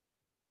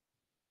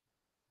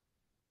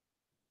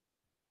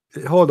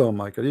 Hold on,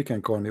 Michael. You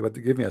can call me, but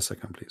give me a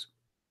second, please.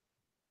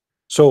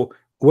 So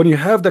when you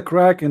have the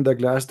crack in the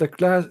glass, the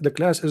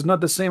glass is not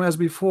the same as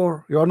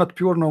before. You are not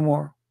pure no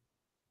more.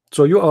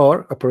 So you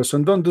are a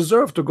person don't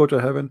deserve to go to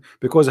heaven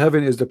because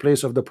heaven is the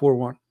place of the poor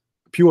one,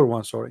 pure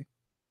one, sorry.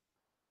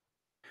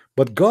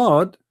 But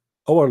God,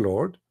 our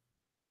Lord,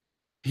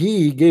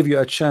 He gave you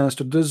a chance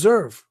to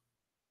deserve.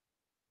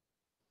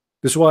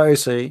 This is why I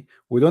say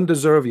we don't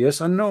deserve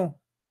yes and no.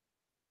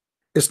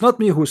 It's not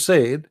me who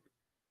said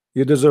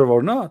you deserve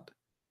or not.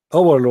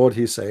 Our Lord,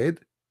 He said,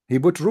 He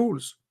put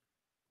rules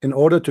in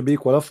order to be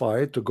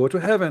qualified to go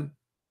to heaven.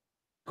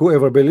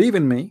 Whoever believe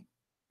in me,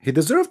 he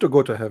deserves to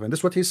go to heaven.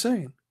 That's what He's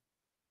saying.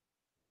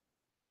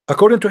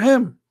 According to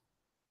Him.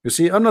 You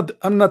see, I'm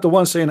not the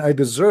one saying I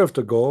deserve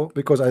to go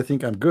because I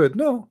think I'm good.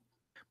 No.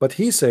 But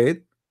He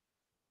said,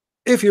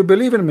 if you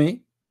believe in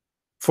me,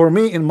 for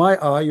me, in my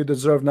eye, you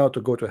deserve now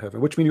to go to heaven,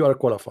 which means you are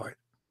qualified.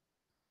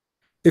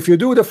 If you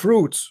do the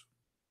fruits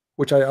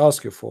which I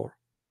ask you for,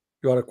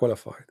 you are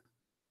qualified.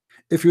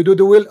 If you do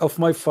the will of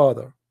my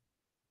Father,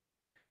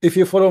 if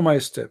you follow my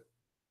step,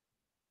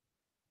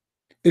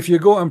 if you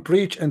go and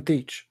preach and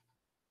teach,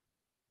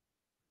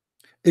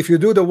 if you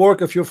do the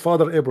work of your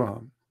father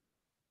Abraham.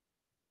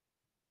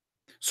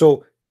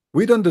 So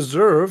we don't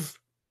deserve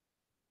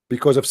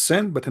because of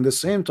sin, but in the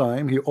same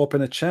time He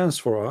opened a chance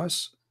for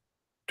us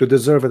to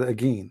deserve it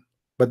again.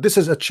 But this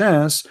is a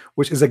chance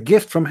which is a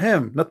gift from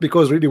Him, not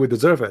because really we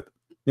deserve it.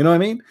 You know what I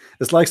mean?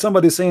 It's like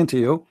somebody saying to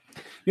you,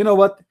 you know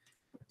what,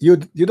 you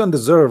don't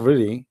deserve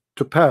really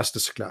to pass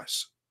this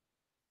class.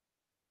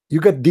 You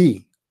get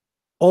D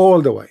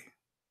all the way,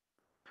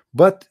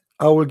 but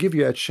I will give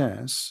you a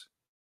chance,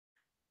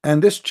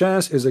 and this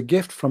chance is a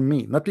gift from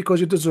me, not because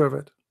you deserve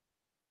it.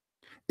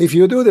 If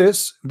you do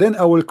this, then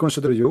I will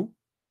consider you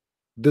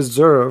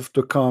deserve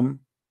to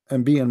come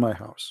and be in my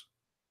house.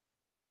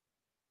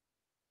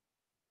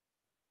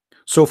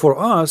 So for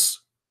us,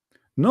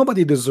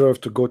 nobody deserves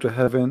to go to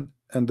heaven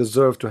and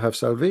deserve to have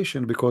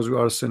salvation because we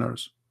are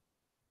sinners.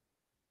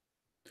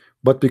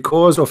 But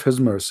because of His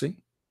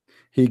mercy,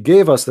 He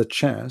gave us the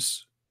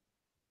chance,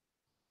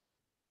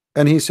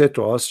 and He said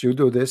to us, you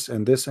do this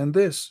and this and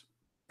this,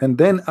 and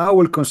then I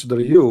will consider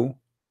you,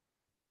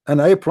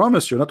 and I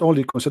promise you, not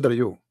only consider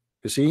you.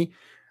 You see,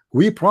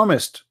 we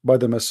promised by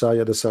the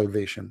Messiah the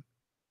salvation.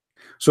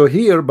 So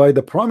here, by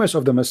the promise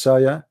of the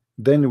Messiah,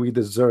 then we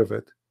deserve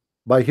it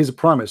by His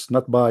promise,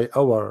 not by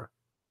our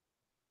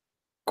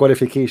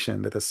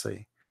qualification, let us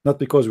say, not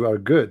because we are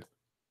good.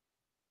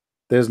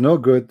 There's no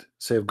good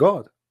save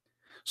God.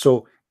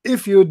 So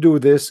if you do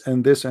this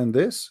and this and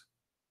this,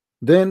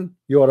 then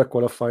you are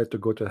qualified to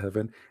go to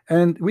heaven.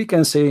 And we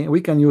can say,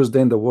 we can use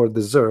then the word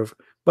deserve,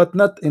 but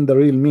not in the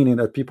real meaning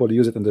that people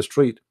use it in the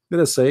street. Let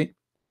us say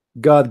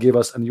God gave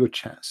us a new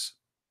chance.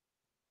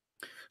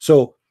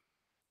 So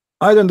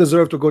I don't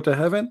deserve to go to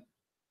heaven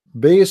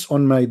based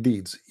on my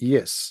deeds,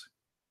 yes.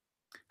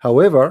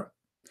 However,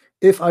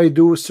 if I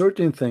do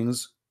certain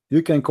things,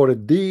 you can call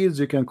it deeds,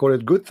 you can call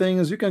it good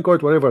things, you can call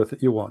it whatever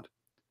you want,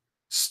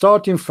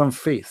 starting from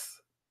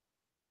faith,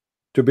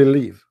 to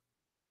believe.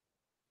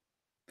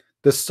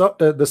 The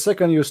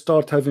second you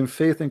start having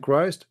faith in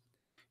Christ,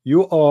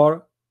 you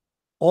are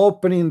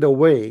opening the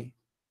way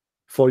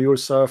for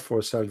yourself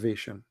for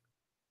salvation.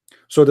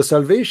 So the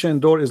salvation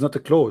door is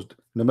not closed.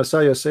 The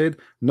Messiah said,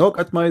 knock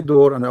at my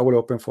door and I will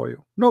open for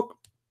you. Knock,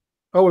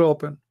 I will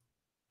open.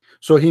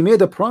 So He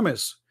made a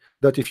promise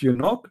that if you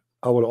knock,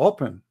 I will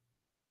open.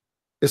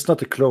 It's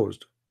not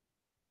closed.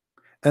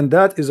 And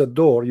that is a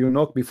door you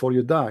knock before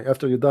you die.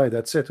 After you die,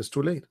 that's it. It's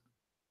too late.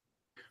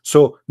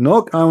 So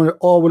knock, I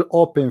will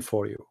open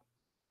for you.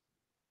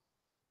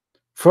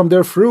 From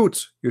their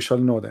fruits you shall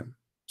know them.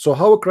 So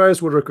how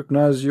Christ will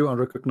recognize you and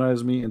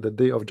recognize me in the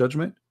day of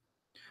judgment?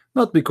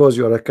 Not because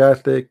you are a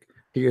Catholic,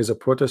 he is a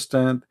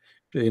Protestant,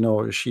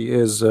 she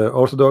is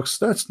Orthodox.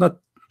 That's not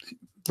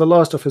the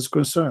last of His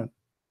concern.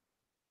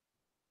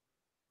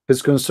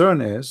 His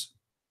concern is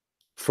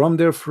from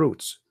their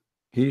fruits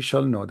he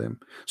shall know them.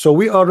 So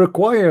we are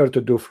required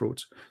to do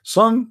fruits.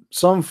 Some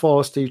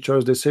false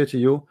teachers, they say to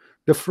you,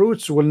 the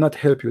fruits will not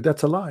help you.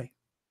 That's a lie.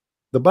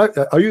 The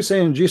Bible, are you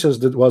saying Jesus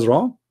was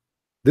wrong?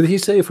 Did he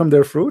say from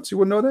their fruits you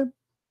will know them?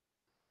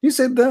 He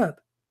said that.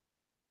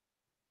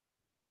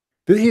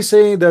 Did he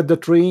say that the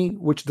tree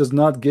which does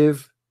not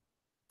give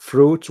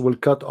fruits will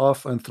cut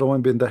off and throw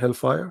him in the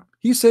hellfire?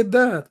 He said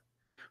that.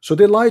 So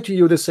they lie to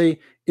you. They say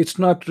it's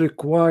not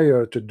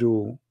required to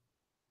do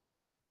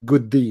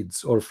good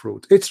deeds or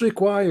fruit. It's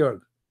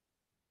required.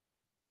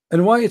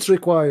 And why it's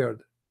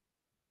required?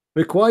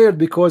 Required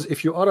because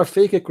if you are a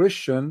fake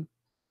Christian,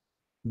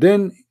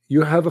 then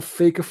you have a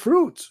fake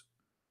fruit.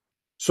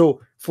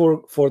 So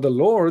for the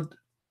Lord,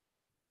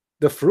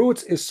 the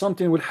fruits is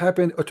something will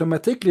happen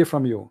automatically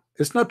from you.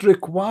 It's not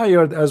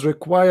required as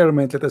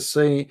requirement. Let us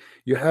say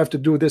you have to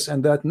do this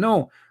and that.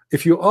 No,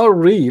 if you are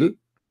real,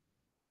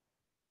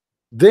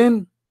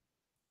 then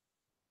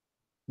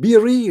be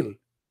real,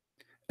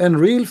 and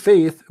real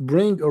faith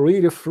bring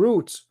real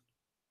fruits.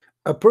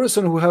 A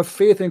person who have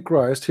faith in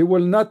Christ, he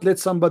will not let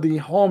somebody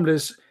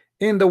homeless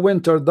in the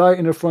winter die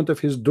in front of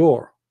his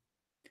door.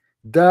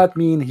 That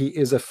means he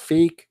is a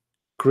fake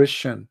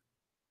Christian.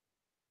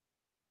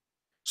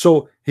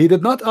 So he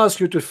did not ask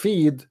you to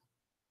feed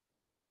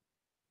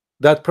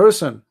that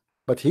person,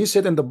 but he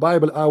said in the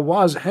Bible, I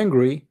was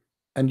hungry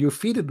and you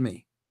feeded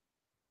me.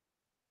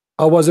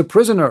 I was a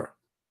prisoner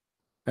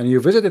and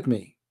you visited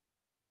me.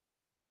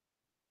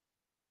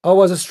 I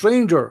was a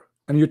stranger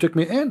and you took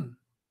me in.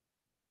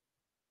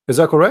 Is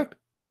that correct?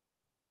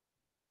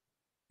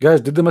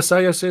 Guys, did the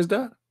Messiah says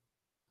that?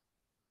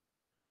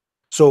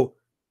 So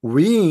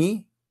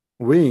we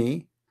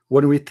when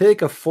we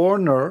take a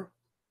foreigner,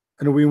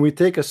 and when we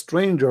take a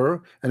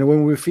stranger, and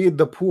when we feed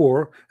the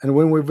poor, and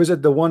when we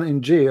visit the one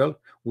in jail,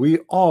 we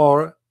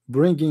are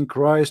bringing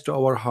Christ to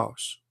our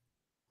house.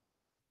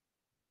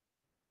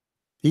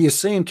 He is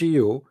saying to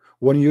you,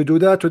 when you do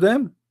that to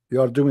them,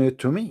 you are doing it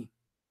to me.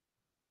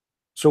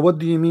 So what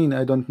do you mean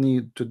I don't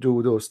need to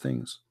do those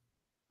things?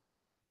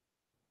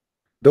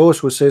 Those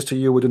who says to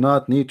you we do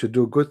not need to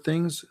do good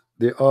things,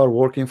 they are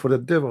working for the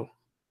devil.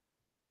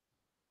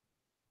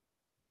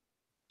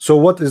 So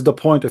what is the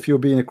point of you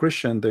being a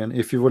Christian then,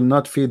 if you will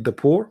not feed the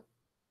poor,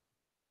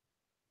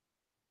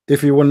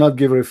 if you will not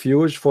give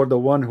refuge for the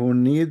one who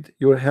need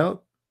your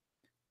help,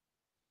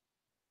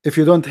 if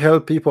you don't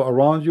help people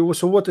around you?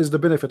 So what is the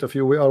benefit of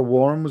you? We are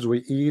worms,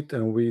 we eat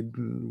and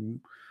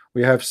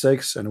we have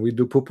sex and we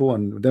do poo-poo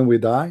and then we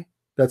die.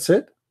 That's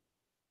it.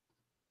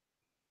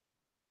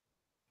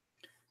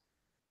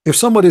 If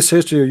somebody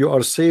says to you you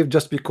are saved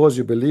just because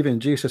you believe in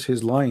Jesus,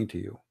 he's lying to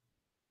you.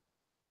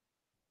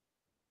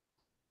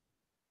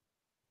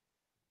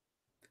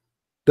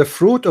 The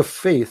fruit of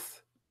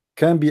faith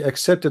can be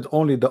accepted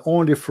only, the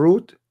only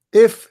fruit,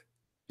 if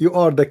you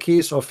are the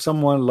case of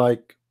someone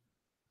like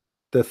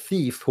the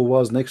thief who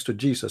was next to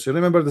Jesus. You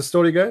remember the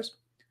story, guys?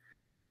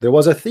 There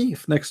was a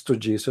thief next to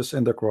Jesus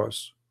in the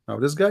cross. Now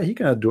this guy, he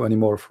cannot do any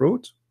more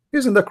fruit.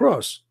 He's in the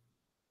cross.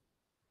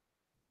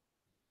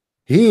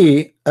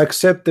 He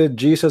accepted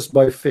Jesus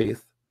by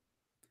faith,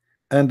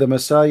 and the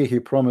Messiah, he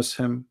promised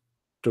him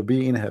to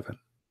be in heaven.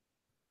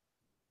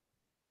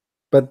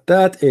 But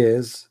that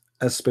is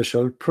a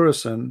special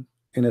person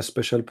in a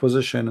special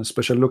position, a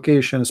special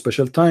location, a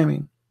special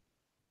timing.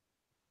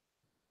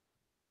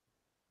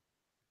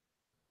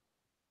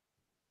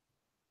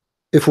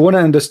 If we want to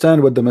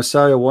understand what the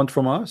Messiah wants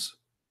from us,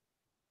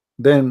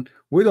 then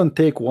we don't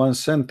take one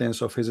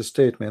sentence of his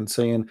statement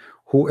saying,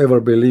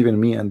 whoever believe in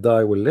me and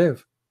die will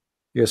live.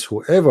 Yes,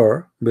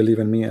 whoever believe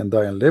in me and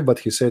die and live, but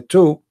he said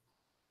too,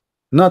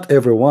 not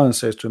everyone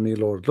says to me,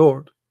 Lord,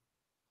 Lord,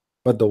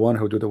 but the one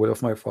who do the will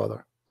of my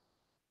Father.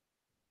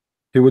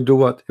 He would do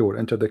what? He will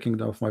enter the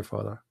kingdom of my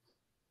Father.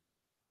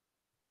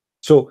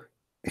 So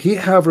he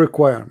have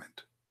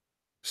requirement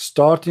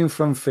starting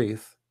from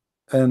faith,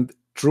 and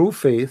true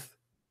faith,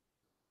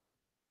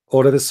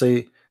 or let us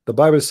say the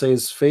Bible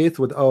says faith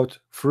without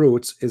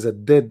fruits is a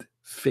dead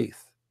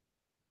faith.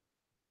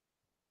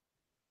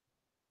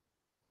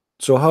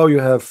 So how you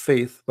have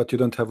faith but you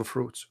don't have a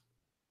fruits?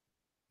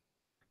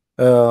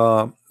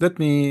 Let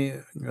me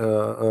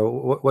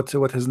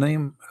what's his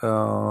name?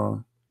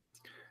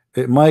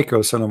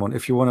 Michael Solomon.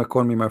 If you want to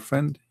call me my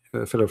friend,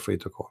 feel free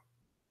to call.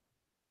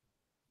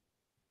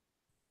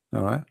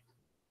 All right.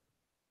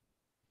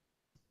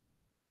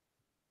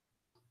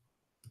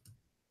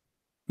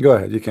 Go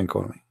ahead. You can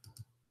call me.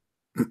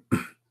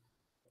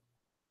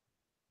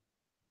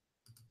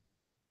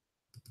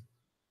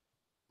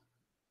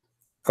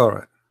 All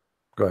right.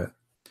 Go ahead.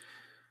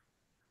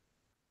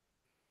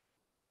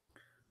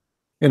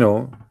 You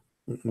know,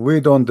 we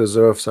don't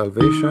deserve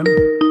salvation.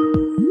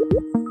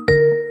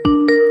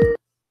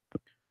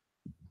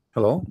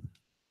 Hello.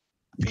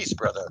 Peace,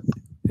 brother.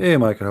 Hey,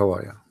 Michael. How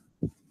are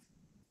you?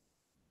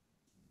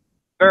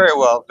 Very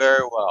well,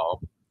 very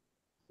well.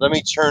 Let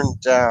me turn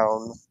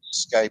down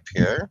Skype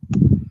here.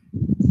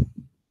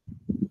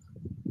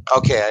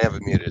 Okay, I have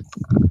it muted.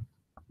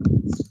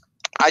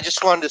 I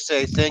just wanted to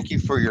say thank you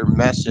for your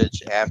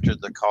message after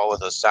the call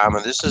with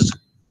Osama. This is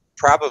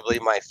probably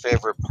my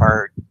favorite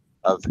part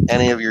of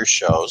any of your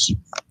shows.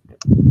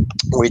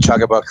 We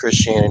talk about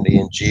Christianity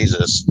and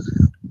Jesus.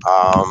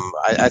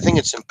 I think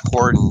it's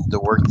important,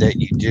 the work that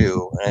you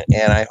do,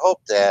 and I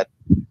hope that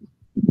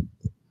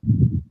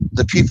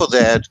the people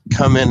that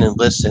come in and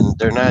listen,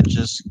 they're not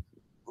just,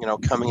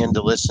 coming in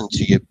to listen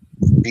to you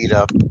beat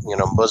up,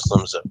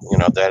 Muslims,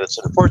 that it's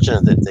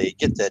unfortunate that they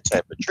get that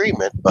type of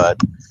treatment, but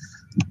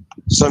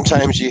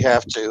sometimes you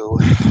have to,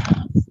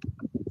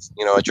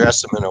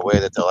 address them in a way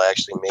that they'll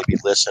actually maybe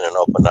listen and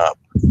open up.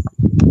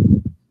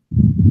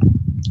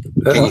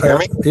 Can you hear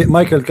me?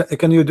 Michael,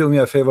 can you do me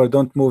a favor?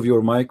 Don't move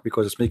your mic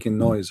because it's making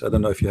noise. I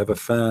don't know if you have a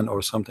fan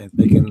or something. It's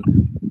making,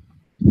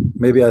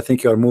 maybe I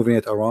think you are moving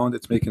it around.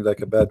 It's making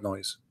like a bad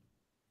noise.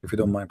 If you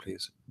don't mind,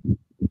 please.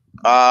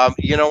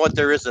 You know what?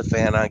 There is a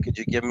fan on. Could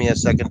you give me a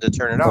second to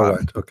turn it off? All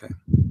right. Okay.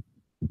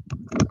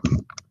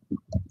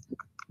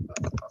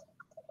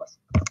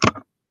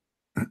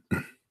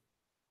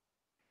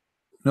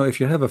 No,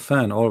 if you have a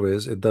fan,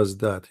 always it does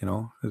that.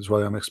 That's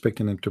why I'm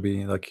expecting him to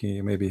be like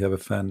he maybe have a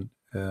fan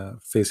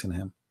facing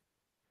him.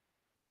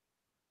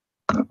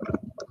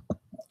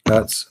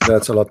 That's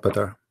a lot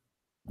better.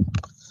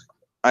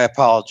 I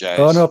apologize.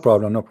 Oh, no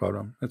problem, no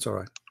problem. It's all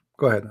right.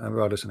 Go ahead. I'm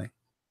listening.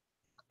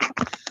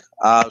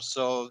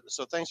 So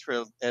thanks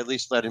for at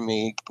least letting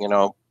me,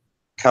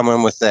 come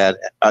in with that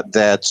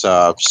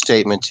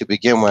statement to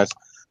begin with.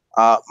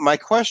 My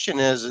question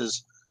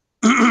is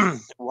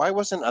why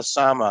wasn't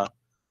Asama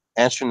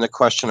answering the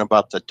question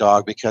about the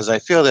dog? Because I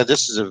feel that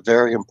this is a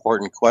very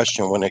important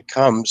question when it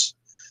comes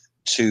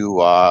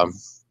to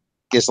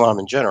Islam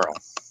in general.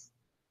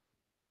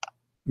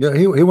 Yeah,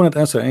 he won't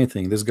answer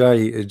anything. This guy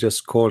is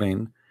just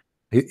calling.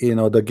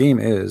 The game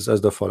is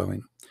as the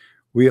following.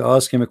 We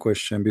ask him a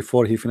question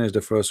before he finished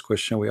the first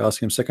question. We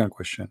ask him second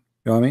question.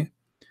 You know what I mean?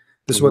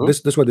 This is what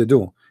this is what they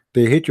do.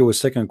 They hit you with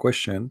second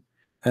question,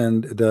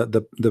 and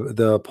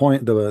the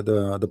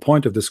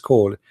point of this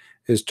call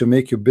is to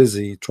make you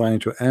busy trying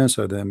to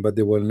answer them, but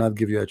they will not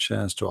give you a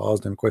chance to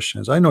ask them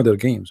questions. I know their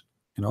games,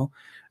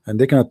 and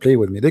they cannot play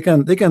with me. They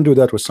can do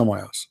that with someone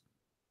else.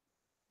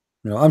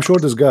 I'm sure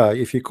this guy,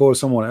 if he calls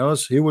someone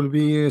else, he will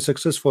be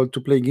successful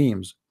to play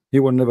games. He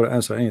will never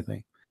answer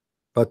anything.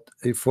 But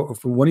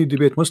when you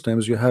debate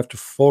Muslims, you have to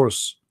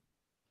force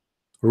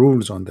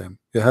rules on them.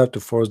 You have to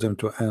force them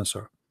to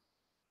answer.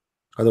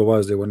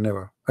 Otherwise, they will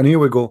never. And here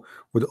we go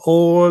with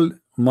all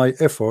my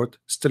effort.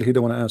 Still, he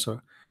don't want to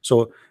answer.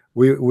 So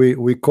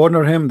we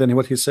corner him. Then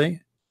what he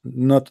say?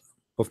 Not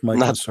of my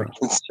concern.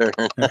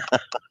 Yeah.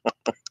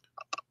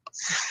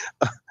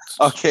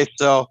 Okay,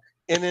 so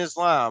in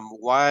Islam,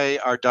 why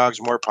are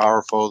dogs more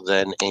powerful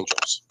than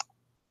angels?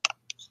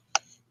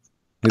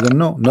 You don't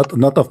know.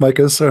 Not of my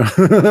concern.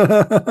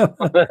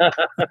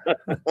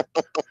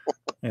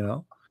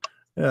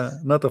 Yeah,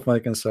 not of my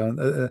concern.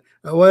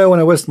 Why I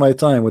want to waste my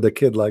time with a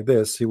kid like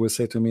this? He will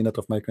say to me, "Not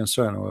of my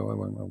concern."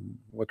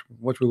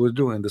 What we will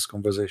do in this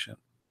conversation?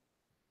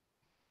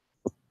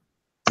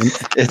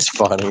 It's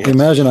funny.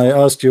 Imagine I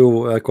asked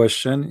you a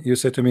question, you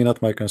say to me,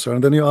 "Not my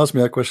concern." Then you ask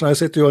me a question, I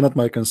say to you, "Not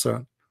my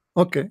concern."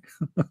 Okay.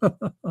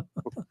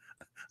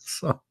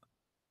 So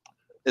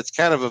it's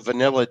kind of a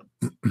vanilla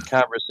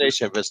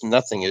conversation, but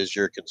nothing is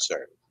your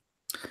concern.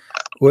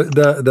 Well,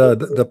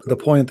 the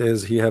point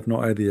is he have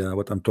no idea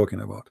what I'm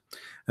talking about,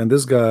 and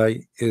this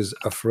guy is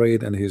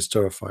afraid and he's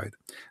terrified.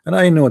 And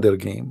I know their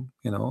game.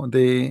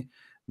 They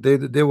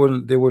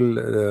will they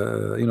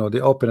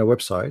open a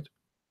website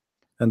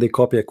and they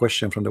copy a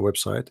question from the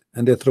website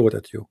and they throw it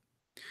at you.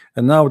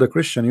 And now the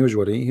Christian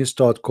usually he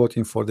start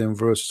quoting for them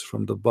verses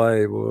from the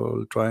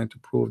Bible, trying to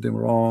prove them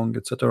wrong,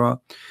 etc.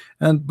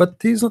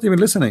 But he's not even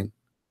listening.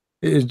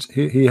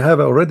 He have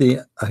already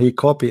he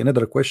copy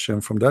another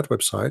question from that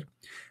website,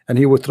 and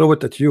he will throw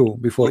it at you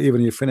before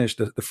even you finish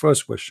the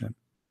first question.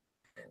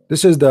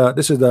 This is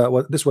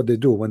what they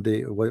do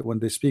when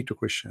they speak to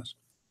Christians.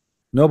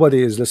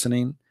 Nobody is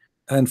listening,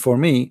 and for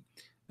me,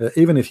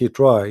 even if you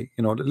try,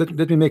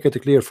 let me make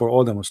it clear for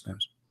all the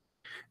Muslims.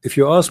 If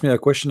you ask me a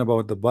question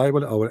about the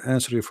Bible, I will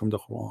answer you from the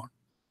Quran,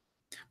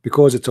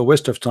 because it's a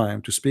waste of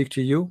time to speak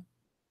to you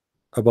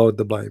about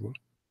the Bible.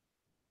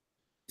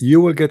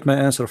 You will get my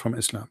answer from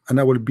Islam, and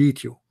I will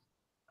beat you.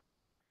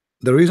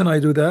 The reason I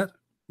do that,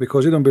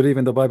 because you don't believe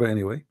in the Bible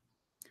anyway,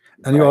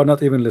 and you are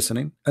not even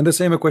listening. And the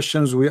same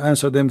questions, we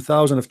answered them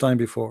thousands of times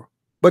before,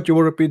 but you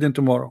will repeat them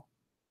tomorrow,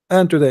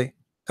 and today,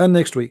 and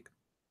next week.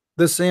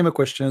 The same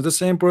questions, the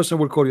same person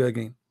will call you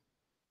again.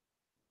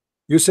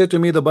 You say to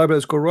me the Bible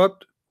is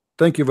corrupt.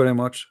 Thank you very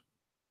much.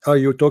 Are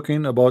you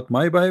talking about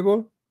my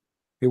Bible?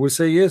 He will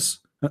say yes.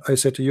 I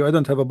say to you, I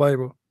don't have a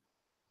Bible.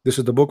 This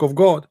is the book of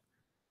God.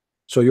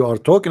 So you are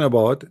talking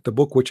about the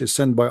book which is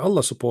sent by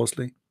Allah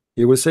supposedly.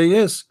 He will say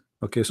yes.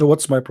 Okay, so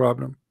what's my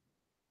problem?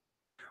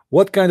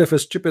 What kind of a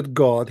stupid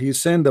God he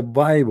sent the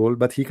Bible,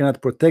 but he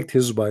cannot protect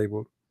his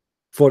Bible?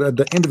 For at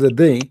the end of the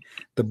day,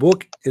 the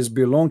book is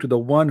belong to the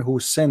one who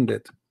sent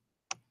it,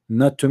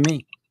 not to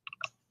me.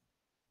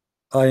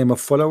 I am a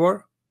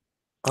follower.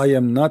 I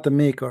am not a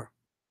maker.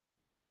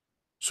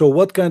 So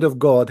what kind of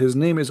God? His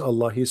name is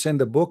Allah. He sent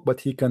the book,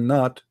 but he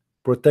cannot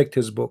protect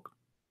his book.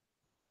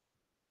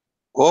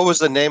 What was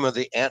the name of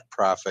the ant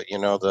prophet? You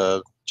know,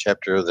 the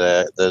chapter of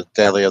the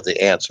Valley of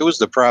the Ants. Who was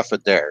the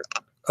prophet there?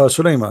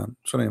 Sulaiman.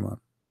 Sulaiman.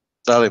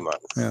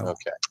 Yeah.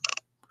 Okay.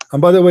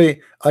 And by the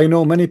way, I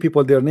know many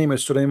people, their name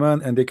is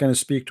Sulaiman, and they can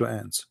speak to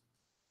ants.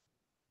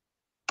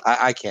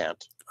 I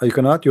can't. Oh, you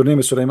cannot? Your name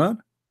is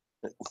Sulaiman?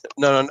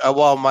 No.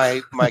 Well,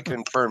 my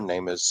confirmed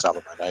name is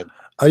Solomon.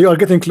 You are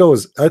getting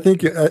close. I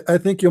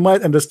think you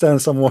might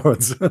understand some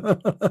words.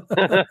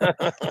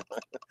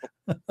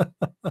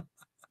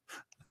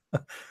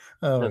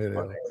 Oh,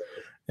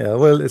 yeah.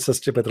 Well, it's a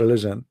stupid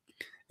religion.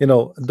 You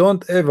know,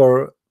 don't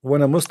ever,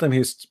 when a Muslim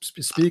he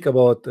speak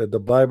about the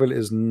Bible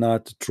is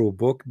not a true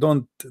book,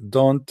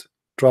 don't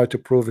try to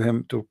prove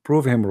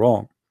him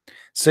wrong.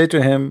 Say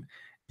to him,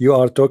 you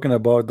are talking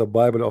about the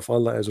Bible of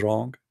Allah is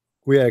wrong.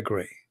 We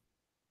agree.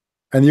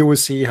 And you will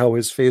see how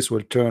his face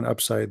will turn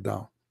upside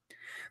down.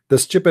 The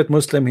stupid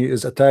Muslim, he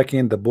is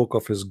attacking the book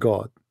of his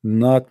God,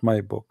 not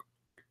my book.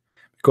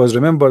 Because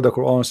remember, the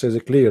Quran says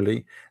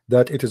clearly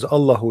that it is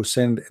Allah who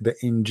sent the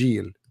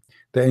Injil.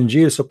 The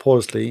Injil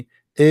supposedly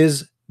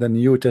is the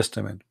New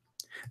Testament.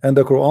 And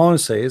the Quran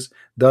says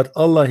that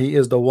Allah, he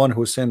is the one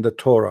who sent the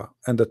Torah.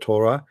 And the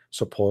Torah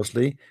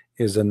supposedly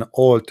is an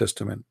Old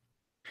Testament.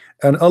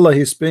 And Allah,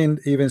 he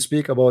even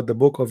speak about the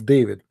book of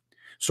David.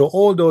 So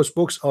all those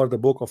books are the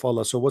book of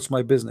Allah. So what's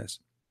my business?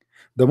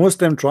 The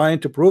Muslim trying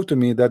to prove to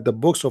me that the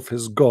books of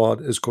his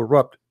God is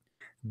corrupt.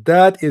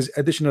 That is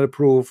additional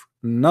proof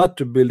not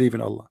to believe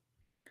in Allah.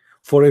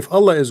 For if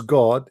Allah is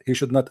God, he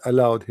should not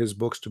allow his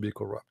books to be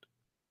corrupt.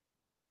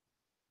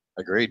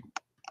 Agreed.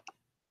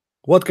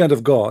 What kind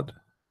of God?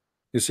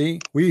 You see,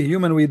 we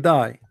human, we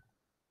die.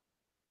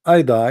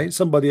 I die,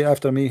 somebody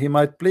after me, he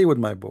might play with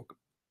my book.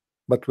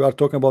 But we are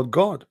talking about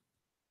God.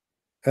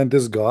 And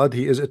this God,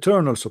 he is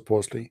eternal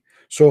supposedly.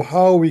 So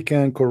how we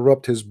can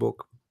corrupt his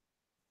book?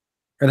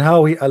 And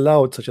how he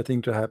allowed such a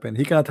thing to happen?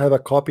 He cannot have a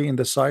copy in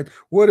the side.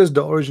 Where is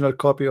the original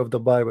copy of the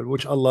Bible,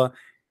 which Allah,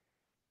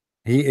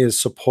 he is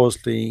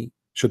supposedly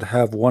should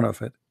have one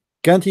of it?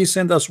 Can't he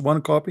send us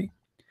one copy?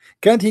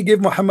 Can't he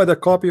give Muhammad a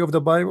copy of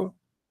the Bible?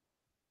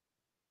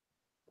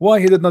 Why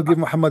he did not give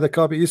Muhammad a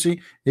copy? You see,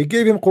 he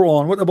gave him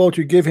Quran. What about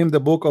you give him the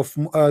book of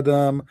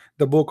Adam,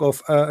 the book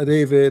of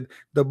David,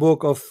 the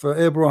book of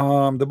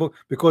Abraham, the book,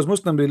 because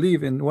Muslims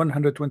believe in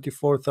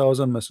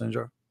 124,000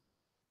 messenger.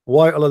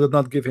 Why Allah did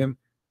not give him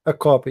a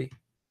copy?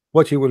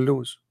 What he will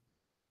lose?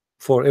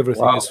 For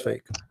everything is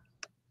fake.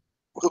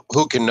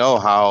 Who can know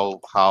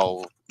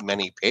how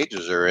many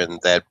pages are in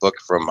that book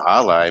from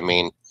Allah? I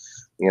mean,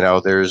 you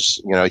know,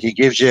 there's, you know, he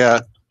gives you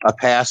a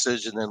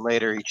passage and then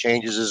later he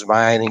changes his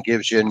mind and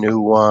gives you a new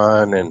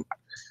one, and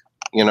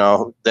you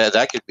know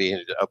that could be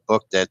a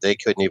book that they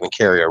couldn't even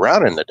carry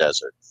around in the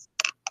desert.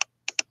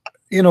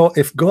 You know,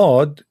 if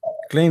God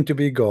claimed to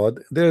be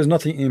God, there is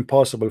nothing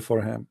impossible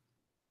for him.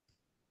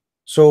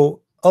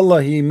 So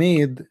Allah, he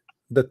made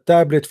the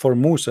tablet for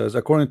Moses,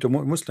 according to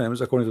Muslims,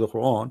 according to the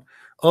Quran.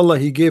 Allah,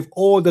 he gave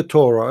all the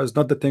Torah, is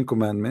not the Ten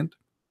Commandments,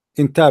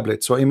 in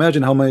tablets. So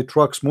imagine how many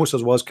trucks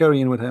Moses was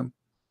carrying with him.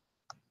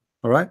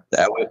 All right,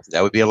 that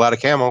would be a lot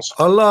of camels.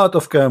 A lot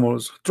of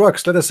camels,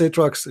 trucks. Let us say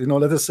trucks. You know,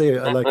 let us say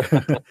like.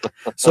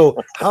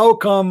 So how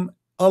come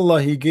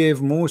Allah, he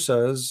gave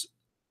Moses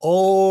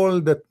all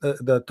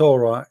the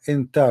Torah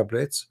in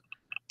tablets,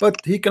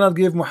 but he cannot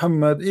give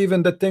Muhammad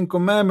even the Ten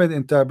Commandments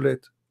in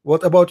tablet?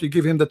 What about you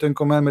give him the Ten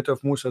Commandments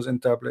of Moses in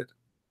tablet?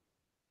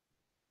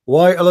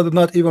 Why Allah did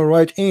not even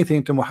write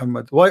anything to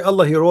Muhammad? Why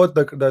Allah, he wrote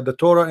the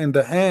Torah in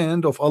the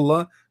hand of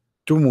Allah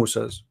to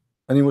Moses?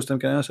 Any Muslim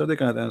can answer? They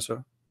cannot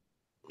answer.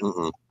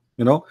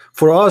 You know,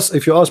 for us,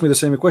 if you ask me the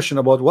same question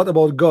about what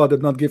about God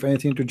did not give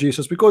anything to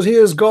Jesus, because he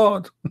is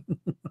God.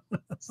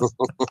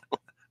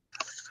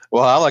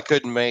 Well, Allah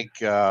couldn't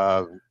make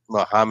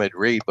Muhammad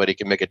read, but he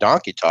can make a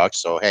donkey talk.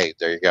 So hey,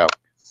 there you go.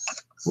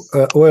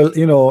 Well,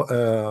 you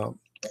know,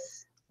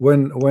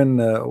 when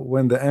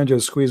the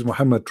angel squeezed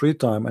Muhammad 3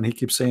 times and he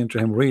keeps saying to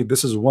him, read,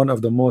 this is one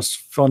of the most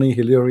funny,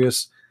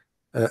 hilarious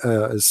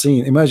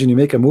scene. Imagine you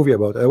make a movie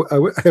about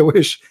it. I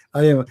wish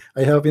I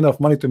have enough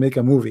money to make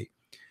a movie.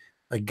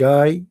 A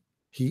guy,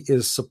 he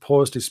is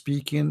supposed to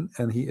speaking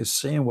and he is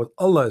saying what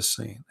Allah is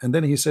saying, and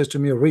then he says to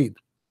me, read,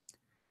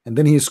 and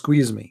then he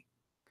squeezed me,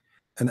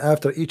 and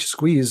after each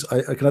squeeze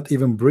I cannot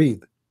even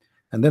breathe,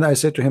 and then I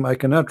said to him, I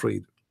cannot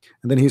read,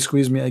 and then he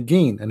squeezed me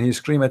again and he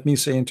screamed at me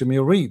saying to me,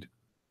 read,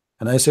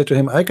 and I said to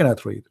him, I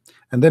cannot read,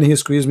 and then he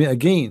squeezed me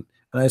again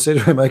and I said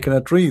to him, I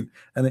cannot read,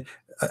 and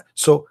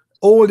so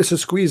all this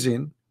is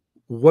squeezing.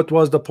 What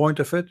was the point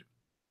of it?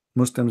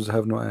 Muslims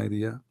have no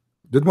idea.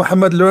 Did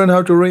Muhammad learn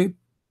how to read?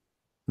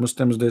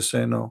 Muslims, they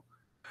say no.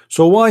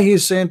 So why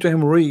he's saying to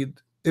him read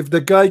if the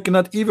guy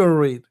cannot even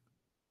read?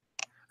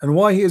 And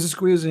why he is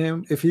squeezing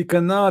him if he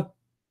cannot,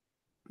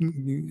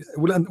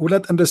 will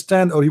not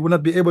understand, or he will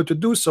not be able to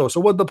do so?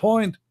 So what the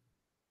point?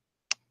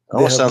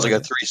 Almost sounds like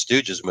a Three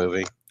Stooges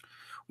movie.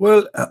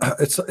 Well,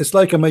 it's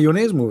like a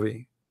mayonnaise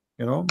movie,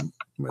 you know,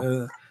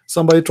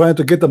 somebody trying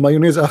to get the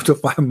mayonnaise out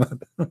of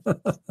Muhammad.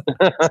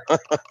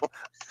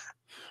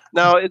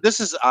 Now this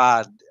is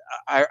odd.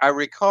 I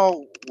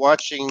recall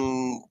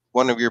watching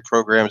one of your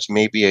programs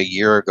maybe a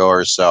year ago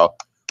or so,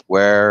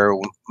 where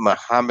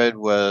Muhammad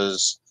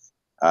was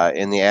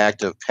in the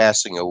act of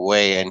passing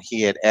away, and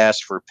he had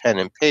asked for pen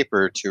and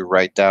paper to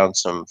write down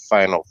some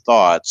final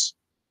thoughts.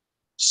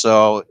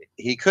 So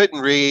he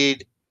couldn't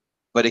read,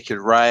 but he could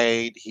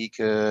write. He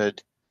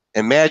could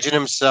imagine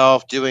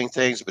himself doing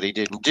things, but he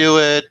didn't do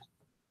it.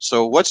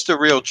 So what's the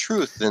real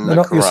truth in the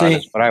You Quran see,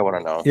 is what I want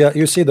to know. yeah,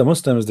 you see, the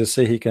Muslims, they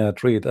say he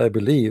cannot read. I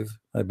believe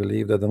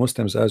that the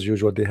Muslims, as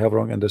usual, they have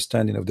wrong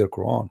understanding of their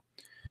Quran.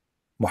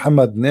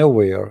 Muhammad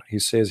nowhere he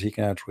says he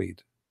cannot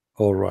read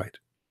or write.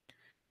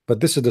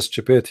 But this is the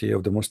stupidity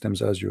of the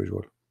Muslims as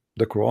usual.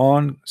 The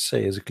Quran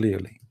says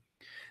clearly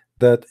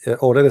that,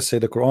 or let us say,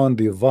 the Quran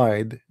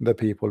divide the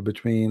people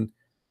between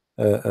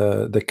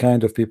the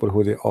kind of people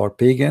who they are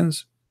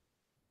pagans,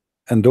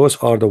 and those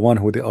are the one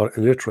who they are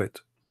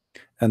illiterate,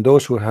 and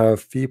those who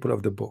have people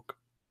of the book.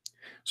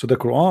 So the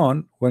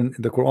Quran, when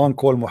the Quran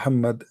called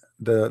Muhammad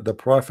the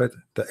prophet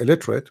the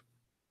illiterate,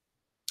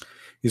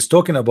 he's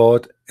talking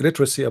about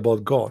illiteracy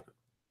about God.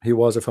 He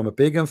was from a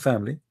pagan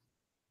family.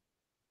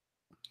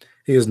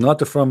 He is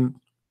not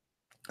from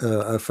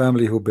a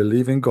family who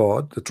believe in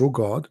God, the true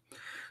God.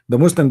 The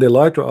Muslim, they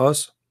lie to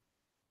us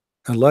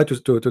and lie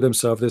to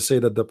themselves. They say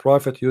that the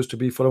prophet used to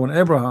be following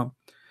Abraham,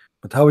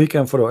 but how he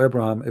can follow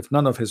Abraham if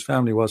none of his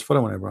family was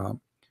following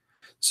Abraham?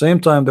 Same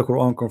time, the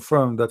Quran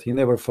confirmed that he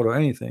never followed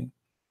anything.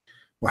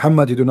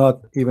 Muhammad, he do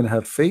not even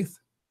have faith,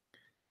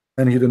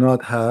 and he do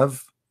not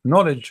have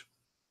knowledge.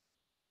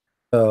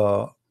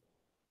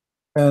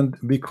 And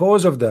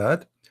because of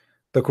that,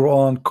 the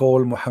Quran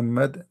called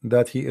Muhammad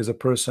that he is a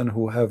person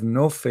who have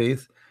no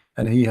faith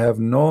and he have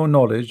no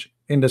knowledge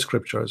in the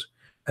scriptures,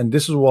 and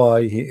this is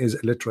why he is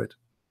illiterate.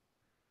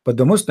 But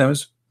the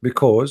Muslims,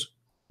 because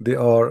they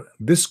are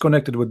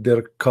disconnected with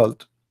their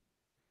cult,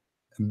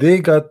 they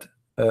got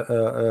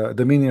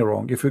the meaning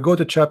wrong. If we go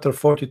to chapter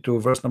 42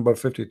 verse number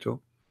 52,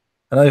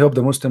 and I hope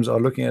the Muslims are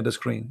looking at the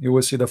screen, you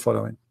will see the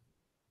following.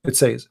 It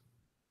says,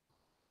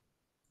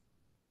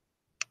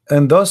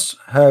 and thus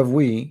have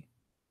we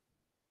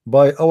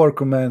by our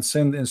command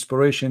send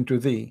inspiration to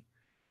thee,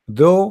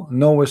 thou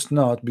knowest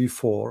not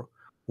before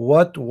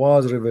what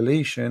was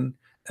revelation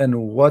and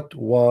what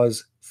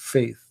was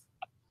faith.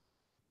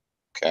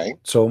 Okay.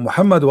 So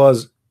Muhammad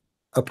was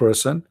a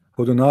person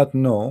who do not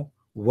know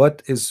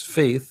what is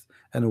faith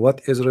and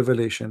what is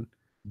revelation.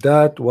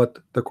 That what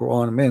the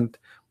Quran meant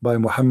by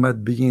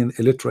Muhammad being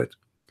illiterate.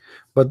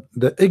 But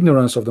the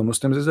ignorance of the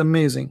Muslims is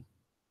amazing.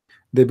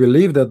 They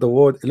believe that the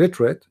word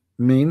illiterate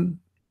mean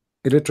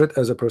illiterate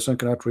as a person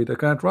cannot read or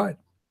cannot write.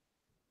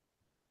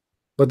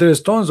 But there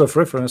is tons of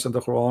reference in the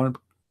Quran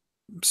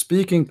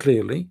speaking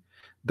clearly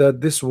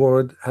that this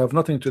word have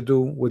nothing to do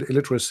with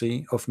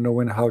illiteracy of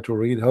knowing how to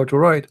read, how to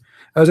write.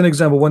 As an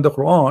example, when the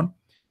Quran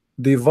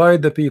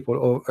divide the people,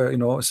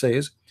 or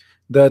says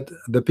that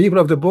the people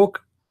of the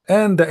book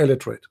and the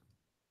illiterate.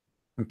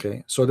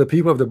 Okay, so the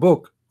people of the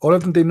book, all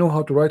of them, they know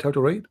how to write, how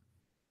to read.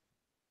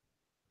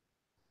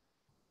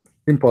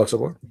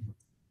 Impossible,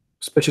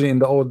 especially in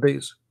the old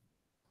days.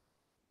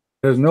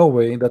 There's no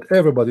way that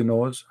everybody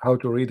knows how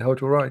to read, how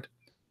to write.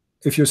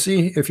 If you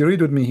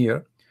read with me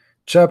here,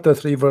 chapter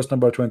 3 verse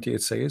number 20,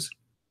 it says,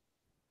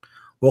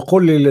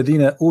 وَقُلْ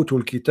لِلَّذِينَ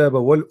أُوتُوا الْكِتَابَ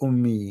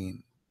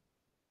وَالْأُمِّيِّينَ,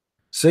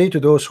 say to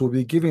those who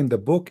be given the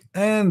book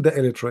and the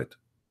illiterate.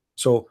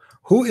 So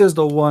who is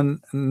the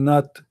one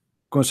not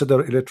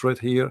considered illiterate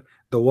here?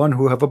 The one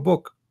who have a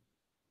book.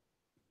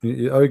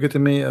 Are you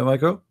getting me,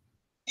 Michael?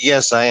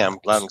 Yes, I am.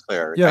 Loud and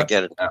clear. Yeah. I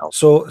get it now.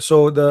 So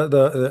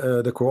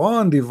the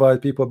Quran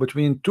divide people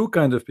between two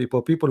kinds of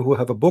people: people who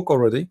have a book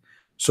already,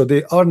 so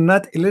they are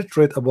not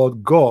illiterate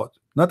about God,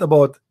 not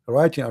about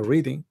writing or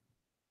reading.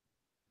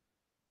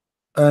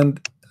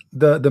 And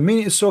the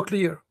meaning is so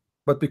clear,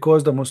 but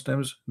because the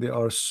Muslims, they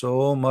are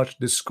so much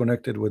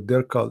disconnected with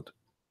their cult.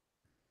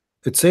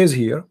 It says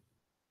here,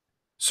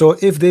 so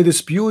if they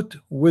dispute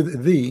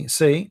with thee,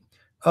 say,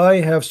 I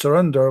have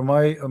surrendered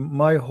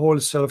my whole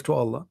self to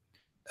Allah,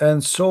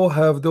 and so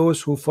have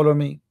those who follow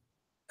me.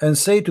 And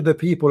say to the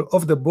people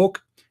of the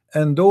book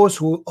and those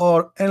who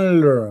are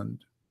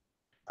unlearned.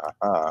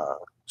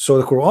 So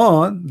the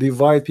Quran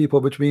divide people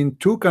between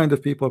two kinds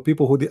of people: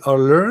 people who they are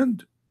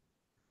learned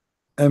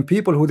and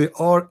people who they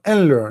are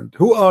unlearned.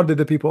 Who are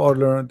the people are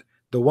learned?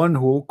 The one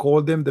who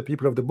called them the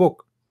people of the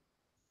book.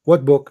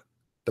 What book?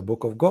 The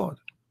book of God.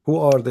 Who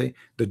are they?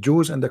 The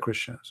Jews and the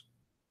Christians.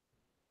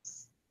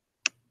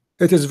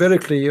 It is very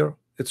clear,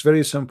 it's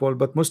very simple,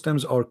 but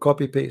Muslims are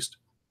copy paste.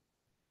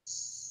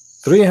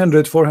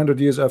 300 400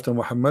 years after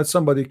Muhammad,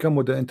 somebody come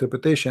with the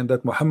interpretation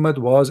that Muhammad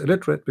was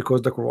illiterate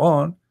because the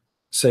Quran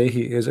say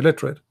he is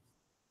illiterate.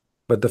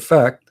 But the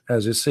fact,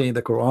 as you see,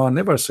 the Quran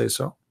never says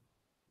so.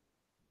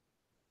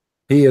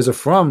 He is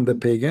from the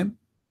pagan,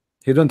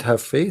 he don't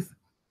have faith,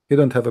 he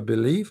don't have a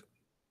belief,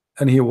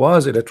 and he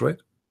was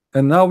illiterate,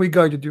 and now we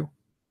guided you.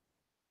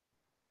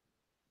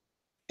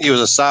 He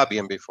was a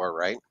Sabian before,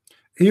 right?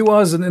 He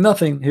was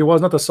nothing. He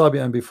was not a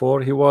Sabian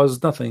before. He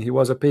was nothing. He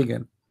was a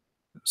pagan,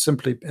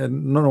 simply a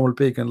normal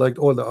pagan like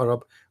all the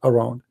Arab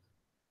around.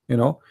 you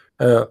know.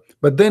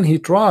 But then he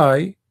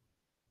try,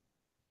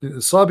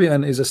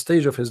 Sabian is a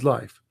stage of his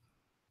life,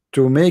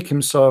 to make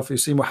himself. You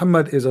see,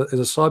 Muhammad is a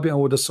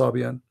Sabian with a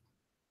Sabian.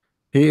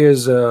 He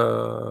is he's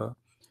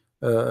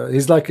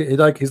like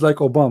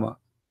Obama.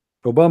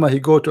 Obama, he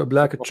go to a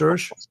black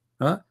church,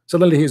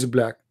 suddenly he's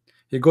black.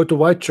 He go to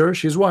white church,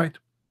 he's white,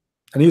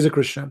 and he's a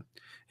Christian.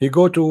 He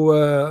go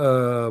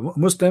to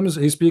Muslims,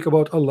 he speak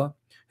about Allah.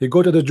 He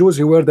go to the Jews,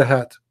 he wear the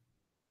hat,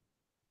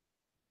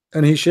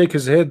 and he shake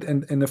his head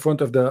in the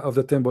front of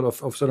the temple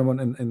of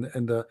Solomon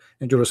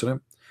in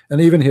Jerusalem. And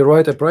even he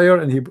write a prayer,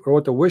 and he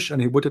wrote a wish,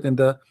 and he put it in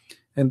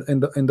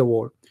the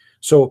wall.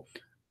 So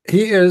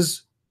he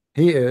is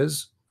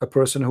a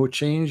person who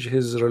changed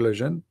his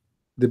religion.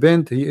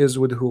 Depend he is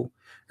with who.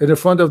 In the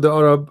front of the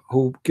Arab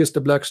who kissed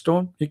the black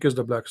stone, he kissed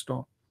the black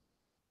stone.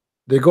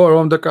 They go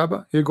around the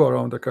Kaaba, he go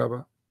around the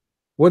Kaaba.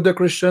 With the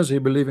Christians, he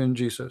believe in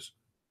Jesus.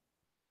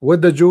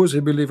 With the Jews, he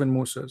believe in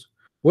Moses.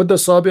 With the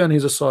Sabian,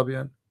 he's a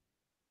Sabian.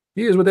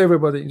 He is with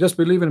everybody. Just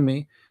believe in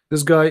me.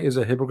 This guy is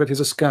a hypocrite.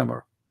 He's a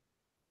scammer.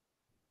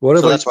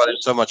 Whatever. So that's why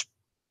there's so much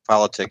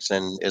politics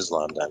in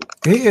Islam then.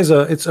 He is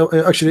a. It's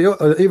actually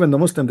even the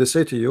Muslim, they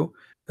say to you,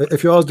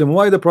 if you ask them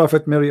why the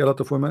Prophet marry a lot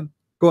of women,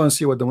 go and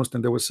see what the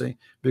Muslim they will say.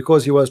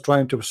 Because he was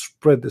trying to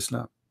spread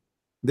Islam.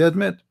 They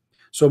admit.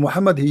 So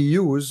Muhammad, he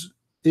used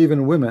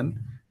even women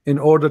in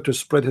order to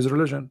spread his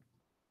religion.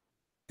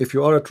 If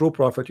you are a true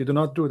prophet, you do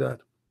not do that.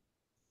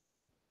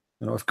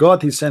 You know, if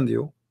God he send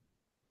you,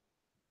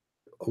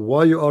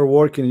 while you are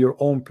working your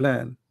own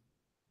plan,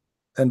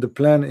 and the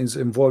plan is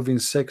involving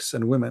sex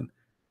and women,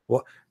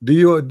 what do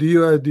you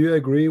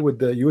agree with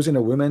the using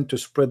a woman to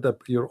spread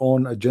your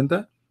own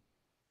agenda?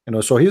 You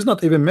know, so he's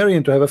not even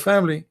marrying to have a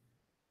family.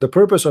 The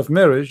purpose of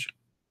marriage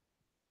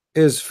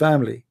is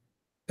family.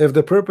 If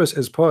the purpose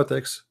is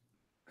politics,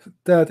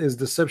 that is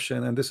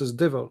deception, and this is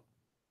devil.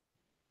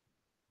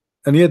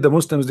 And yet the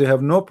Muslims, they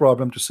have no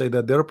problem to say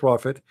that their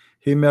prophet,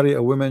 he marry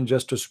a woman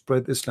just to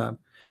spread Islam.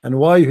 And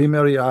why he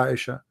marry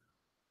Aisha?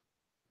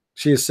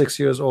 She is 6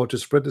 years old, to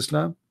spread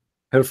Islam.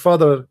 Her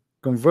father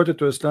converted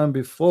to Islam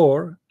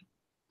before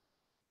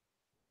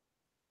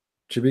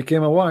she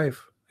became a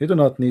wife. He do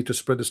not need to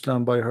spread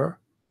Islam by her.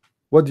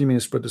 What do you mean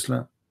spread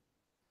Islam?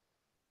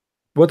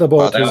 What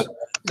about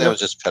that was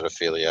just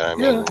pedophilia. I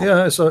mean,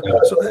 yeah. So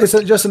it's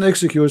just an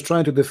excuse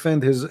trying to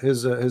defend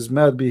his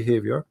mad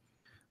behavior.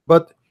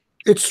 But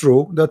it's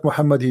true that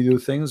Muhammad, he do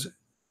things.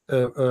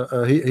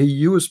 He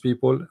used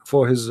people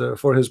for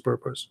his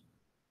purpose.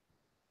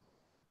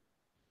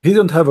 He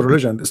don't have a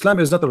religion. Islam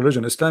is not a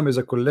religion. Islam is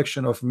a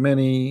collection of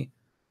many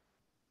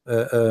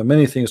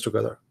things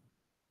together.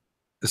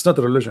 It's not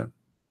a religion.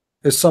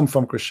 It's some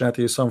from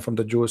Christianity, some from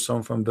the Jews,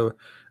 some from the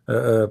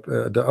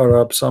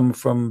Arab, some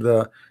from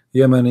the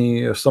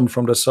Yemeni, some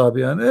from the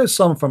Sabian,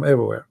 some from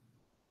everywhere.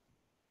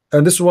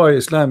 And this is why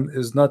Islam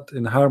is not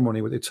in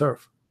harmony with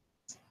itself.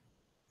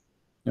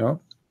 You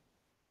know,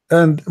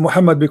 and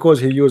Muhammad, because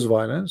he used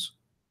violence.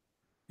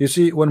 You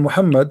see, when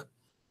Muhammad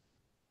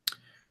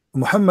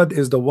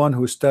is the one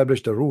who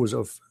established the rules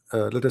of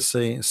let us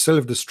say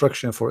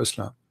self-destruction for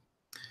Islam.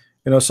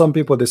 You know, some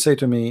people, they say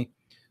to me,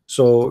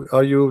 so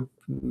are you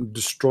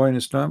destroying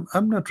Islam?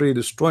 I'm not really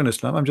destroying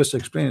Islam. I'm just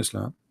explaining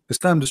Islam.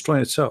 Islam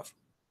destroying itself.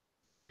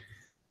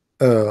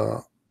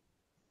 The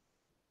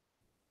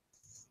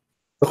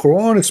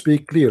Quran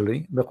speaks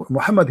clearly.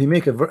 Muhammad, he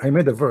made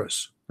a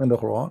verse in the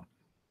Quran,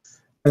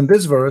 and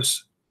this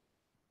verse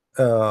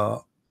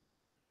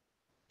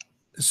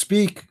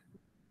speak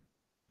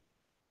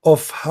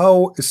of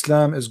how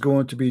Islam is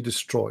going to be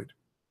destroyed.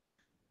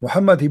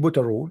 Muhammad, he put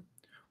a rule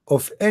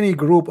of any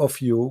group of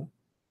you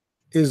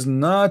is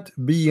not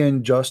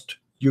being just,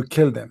 you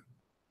kill them.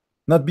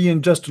 Not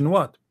being just in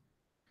what?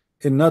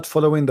 In not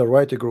following the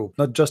right group,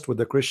 not just with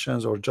the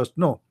Christians or just,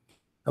 no,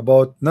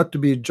 about not to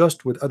be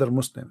just with other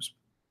Muslims.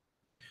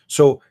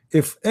 So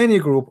if any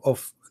group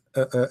of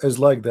is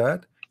like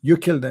that, you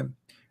kill them.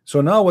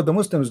 So now what the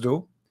Muslims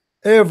do,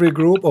 every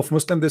group of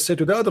Muslims, they say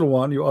to the other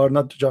one, you are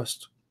not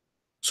just,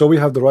 so we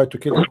have the right to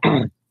kill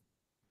you.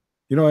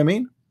 You know what I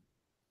mean?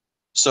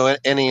 So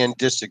any in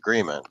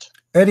disagreement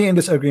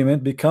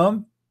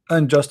become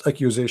unjust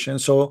accusation.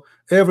 So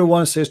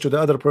everyone says to the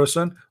other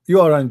person, you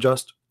are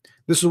unjust.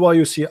 This is why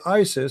you see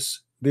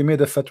ISIS, they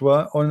made a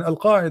fatwa on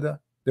Al-Qaeda.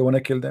 They want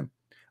to kill them.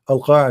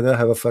 Al-Qaeda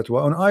have a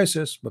fatwa on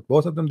ISIS, but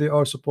both of them, they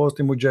are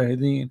supposedly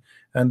mujahideen,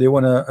 and they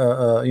want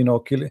to you know,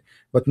 kill it.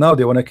 But now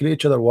they want to kill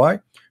each other. Why?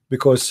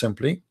 Because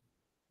simply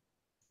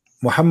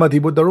Muhammad, he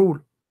put the rule,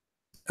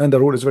 and the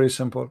rule is very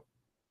simple.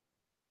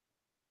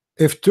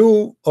 If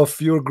two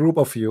of your group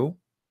of you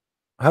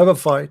have a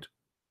fight,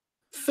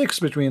 fix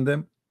between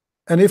them,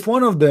 and if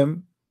one of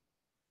them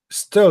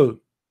still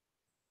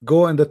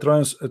go in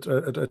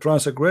the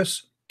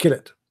transgress, kill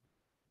it.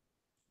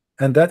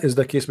 And that is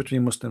the case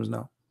between Muslims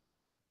now.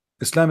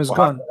 Islam is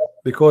gone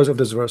because of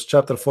this verse,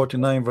 chapter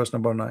 49, verse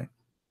number 9.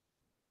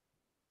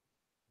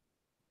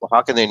 Well,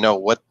 how can they know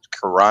what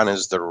Quran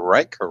is the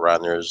right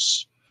Quran?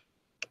 There's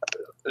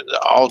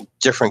all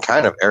different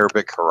kind of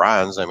Arabic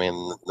Qurans. I mean,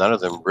 none of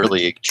them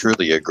really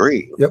truly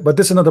agree. Yeah, but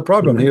this is not the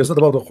problem here. It's not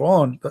about the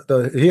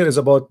Quran. Here is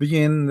about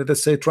being,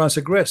 let's say,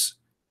 transgress.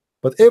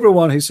 But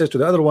everyone, he says to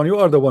the other one, you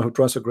are the one who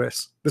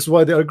transgress. This is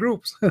why they are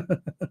groups.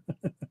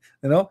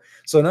 You know.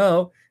 So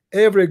now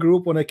every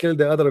group want to kill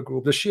the other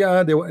group. The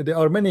Shia, they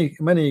are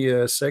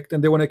many sect,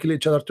 and they want to kill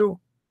each other too.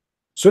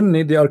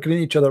 Sunni, they are killing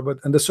each other, but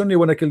and the Sunni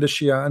want to kill the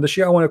Shia, and the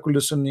Shia want to kill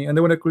the Sunni, and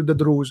they want to kill the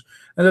Druze,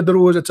 and the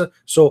Druze.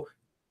 So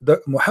the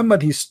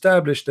Muhammad, he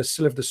established the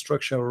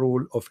self-destruction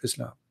rule of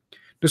Islam.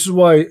 This is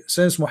why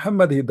since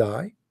Muhammad he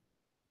died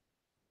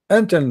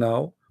until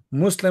now,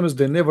 Muslims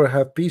they never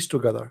have peace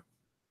together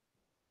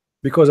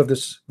because of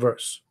this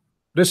verse.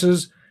 This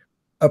is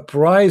a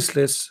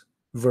priceless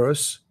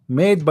verse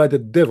made by the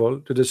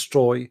devil to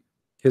destroy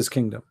his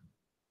kingdom.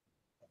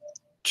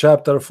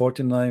 Chapter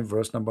 49,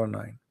 verse number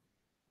 9.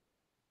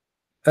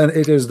 And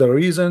it is the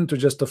reason to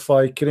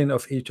justify killing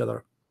of each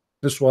other.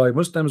 This is why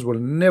Muslims will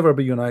never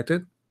be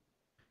united,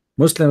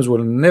 Muslims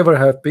will never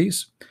have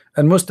peace,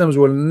 and Muslims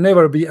will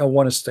never be a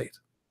one state.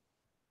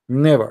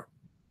 Never.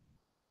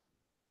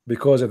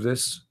 Because of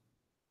this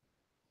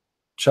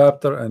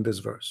chapter and this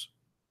verse.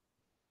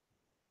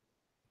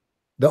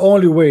 The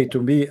only way to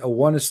be a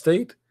one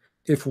state,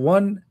 if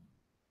one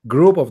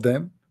group of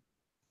them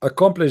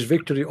accomplish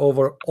victory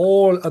over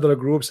all other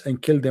groups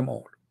and kill them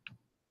all.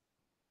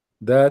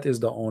 That is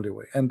the only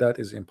way, and that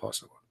is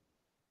impossible.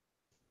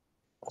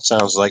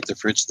 Sounds like the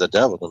fruits of the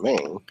devil to me.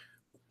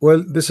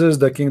 Well, this is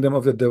the kingdom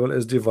of the devil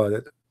is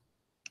divided,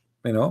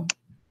 you know,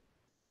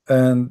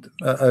 and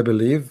I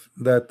believe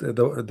that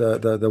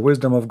the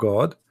wisdom of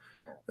God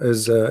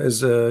is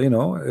you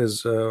know,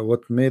 is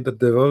what made the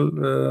devil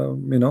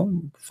you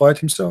know, fight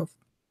himself.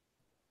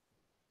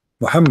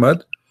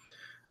 Muhammad,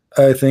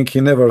 I think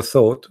he never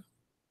thought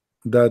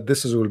that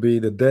this will be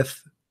the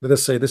death. Let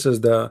us say this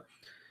is the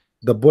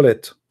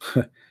bullet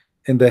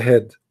in the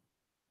head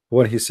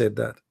when he said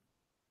that.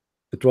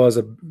 It was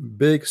a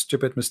big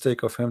stupid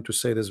mistake of him to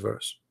say this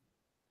verse.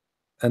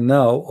 And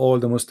now all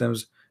the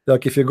Muslims,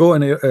 like if you go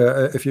and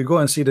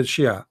see the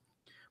Shia,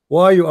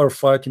 why you are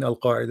fighting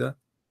Al-Qaeda,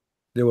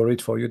 they will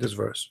read for you this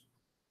verse.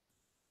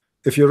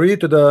 If you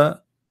read to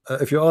the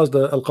if you ask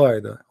the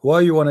Al-Qaeda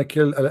why you want to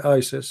kill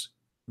ISIS,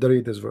 they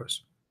read this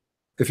verse.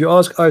 If you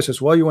ask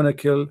ISIS why you want to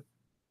kill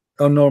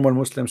a normal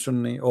Muslim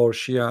Sunni or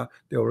Shia,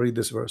 they will read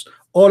this verse.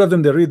 All of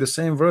them, they read the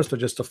same verse to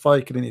justify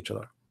killing each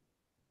other.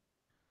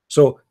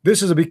 So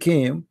this is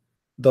became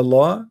the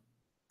law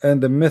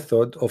and the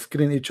method of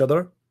killing each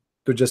other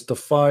to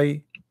justify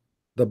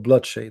the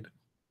bloodshed.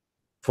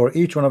 For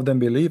each one of them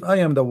believe I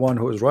am the one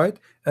who is right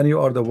and you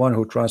are the one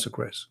who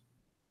transgress.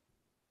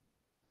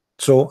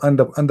 So and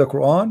the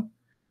Quran,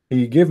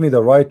 he gave me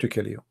the right to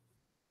kill you.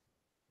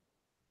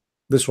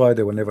 This is why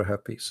they will never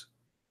have peace.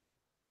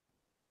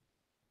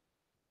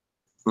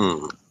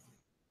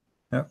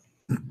 Yeah.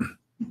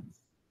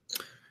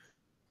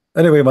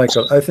 Anyway,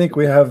 Michael, I think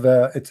we have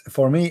it's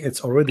for me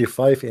it's already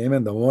 5 a.m.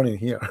 in the morning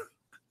here.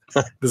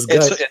 This guy,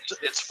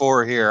 it's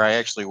 4 here. I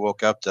actually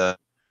woke up to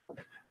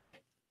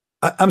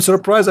I'm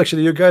surprised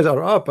actually you guys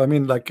are up. I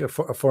mean, like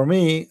for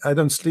me, I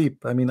don't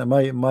sleep. I mean,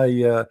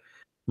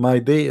 my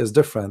day is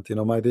different, you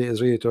know, my day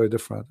is really totally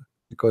different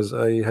because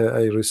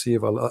I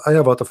receive a lot, I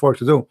have a lot of work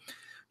to do.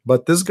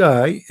 But this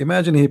guy,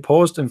 imagine he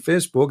posts on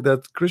Facebook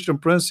that Christian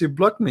Prince, he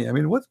blocked me. I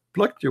mean, what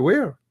blocked you?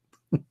 Where?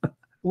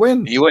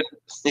 When? he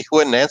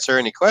wouldn't answer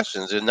any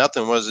questions, and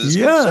nothing was his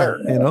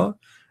concern. You know,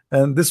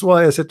 and this is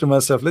why I said to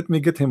myself, let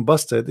me get him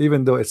busted,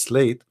 even though it's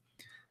late.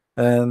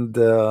 And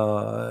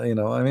you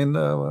know, I mean,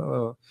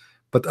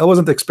 but I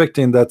wasn't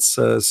expecting that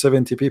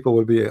 70 people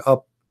will be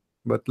up.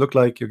 But look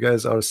like you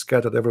guys are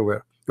scattered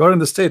everywhere. You are in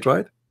the state,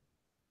 right?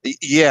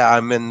 Yeah,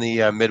 I'm in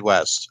the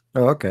Midwest.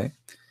 Oh, okay.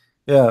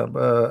 Yeah.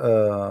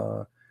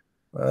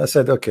 I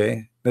said,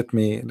 okay,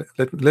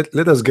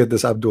 let us get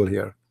this Abdul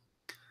here.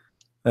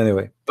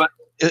 Anyway. But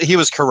he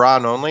was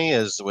Quran only.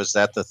 Was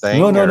that the thing?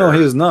 No,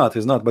 he's not.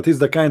 He's not. But he's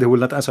the kind who will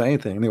not answer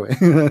anything anyway.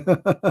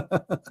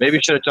 Maybe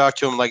you should have talked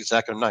to him like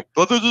Zach and Mike.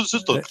 Brothers and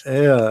sisters.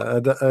 Yeah,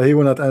 he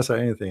will not answer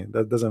anything.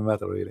 That doesn't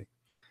matter really.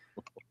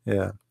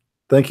 Yeah.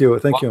 Thank you,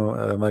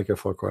 Michael,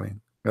 for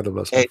calling. God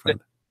bless, my friend.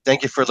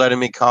 Thank you for letting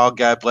me call.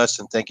 God bless,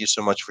 and thank you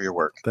so much for your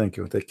work. Thank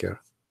you. Take care.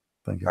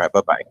 Thank you. All right.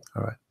 Bye-bye.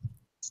 All right.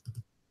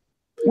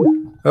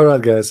 All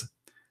right, guys.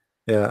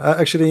 Yeah,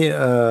 actually,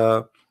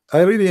 I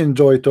really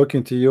enjoy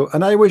talking to you,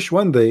 and I wish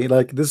one day,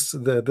 like this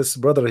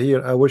brother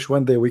here, I wish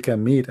one day we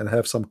can meet and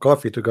have some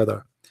coffee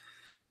together.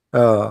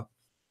 You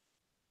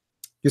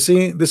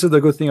see, this is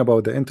the good thing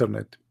about the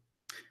internet.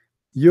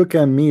 You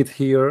can meet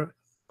here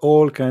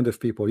all kind of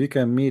people. You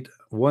can meet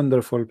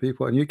wonderful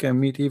people, and you can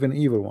meet even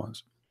evil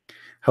ones.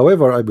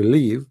 However, I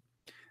believe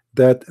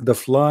that the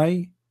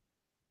fly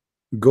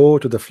go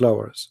to the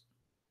flowers.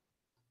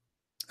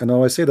 And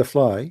when I say the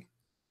fly,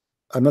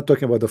 I'm not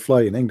talking about the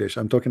fly in English.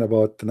 I'm talking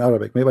about in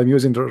Arabic. Maybe I'm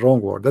using the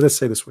wrong word. Let us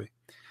say this way.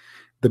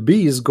 The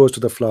bees goes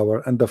to the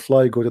flower and the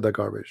fly go to the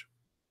garbage.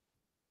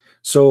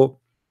 So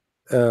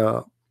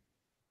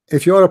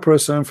if you are a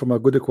person from a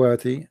good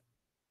quality,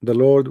 the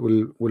Lord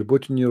will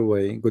put in your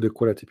way good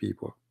quality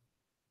people.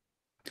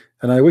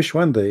 And I wish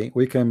one day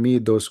we can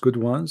meet those good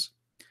ones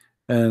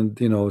and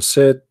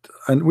sit,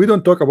 and we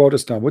don't talk about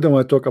Islam. We don't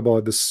want to talk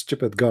about this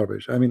stupid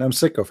garbage. I mean, I'm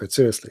sick of it,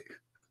 seriously.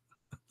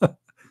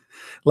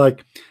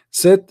 Like,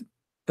 sit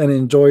and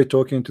enjoy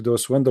talking to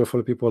those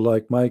wonderful people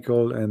like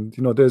Michael, and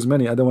there's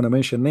many. I don't want to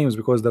mention names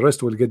because the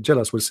rest will get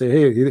jealous, will say,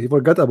 hey, he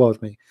forgot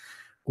about me.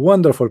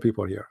 Wonderful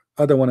people here.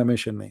 I don't want to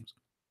mention names,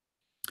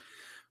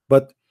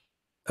 but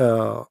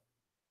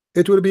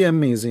it will be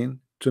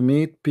amazing to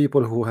meet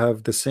people who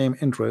have the same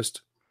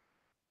interest,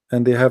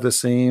 and they have the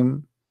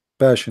same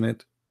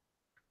passionate,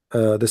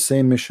 the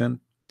same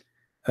mission,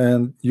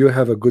 and you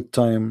have a good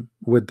time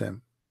with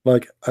them.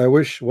 Like, I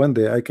wish one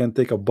day I can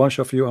take a bunch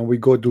of you and we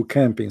go do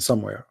camping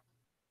somewhere.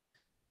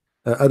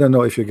 I don't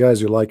know if you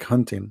guys, you like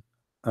hunting.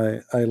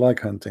 I like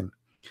hunting.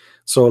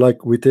 So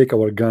like, we take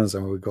our guns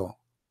and we go.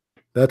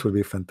 That would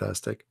be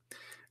fantastic.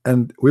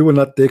 And we will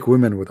not take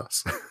women with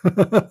us.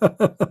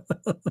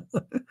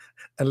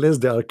 Unless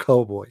they are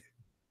cowboy.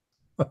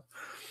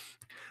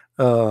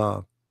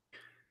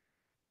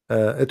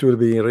 It will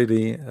be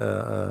really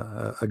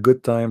a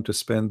good time to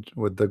spend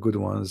with the good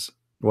ones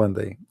one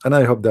day, and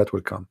I hope that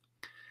will come.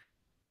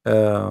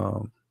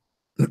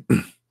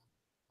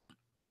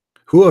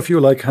 Who of you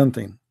like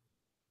hunting?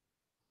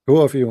 Who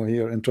of you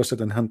here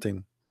interested in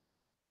hunting?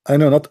 I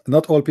know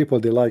not all people,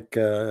 they like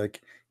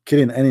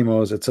killing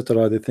animals,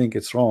 etc. They think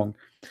it's wrong.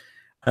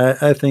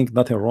 I think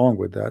nothing wrong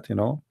with that.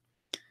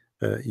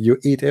 You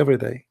eat every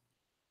day.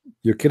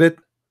 You kill it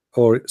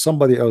or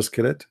somebody else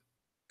kill it,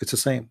 it's the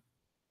same.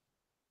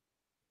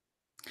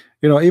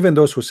 Even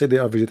those who say they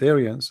are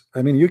vegetarians,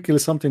 I mean, you kill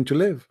something to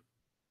live.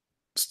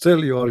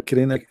 Still, you are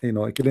killing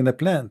killing a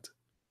plant.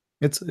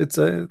 It's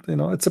a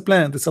it's a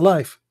plant. It's a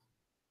life.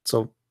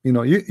 So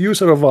you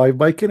survive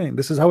by killing.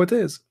 This is how it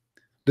is.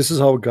 This is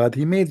how God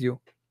He made you.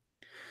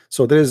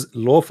 So there is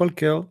lawful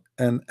kill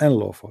and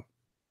unlawful.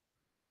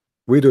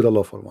 We do the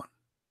lawful one.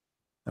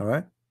 All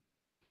right.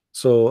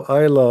 So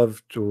I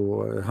love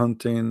to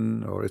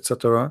hunting or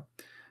etc.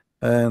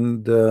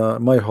 And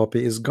my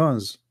hobby is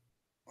guns.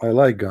 I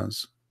like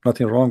guns.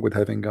 Nothing wrong with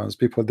having guns.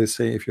 People, they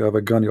say if you have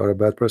a gun you are a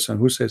bad person.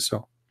 Who says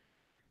so?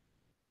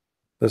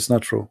 That's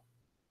not true.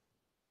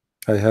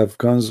 I have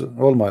guns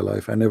all my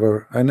life. I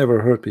never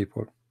hurt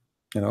people.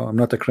 I'm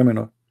not a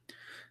criminal.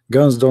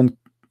 Guns don't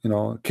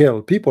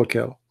kill. People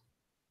kill.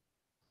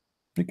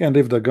 You can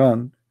leave the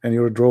gun in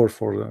your drawer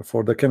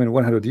for the coming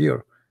 100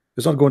 years.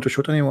 It's not going to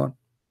shoot anyone.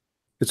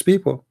 It's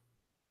people.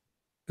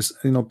 It's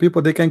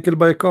people, they can kill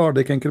by a car,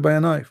 they can kill by a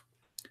knife.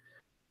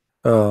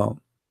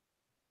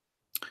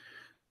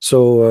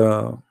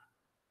 So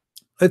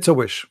it's a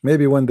wish.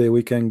 Maybe one day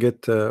we can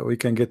get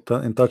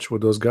in touch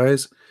with those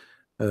guys.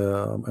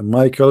 And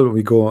Michael,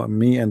 we go,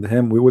 me and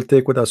him, we will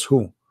take with us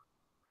who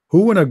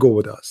wanna go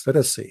with us. Let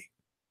us see.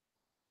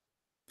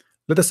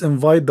 Let us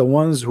invite the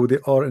ones who they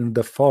are in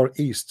the far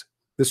east.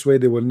 This way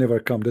they will never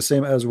come. The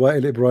same as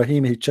Wa'il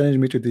Ibrahim, he challenged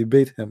me to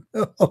debate him.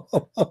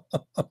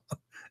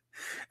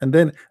 And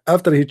then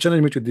after he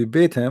challenged me to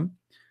debate him,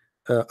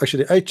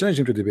 actually I challenged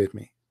him to debate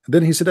me. And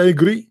then he said, I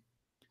agree.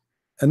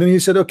 And then he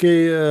said,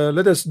 okay,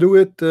 let us do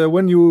it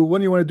when you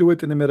want to do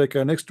it in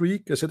America next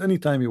week. I said,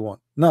 anytime you want.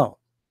 Now.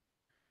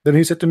 Then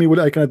he said to me,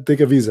 well, I cannot take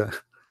a visa.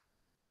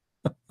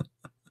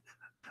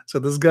 So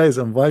this guy is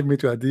invite me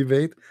to a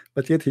debate,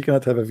 but yet he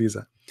cannot have a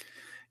visa.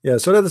 Yeah,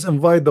 so let us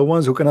invite the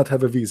ones who cannot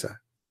have a visa.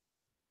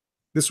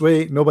 This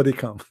way, nobody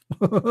come.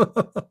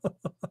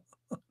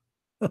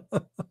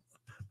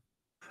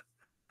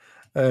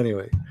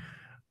 Anyway,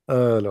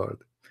 Lord,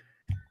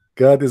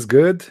 God is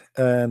good,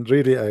 and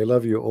really, I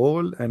love you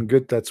all, and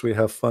good that we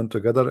have fun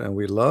together and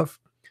we love.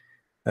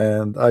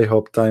 And I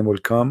hope time will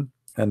come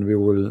and we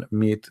will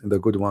meet the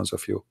good ones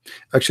of you.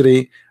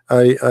 Actually,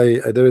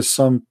 there is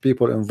some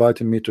people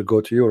inviting me to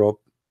go to Europe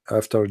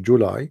after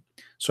July,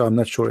 so I'm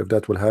not sure if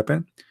that will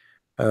happen.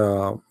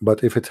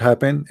 But if it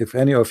happen, if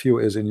any of you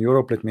is in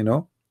Europe, let me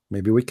know.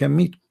 Maybe we can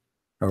meet.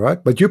 All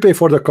right, but you pay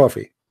for the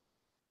coffee.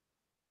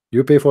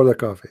 You pay for the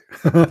coffee.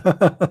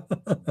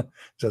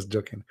 Just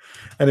joking.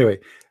 Anyway,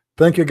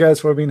 thank you guys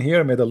for being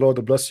here. May the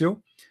Lord bless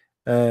you.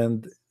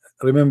 And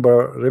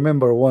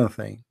remember one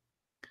thing.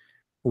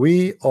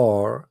 We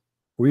are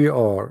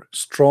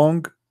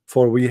strong,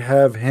 for we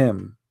have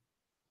Him,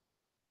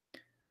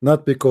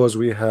 not because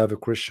we have a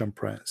Christian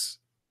Prince.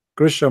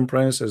 Christian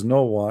Prince is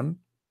no one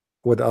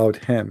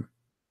without Him.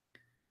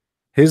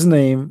 His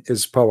name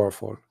is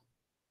powerful.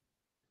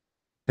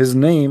 His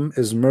name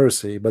is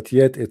mercy, but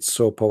yet it's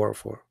so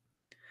powerful.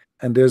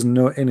 And there's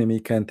no enemy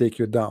can take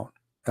you down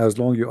as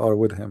long you are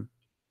with Him.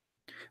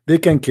 They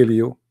can kill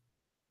you.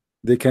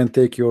 They can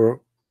take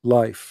your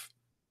life.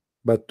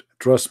 But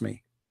trust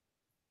me,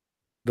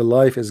 the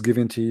life is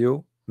given to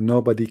you,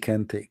 nobody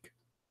can take.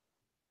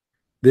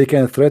 They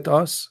can threat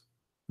us,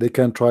 they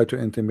can try to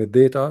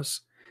intimidate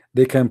us,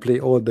 they can play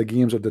all the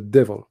games of the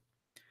devil,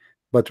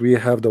 but we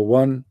have the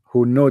one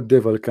who no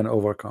devil can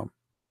overcome.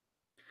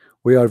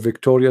 We are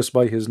victorious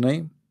by His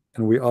name,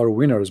 and we are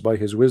winners by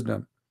His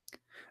wisdom,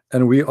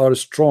 and we are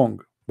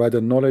strong by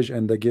the knowledge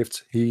and the gifts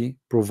He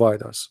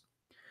provide us.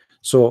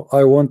 So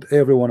I want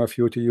every one of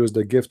you to use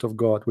the gift of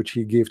God which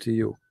He gave to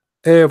you.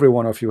 Every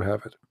one of you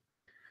have it.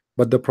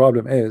 But the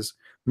problem is,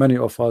 many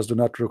of us do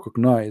not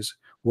recognize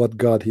what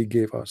God He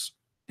gave us.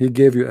 He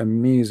gave you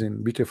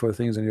amazing, beautiful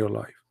things in your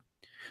life.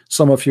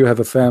 Some of you have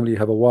a family,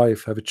 have a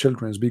wife, have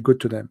children. Be good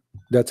to them.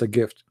 That's a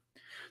gift.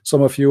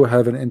 Some of you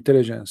have an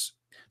intelligence.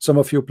 Some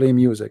of you play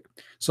music.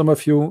 Some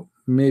of you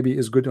maybe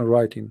is good in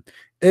writing.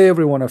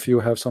 Every one of you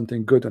have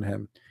something good in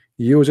him.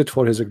 Use it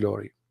for His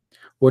glory.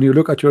 When you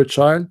look at your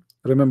child,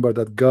 remember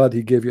that God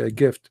He gave you a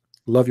gift.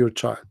 Love your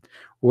child.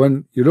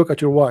 When you look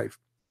at your wife,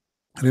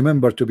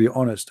 remember to be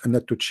honest and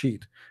not to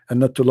cheat and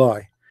not to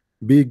lie.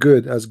 Be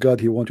good as God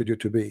He wanted you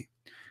to be.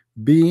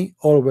 Be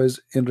always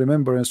in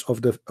remembrance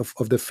of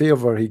the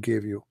favor He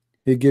gave you.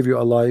 He gave you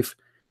a life.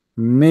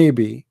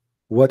 Maybe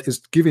what is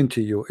given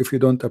to you, if you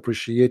don't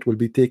appreciate,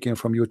 will be taken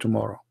from you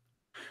tomorrow.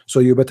 So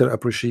you better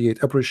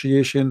appreciate.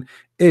 Appreciation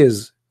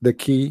is the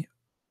key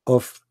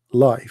of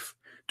life,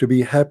 to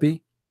be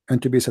happy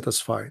and to be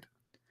satisfied.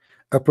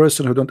 A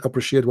person who don't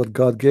appreciate what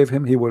God gave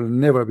him, he will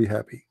never be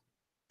happy,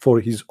 for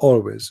he's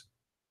always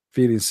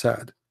feeling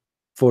sad,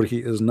 for he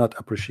is not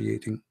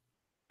appreciating.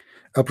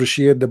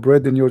 Appreciate the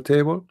bread in your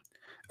table,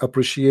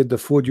 appreciate the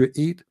food you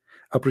eat,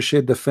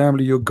 appreciate the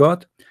family you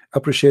got,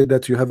 appreciate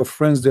that you have a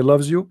friends that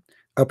loves you.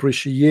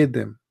 Appreciate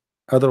them,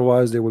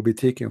 otherwise they will be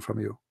taken from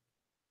you.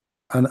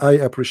 And I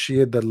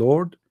appreciate the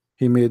Lord.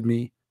 He made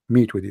me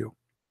meet with you.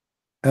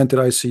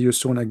 Until I see you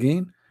soon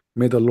again,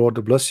 may the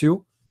Lord bless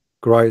you.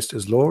 Christ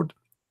is Lord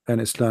and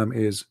Islam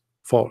is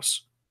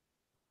false.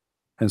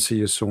 And see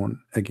you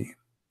soon again.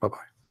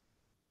 Bye-bye.